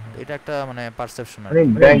 এটা একটা মানে পারসেপশন আর কি।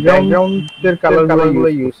 ব্যাকগ্রাউন্ডের কালারগুলো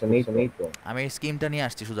ইউজ করছেন এই তো। আমি স্কিমটা নিয়ে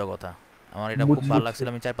আসছি সোজা কথা, আমার এটা খুব ভালো লাগছিল।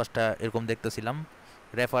 আমি 4-5টা এরকম দেখতেছিলাম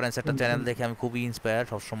রেফারেন্স, একটা চ্যানেল দেখে আমি খুবই ইন্সপায়ার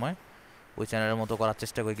সবসময়, ওই চ্যানেলের মতো করার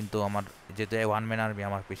চেষ্টা করি। কিন্তু আমার যেহেতু ওয়ান ম্যান আর্মি,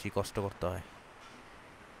 আমার বেশি কষ্ট করতে হয়।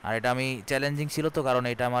 আর এটা আমি চ্যালেঞ্জিং ছিল তো, কারণ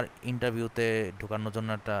এটা আমার ইন্টারভিউতে ঢোকানোর জন্য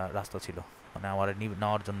একটা রাস্তা ছিল, মানে আমার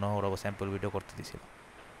নেওয়ার জন্য ওরা স্যাম্পল ভিডিও করতে দিয়েছিল।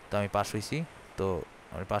 তো আমি পাস হয়েছি, তো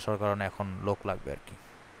আমি পাস হওয়ার কারণে এখন লোক লাগবে আর কি।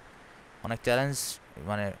 অনেক চ্যালেঞ্জ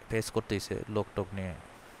মানে ফেস করতে হয়েছে লোক টোক নিয়ে,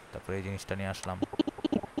 তারপরে এই জিনিসটা নিয়ে আসলাম।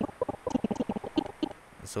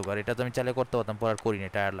 সো আর এটা তো আমি চাইলে করতে পারতাম, পর আর করিনি,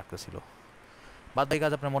 টায়ার লাগতেছিল। বাদ বাকি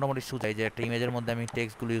কাজ আপনার মোটামুটি সুজাই, যে একটা ইমেজের মধ্যে আমি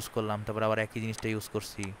টেক্সটগুলো ইউজ করলাম, তারপর আবার একই জিনিসটা ইউজ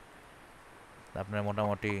করছি। আপনার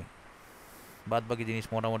মোটামুটি বাদ বাকি জিনিস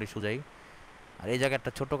মোটামুটি সুজাই। আর এই জায়গায়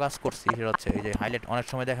একটা ছোট কাজ করছি, সেটা হচ্ছে এই যে হাইলাইট, অনেক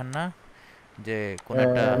সময় দেখেন না যে কোন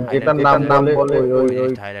একটা যেটার নাম বলে ওই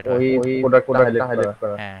হাইলাইট ওই হয়, প্রোডাক্টটা হাইলাইট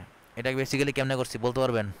করা। হ্যাঁ এটা বেসিক্যালি কেমনে করছি বলতে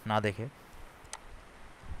পারবেন না দেখে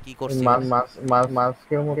কি করছি? মাস্ক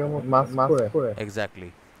করে এক্স্যাক্টলি।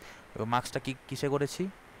 এবং মার্কসটা কিসে করেছি?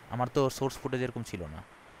 আমার তো সোর্স ফুটেজ এরকম ছিল না,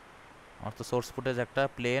 আমার তো সোর্স ফুটেজ একটা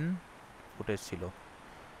প্লেন ফুটেজ ছিল,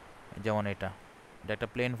 যেমন এটা একটা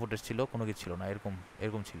প্লেন ফুটেজ ছিল, কোনো কিছু ছিল না, এরকম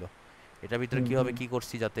এরকম ছিল। এটার ভিতরে কীভাবে কী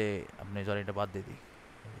করছি যাতে আপনি ধরেন এটা বাদ দিয়ে দিই,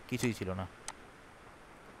 কিছুই ছিল না।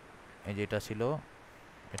 এই যে এটা ছিল,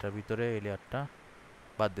 এটার ভিতরে এই লেয়ারটা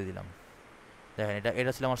বাদ দিয়ে দিলাম। দেখেন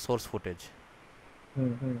এটা ছিল আমার সোর্স ফুটেজ,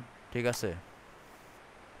 ঠিক আছে?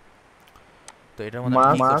 তো এটার মধ্যে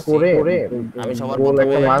আমি কি করছি, আমি সবার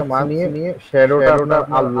প্রথমে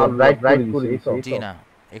জি না,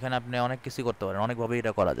 এখানে আপনি অনেক কিছু করতে পারেন, অনেকভাবেই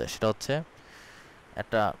এটা করা যায়। সেটা হচ্ছে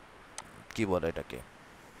একটা কি বলে এটাকে,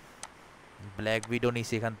 ব্ল্যাক ভিডিও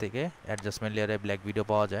নিছি এখান থেকে, অ্যাডজাস্টমেন্ট লেয়ারে ব্ল্যাক ভিডিও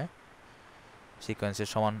পাওয়া যায়। সিকোয়েন্সের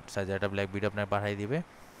সমান সাইজের একটা ব্ল্যাক ভিডিও আপনাকে পাঠিয়ে দিবে।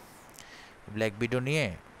 ব্ল্যাক ভিডিও নিয়ে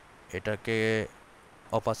এটাকে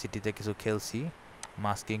অপাসিটিতে কিছু খেলছি,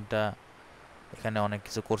 মাস্কিংটা এখানে অনেক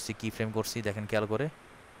কিছু করছি, কি ফ্রেম করছি দেখেন খেয়াল করে।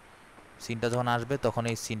 সিনটা যখন আসবে তখন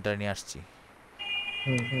এই সিনটা নিয়ে আসছি।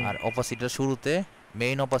 আর অপাসিটির শুরুতে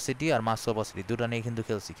মেইন অপাসিটি আর মাস্ক অপাসিটি দুটো নিয়ে কিন্তু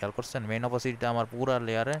খেলছি, খেয়াল করছেন। মেইন অপাসিটিটা আমার পুরো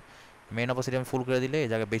লেয়ারে, মেইন অপাসিটি আমি ফুল করে দিলে এই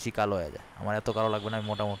জায়গায় বেশি কালো হয়ে যায়। আমার এত কালো লাগবে না, আমি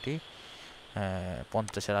মোটামুটি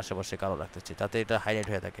 50-এর আশেপাশে কালো রাখতেছি, তাতে এটা হাইলাইট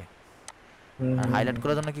হয়ে থাকে। আর হাইলাইট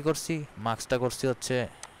করার জন্য কি করছি, মাস্কটা করছি হচ্ছে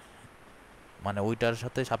মানে ওইটার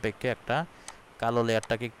সাথে সাপেক্ষে একটা কালো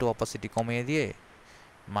লেয়ারটাকে একটু অপাসিটি কমিয়ে দিয়ে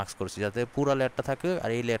মাস্ক করছি, যাতে পুরো লেয়ারটা থাকে আর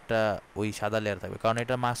এই লেয়ারটা ওই সাদা লেয়ার থাকবে। কারণ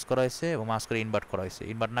এটা মাস্ক করা হয়েছে এবং মাস্ক করে ইনভার্ট করা হয়েছে,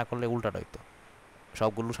 ইনভার্ট না করলে উল্টাটা হইতো,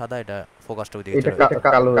 সবগুলো সাদা, এটা ফোকাসটা ওই দিকে চলে যেত।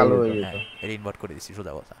 হ্যাঁ, এটা ইনভার্ট করে দিচ্ছি,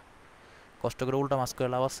 সোজা কথা। কষ্ট করে উল্টা মাস্ক করে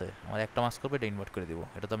লাভ আছে? আমার একটা মাস্ক করবে, এটা ইনভার্ট করে দিব,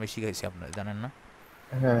 এটা তো আমি শিখাইছি, আপনারা জানেন না।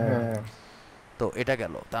 তো এটা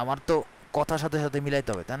গেল। তা আমার তো কথার সাথে সাথে মিলাইতে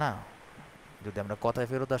হবে, তাই না? যদি আমরা কথায়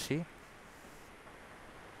ফেরত আসি,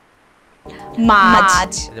 মাছ,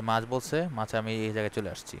 এই যে মাছ বলছে, মাছে আমি এই জায়গায় চলে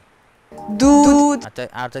আসছি। দুধ, আচ্ছা,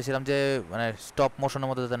 আর চাইছিলাম যে মানে স্টপ মোশনের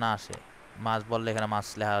মধ্যে যাতে না আসে, মাছ বললে এখানে মাছ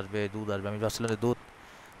লেখা আসবে, দুধ আসবে। আমি ভাবছিলাম যে দুধ,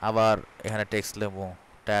 আবার এখানে টেক্সট লেখবো,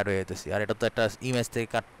 টায়ার হয়ে যেতেছি। আর এটা তো একটা ইমেজ থেকে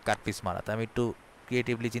কাট পিস মারা, তাই আমি একটু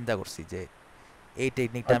ক্রিয়েটিভলি চিন্তা করছি যে এই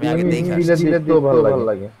টেকনিকটা আমি আগে দেখে আসছি।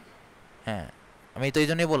 হ্যাঁ, আমি তো এই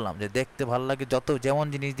জন্যই বললাম যে দেখতে ভালো লাগে, যত যেমন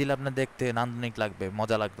জিনিস দিলে আপনার দেখতে নান্দনিক লাগবে,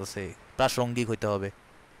 মজা লাগতেছে, প্রাসঙ্গিক হইতে হবে,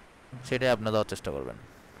 সেটাই আপনার দেওয়ার চেষ্টা করবেন।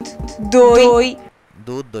 দই,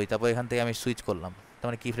 দুধ, দই। তারপর এখান থেকে আমি সুইচ করলাম, তার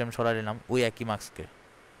মানে কি ফ্রেম সরাই নিলাম ওই একই মাস্ককে।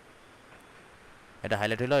 এটা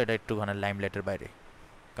হাইলাইট হইলো, এটা একটুখানি লাইমলাইটের বাইরে,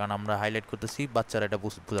 কারণ আমরা হাইলাইট করতেছি বাচ্চারা এটা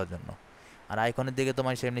বোঝার জন্য। আর আইকনের দিকে তো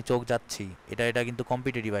মানুষের এমনি চোখ যাচ্ছি, এটা কিন্তু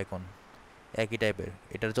কম্পিটিটিভ আইকন, একই টাইপের।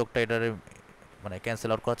 এটার চোখটা এটার মানে ক্যান্সেল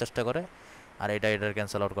আউট করার চেষ্টা করে, আর এটার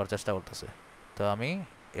ক্যান্সেল আউট করার চেষ্টা করতেছে। তো আমি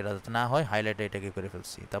এটা যাতে না হয় হাইলাইটে এটাকে করে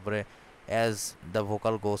ফেলছি। তারপরে as the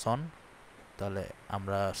vocal goes on, তাহলে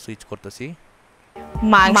আমরা সুইচ করতেছি।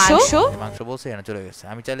 মাংস বলছে, এখানে চলে গেছে।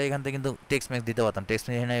 আমি চাইলে এখান থেকে কিন্তু টেক্সট ম্যাক্স দিতে পারতাম, টেক্সট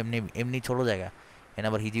ম্যাক্স এখানে এমনি ছোট জায়গা, এখানে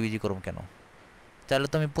আবার হিজিবিজি করুম কেন? চাইলে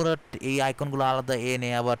তো আমি পুরো এই আইকনগুলো আলাদা এনে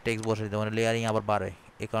আবার টেক্সট বসে দিতে, মানে লেয়ারিং আবার বাড়ে।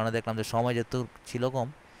 এই কারণে দেখলাম যে সময় যেহেতু ছিল কম,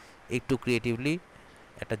 একটু ক্রিয়েটিভলি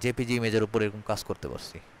একটা জেপিজি ইমেজের উপর এরকম কাজ করতে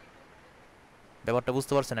পারছি। ব্যাপারটা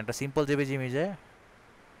বুঝতে পারছেন? একটা সিম্পল জেপিজি ইমেজে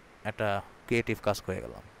একটা ক্রিয়েটিভ কাজ হয়ে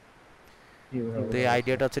গেলাম। তো এই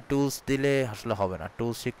আইডিয়াটা হচ্ছে টুলস দিলে আসলে হবে না,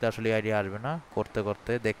 টুলস শিখলে আসলে আইডিয়া আসবে না, করতে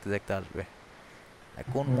করতে দেখতে দেখতে আসবে।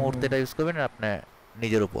 কোন মুহূর্তে এটা ইউজ করবেন আপনি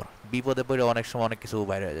নিজের উপর। বিপদে পড়ে অনেক সময় অনেক কিছু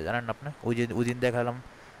বাইরে হয়ে যায়, জানেন আপনি? ওই দিন দেখালাম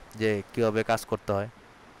যে কীভাবে কাজ করতে হয়,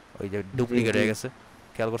 ওই যে ডুপ্লিকেট হয়ে গেছে,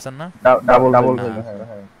 খেয়াল করছেন না?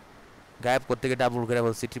 গায়েব করতে গিয়ে ডাবল করে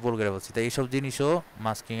বলছি, ট্রিপল করে বলছি। তাই এইসব জিনিসও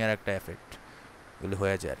মাস্কিংয়ের একটা এফেক্ট, এগুলি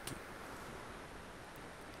হয়ে যায় আর কি।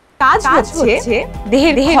 কাজ হচ্ছে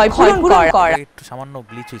দেহের ক্ষয়পূরণ করা। একটু সামান্য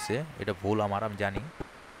গ্লিচ হইছে, এটা ভুল আমার, আমি জানি।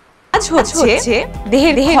 কাজ হচ্ছে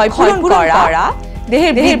দেহের ক্ষয়পূরণ করা,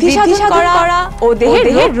 দেহের বৃদ্ধি সাধন করা ও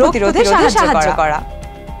দেহের রোগ প্রতিরোধে সাহায্য করা।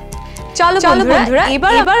 চলো বন্ধুরা,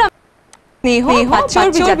 এবার স্নেহ বা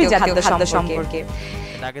চর্বি জাতীয় খাদ্য সম্পর্কে।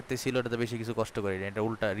 আগের তে ছিল, এটাতে বেশি কিছু কষ্ট করি না, এটা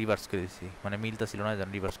উল্টা রিভার্স করেছি, মানে মিলটা ছিল না,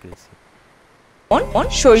 রিভার্স করেছি।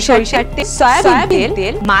 সরিষার তেল, সয়াবিন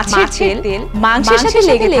তেল, মাছের তেল, মাংসের সাথে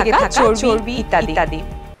লেগে থাকা চর্বি ইত্যাদি।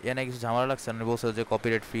 এখানে কিছু ঝামেলা লাগছে, আমি বলছি যে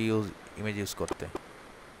কপিরাইট ফ্রি ইমেজ ইউজ করতে।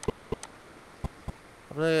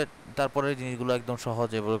 তারপরে জিনিসগুলো একদম সহজ,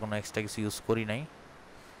 এভাবে কোনো এক্সট্রা কিছু ইউজ করি নাই,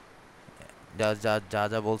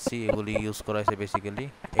 যা বলছি এগুলি ইউজ করা হয়েছে বেসিক্যালি।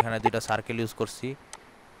 এখানে দুইটা সার্কেল ইউজ করছি,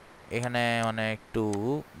 এখানে মানে একটু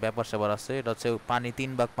ব্যাপার স্যাপার আছে। এটা হচ্ছে পানি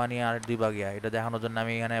 3 ভাগ পানি আর 2 ভাগ ইয়া, এটা দেখানোর জন্য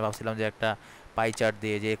আমি এখানে ভাবছিলাম যে একটা পাই চার্ট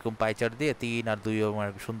দিয়ে, যে এরকম পাই চার্ট দিয়ে 3 আর 2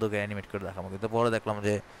 সুন্দর করে অ্যানিমেট করে দেখাবো, কিন্তু পরে দেখলাম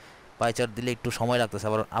যে পাই চার্ট দিলে একটু সময় লাগতেছে,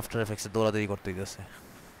 আবার আফটার এফেক্টসে দৌড়াদৌড়ি করতে দিতেছে,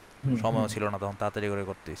 সময়ও ছিল না তখন, তাড়াতাড়ি করে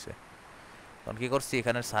করতে দিচ্ছে। তখন কী করছি,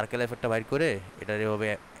 এখানে সার্কেল এফেক্টটা বাইর করে এটা এভাবে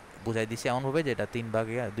বুঝাই দিছি এমনভাবে যে এটা 3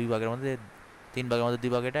 ভাগে 2 ভাগের মধ্যে 3 ভাগের মধ্যে 2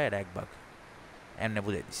 ভাগ এটা 1 ভাগ, এমনি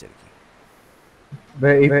বুঝাই দিছি আর কি।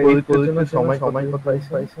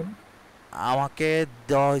 আমাকে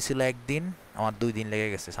দেওয়া হয়েছিল একদিন, আমার 2 দিন লেগে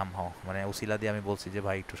গেছে সামহাও, মানে উসিলা দিয়ে আমি বলছি যে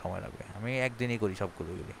ভাই একটু সময় লাগবে। আমি একদিনই করি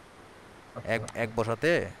সবগুলোগুলি, এক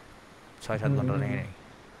বসাতে 6-7 ঘন্টা লেগে নেই।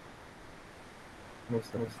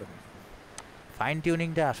 ফাইন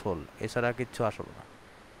টিউনিংটা আসল, এছাড়া কিচ্ছু আসল না।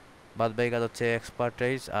 বাদ বাকি কাজ হচ্ছে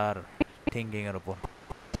এক্সপার্টাইজ আর থিঙ্কিং এর উপর।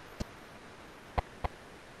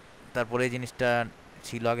 তারপরে এই জিনিসটা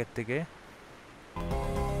ছিল আগের থেকে,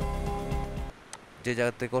 যে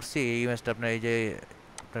জায়গাতে করছি এই ইমেজটা আপনার, এই যে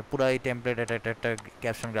আপনার পুরো এই টেমপ্লেট, একটা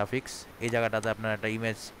ক্যাপশন গ্রাফিক্স, এই জায়গাটাতে আপনার একটা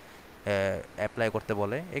ইমেজ অ্যাপ্লাই করতে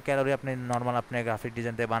বলে, এই ক্যালোরি আপনি নর্মাল আপনি গ্রাফিক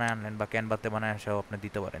ডিজাইনতে বানায় আনলেন বা ক্যানভাতে বানায় সেও আপনি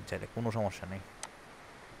দিতে পারেন চাইলে, কোনো সমস্যা নেই।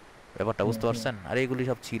 ব্যাপারটা বুঝতে পারছেন? আর এগুলি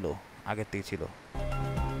সব ছিল আগের থেকে ছিল।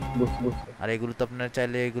 আর এগুলি তো আপনার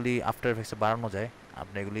চাইলে এগুলি আফটার এফেক্টসে বাড়ানো যায়।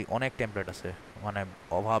 আপনি এগুলি অনেক টেমপ্লেট আছে, মানে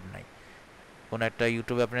অভাব নাই। কোনো একটা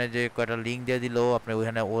ইউটিউবে আপনার যে কয়টা লিঙ্ক দিয়ে দিল, আপনি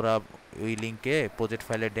ওইখানে ওরা ওই লিঙ্কে প্রজেক্ট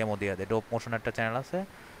ফাইলের ডেমো দিয়ে দেয়। ডোপ মোশন একটা চ্যানেল আছে,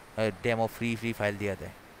 ডেমো ফ্রি ফাইল দিয়ে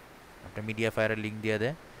দেয়, আপনার মিডিয়া ফায়ারের লিঙ্ক দিয়ে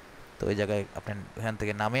দেয়। তো ওই জায়গায় আপনি ওখান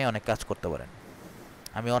থেকে নামে অনেক কাজ করতে পারেন।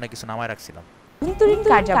 আমি অনেক কিছু নামায় রাখছিলাম, অভ্যন্তরীণ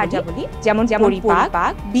কার্যাবলী যেমন পরিপাক,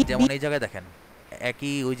 যেমন এই জায়গায় দেখেন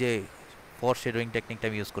একই ওই যে ফর শেডোয়িং টেকনিকটা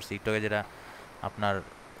আমি ইউজ করছি একটু আগে, যেটা আপনার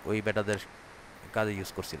ওই বেটাদের কাজে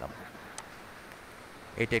ইউজ করছিলাম,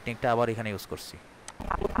 এই টেকনিকটা আবার এখানে ইউজ করছি।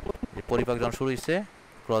 যে পরিপাক যখন শুরু হয়েছে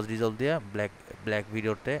ক্রস রিজলভ দিয়ে ব্ল্যাক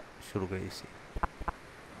ভিডিওতে শুরু করে দিয়েছি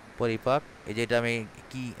পরিপাক। এই যে এটা আমি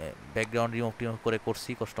কি ব্যাকগ্রাউন্ড রিমুভ করে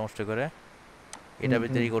করছি কষ্ট মষ্ট করে, এটা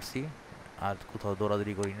ভিতরেই করছি, আর কোথাও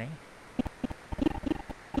দৌড়াদৌড়ি করি নাই।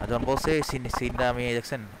 আর যখন বলছে সিনটা আমি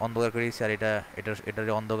দেখছেন অন্ধকার করে দিয়েছি, আর এটা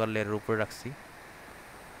অন্ধকার লেয়ারের উপরে রাখছি।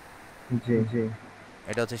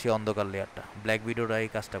 এটা হচ্ছে সেই অন্ধকার লেয়ারটা, ব্ল্যাক ভিডিওটা এই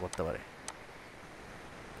কাজটা করতে পারে।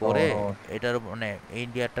 পরে এটার মানে এই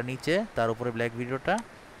লেয়ারটা নিচে, তার উপরে ব্ল্যাক ভিডিওটা,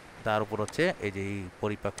 তার উপর হচ্ছে এই যে এই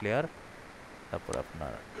পরিপাক লেয়ার, তারপর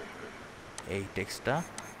আপনার এই টেক্সটটা,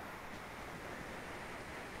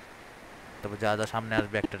 তারপর যা যা সামনে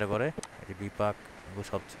আসবে একটা করে এই যে বিপাক এগুলো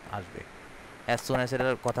সব আসবে। অ্যাজ সুন অ্যাজ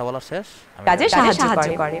এর কথা বলা শেষ আমি কাজে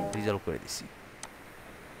সাহায্য করে। রিজলভ করে দিছি।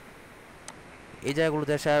 এই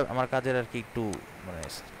জায়গাগুলোতে এসে আমার কাজের আর কি একটু মানে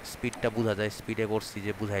স্পিডটা বোঝা যায়, স্পিডে করছি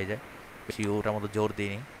যে বোঝাই যায়, বেশি ওটার মধ্যে জোর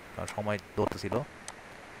দিইনি কারণ সময় ধরতেছিল।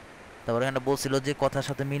 তারপরে এখানে বলছিল যে কথার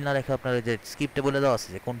সাথে মিল না রেখে আপনার যে স্ক্রিপ্টে বলে দেওয়া আছে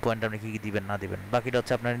যে কোন পয়েন্ট আপনি কী কী দিবেন না দিবেন, বাকিটা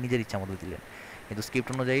হচ্ছে আপনার নিজের ইচ্ছা মতো দিলেন, কিন্তু স্ক্রিপ্ট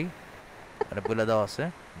অনুযায়ী মানে বলে দেওয়া আছে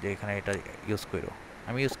যে এখানে এটা ইউজ করো।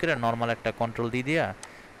 আমি ইউজ করে নর্মাল একটা কন্ট্রোল দিয়ে দিয়া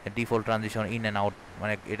default transition in and out,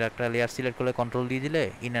 মানে এটা একটা লেয়ার সিলেক্ট করলে কন্ট্রোল দিয়ে দিলে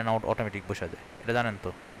ইন অ্যান্ড আউট অটোমেটিক বসে যায়, এটা জানেন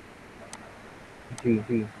তো?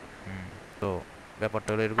 তো ব্যাপারটা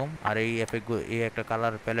হলো এরকম। আর এই এই একটা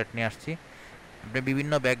কালার প্যালেট নিয়ে আসছি। আপনি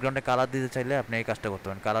বিভিন্ন ব্যাকগ্রাউন্ডে কালার দিতে চাইলে আপনি এই কাজটা করতে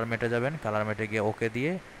পারেন। কালার মেটে যাবেন, কালার মেটে গিয়ে ওকে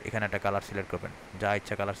দিয়ে এখানে একটা কালার সিলেক্ট করবেন, যা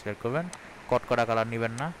ইচ্ছা কালার সিলেক্ট করবেন। কটকটা কালার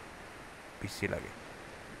নেবেন না, পিসি লাগে।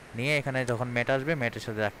 নিয়ে এখানে যখন ম্যাট আসবে ম্যাটের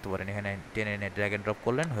সাথে রাখতে পারেন, এখানে টেনে এনে ড্র্যাগ এন্ড ড্রপ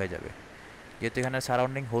করলেন হয়ে যাবে। যেহেতু এখানে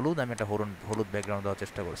সারাউন্ডিং হলুদ, আমি একটা হলুদ ব্যাকগ্রাউন্ড দেওয়ার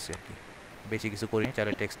চেষ্টা করছি আর কি, বেশি কিছু করিনি,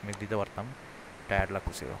 চাইলে টেক্সট মিক দিতে পারতাম, টায়ার্ড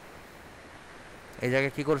লাগতেছিল। এই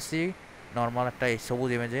জায়গায় কী করছি, নর্মাল একটা এই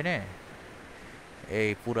সবুজ ইমেজ এনে এই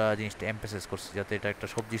পুরা জিনিসটা এমফেসাইজ করছি যাতে এটা একটা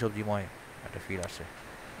সবজিময় একটা ফিল আসে।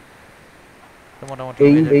 তো মোটামুটি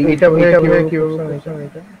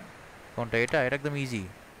কোনটা এটা একদম ইজি।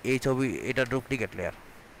 এই ছবি এটা ডুপ্লিকেট লেয়ার,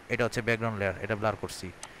 এটা হচ্ছে ব্যাকগ্রাউন্ড লেয়ার, এটা ব্লার করছি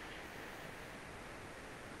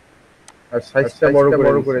আর সাইজটা বড়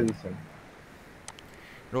করে দিয়েছেন।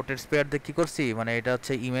 রোটেট স্পেয়ার দিয়ে কী করছি, মানে এটা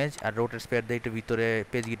হচ্ছে ইমেজ, আর রোটেট স্পেয়ার দিয়ে একটু ভিতরে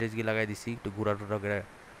পেজগি লাগাই দিছি, একটু ঘুরা করে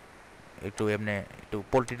একটু এমনি একটু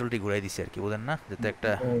পোল্ট্রি ঘুরাই দিছি আর কি, বুঝেন না, যাতে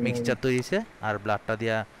একটা মিক্সচার তৈরি হয়েছে। আর ব্লাডটা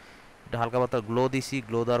দিয়া একটু হালকা পাতলা গ্লো দিছি,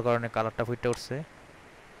 গ্লো দেওয়ার কারণে কালারটা ফুটে উঠছে।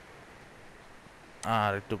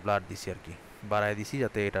 আর একটু ব্লাড দিছি আর কি, বাড়াই দিছি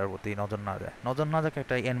যাতে এটার প্রতি নজর না যায়,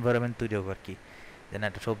 একটা এনভায়রনমেন্ট তৈরি হোক আর কি, যেন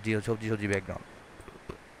একটা সবজি ব্যাকগ্রাউন্ড।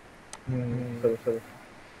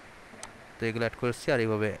 তো এগুলো অ্যাড করেছি। আর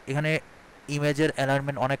এইভাবে এখানে ইমেজের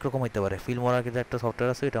অ্যালাইনমেন্ট অনেক রকম হইতে পারে। ফিল্মোরা কিন্তু একটা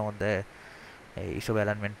সফটওয়্যার আছে, এটার মধ্যে এইসব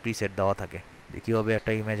অ্যালাইনমেন্ট প্রিসেট দেওয়া থাকে যে কীভাবে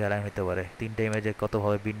একটা ইমেজ অ্যালাইন হতে পারে, 3টা ইমেজে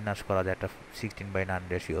কতভাবে বিন্যাস করা যায় একটা 16:9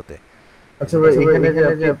 রেশিওতে। আচ্ছা ভাই, এখানে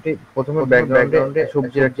যে আপনি প্রথমে ব্যাকগ্রাউন্ডে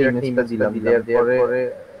সবজির একটা ইমেজটা দিলাম, দেওয়ার পরে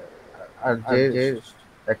আর যে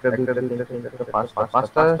একটা দুইটা তিনটা চারটা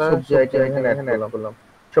পাঁচটা সবজি আইটেম এখানে অ্যাড করলাম,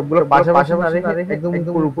 সবগুলো পাশাপাশি না রেখে একদম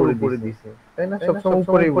উপরে দিয়েছে, তাই না?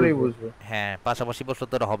 সবসময় উপরেই বসবে। হ্যাঁ, পাশাপাশি বসলে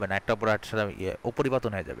তো হবে না, একটা উপরে একটা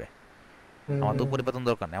উপরিপাতন হয়ে যাবে। আমার তো উপরিপাতন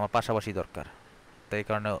দরকার নেই, আমার পাশাপাশি দরকার, তাই এই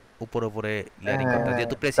কারণে উপরে লেয়ারিং করতে,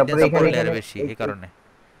 যেহেতু প্রেসিডেন্স উপরে লেয়ার বেশি এই কারণে।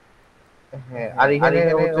 হ্যাঁ, আর এখানে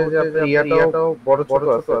হচ্ছে যে আপনার ইয়াটাও বড় ছোট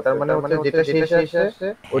আছে, তার মানে হচ্ছে যেটা শেষে আসে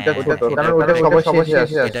ওটা ছোট, কারণ ওটা সবার শেষে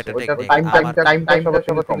আসে, এটা একটা ওটা টেকনিক। টাইম সবার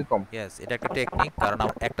থেকে কম। ইয়েস, এটা একটা টেকনিক, কারণ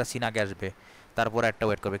একটা সিন আগে আসবে, তারপর একটা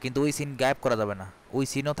ওয়েট করবে, কিন্তু ওই সিন গায়েব করা যাবে না, ওই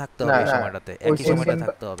সিনও থাকতে হবে এই সময়টাতে, একই সময়টা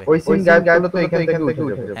থাকতে হবে। ওই সিন গায়েব করলে তো এখান থেকে উঠে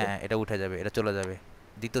যাবে। হ্যাঁ, এটা উঠে যাবে, এটা চলে যাবে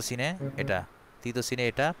দ্বিতীয় সিনে, এটা তৃতীয় সিনে,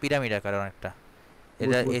 এটা পিরামিড আকার অনেকটা,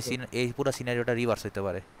 এটা এই পুরো সিনারিওটা রিভার্স হতে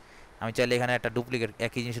পারে। আমি চাইলে এখানে একটা ডুপ্লিকেট,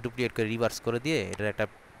 একই জিনিস ডুপ্লিকেট করে রিভার্স করে দিয়ে এটার একটা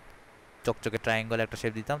চকচকে ট্রায়াঙ্গল একটা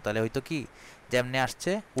শেপ দিতাম, তাহলে হয়তো কি যেমনে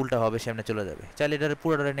আসছে উল্টা হবে সেমনে চলে যাবে। চাইলে এটার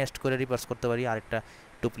পুরোটা নেক্সট করে রিভার্স করতে পারি, আরেকটা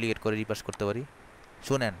ডুপ্লিকেট করে রিভার্স করতে পারি।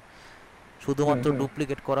 শুনেন, শুধুমাত্র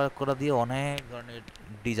ডুপ্লিকেট করা দিয়ে অনেক ধরনের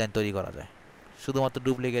ডিজাইন তৈরি করা যায়। শুধুমাত্র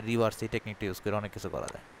ডুপ্লিকেট রিভার্স এই টেকনিকটা ইউজ করে অনেক কিছু করা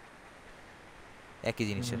যায় একই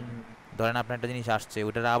জিনিসের। ধরেন আপনার একটা জিনিস আসছে,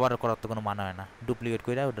 ওইটা আবার করার তো কোনো মানে হয় না, ডুপ্লিকেট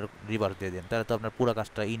করে ওটার রিভার্স দিয়ে দেন, তাহলে তো আপনার পুরো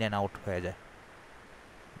কাজটা ইন অ্যান্ড আউট হয়ে যায়।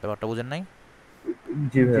 ব্যাপারটা বুঝেন নাই?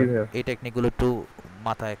 জি ভাইয়া। এই টেকনিকগুলো একটু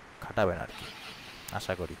মাথায় খাটাবেন আর কি,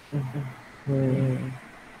 আশা করি।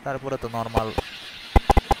 তারপরে তো নর্মাল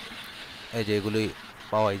এই যে এগুলোই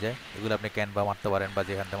পাওয়াই যায়, এগুলো আপনি ক্যানভা মারতে পারেন বা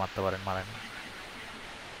যেখান থেকে মারতে পারেন মারেন।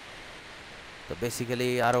 তো বেসিক্যালি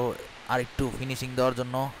আরেকটু ফিনিশিং দেওয়ার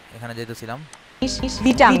জন্য এখানে যেতেছিলাম।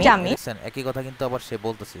 ভিটামিন দেখছেন একই কথা কিন্তু আবার সে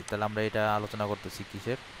বলতেছি, তাহলে আমরা এটা আলোচনা করতেছি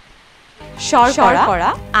কিসের? শর্করা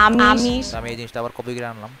আমিষ। তো আমি এই জিনিসটা আবার কপি করে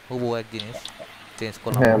আনলাম, হুবহু এক জিনিস চেঞ্জ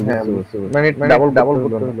করলাম। হ্যাঁ মানে ডাবল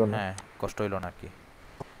করতে হলো না। হ্যাঁ, কষ্ট হইল না আর কি।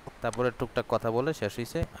 তারপরে টুকটাক কথা বলে শেষ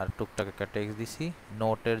হয়েছে, আর টুকটাক একটা টেক্সট দিছি।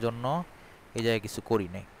 নোটের জন্য এই জায়গায় কিছু করি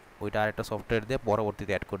নাই, ওইটা আরেকটা সফটওয়্যার দিয়ে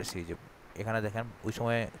পরবর্তীতে অ্যাড করেছি। এই যে এখানে দেখেন, ওই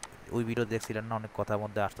সময় ওই ভিডিও দেখছিলেন না, অনেক কথার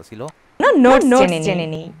মধ্যে আসতেছিল, নোটস জেনে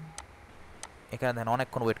নেই। এখানে দেখেন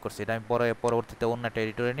অনেকক্ষণ ওয়েট করছি, এটা আমি পরবর্তীতে অন্য একটা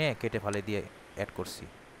এডিটরে নিয়ে কেটে ফালে দিয়ে অ্যাড করছি।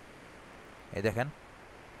 এই দেখেন।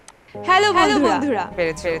 হ্যালো বন্ধুরা,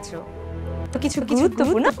 পেরেছো। কিছু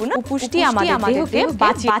গুরুত্বপূর্ণ পুষ্টি আমাদের দেহকে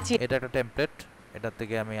বাঁচিয়ে। এটা একটা টেমপ্লেট, এটা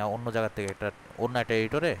থেকে আমি অন্য জায়গা থেকে এটা অন্য একটা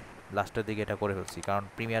এডিটরে লাস্টের দিকে এটা করে ফেলছি, কারণ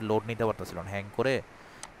প্রিমিয়ার লোড নিতে পারতেছিল না, হ্যাং করে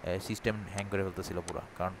সিস্টেম হ্যাং করে ফেলতেছিল পুরো।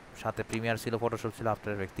 কারণ সাথে প্রিমিয়ার ছিল, ফটোশপ ছিল,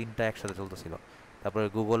 আফটার এফেক্ট, তিনটা একসাথে চলতেছিল। তারপরে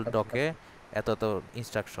গুগল ডকে এত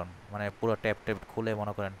ইনস্ট্রাকশন, মানে পুরো ট্যাব খুলে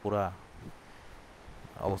মনে করেন পুরা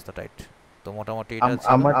অবস্থা টাইট। তো মোটামুটি এটা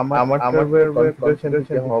আমার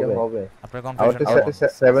কনফিগারেশন হবে। আপনার আমার তো কনফিগারেশন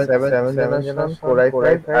 7 জেনারেশন কোর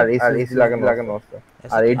i5 আর এসএসডি লাগানো আছে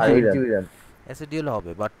আর 8GB RAM। এসএসডি হলে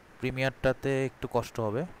হবে, বাট প্রিমিয়ারটাতে একটু কষ্ট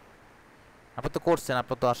হবে। আপনার তো করছেন,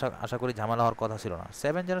 আপনার তো আশা করি ঝামেলা হওয়ার কথা ছিল না।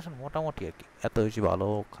 7 জেনারেশন মোটামুটি আর কি, এত বেশি ভালো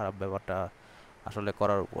খারাপ ব্যাপারটা আসলে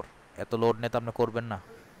করার উপর। এত লোড নিয়ে তো আপনি করবেন না।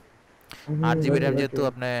 8GB RAM যেহেতু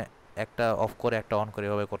আপনি একটা অফ করে একটা অন করে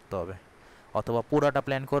এভাবে করতে হবে, অথবা পুরাটা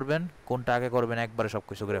প্ল্যান করবেন, কোনটা আগে করবেন একবারে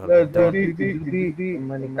সবকিছু করে ফেলবেন। যদি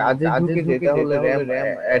মানে কাজে ঢুকে যেতে হলে RAM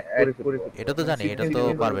অ্যাড করে এটা তো জানি, এটা তো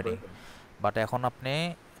পারবেনই, বাট এখন আপনি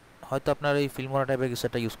হয়তো আপনার এই ফিল্মোরা টাইপের কিছু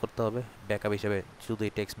একটা ইউজ করতে হবে ব্যাকআপ হিসেবে, শুধু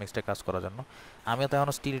এই টেক্সট মেক্সটের কাজ করার জন্য। আমিও তো এখন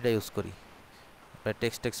স্টিলটা ইউজ করি,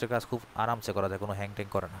 টেক্সটের কাজ খুব আরামসে করা যায়, কোনো হ্যাং ট্যাং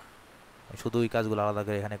করে না। শুধু ওই কাজগুলো আলাদা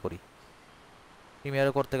করে এখানে করি।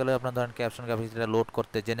 প্রিমিয়ারে করতে গেলে আপনার ধরেন ক্যাপশন গ্রাফিক্সটা লোড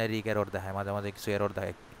করতে জেনারিক এরর দেখায়, মাঝে মাঝে কিছু এরর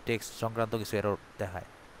দেখায়, টেক্সট সংক্রান্ত কিছু এরর দেখায়,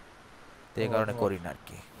 তো এই কারণে করি না আর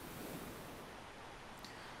কি।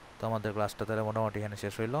 তো আমাদের ক্লাসটা তাহলে মোটামুটি এখানে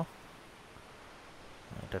শেষ হইল।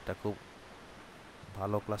 এটা একটা খুব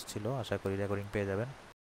ভালো ক্লাস ছিল, আশা করি রেকর্ডিং পেয়ে যাবেন।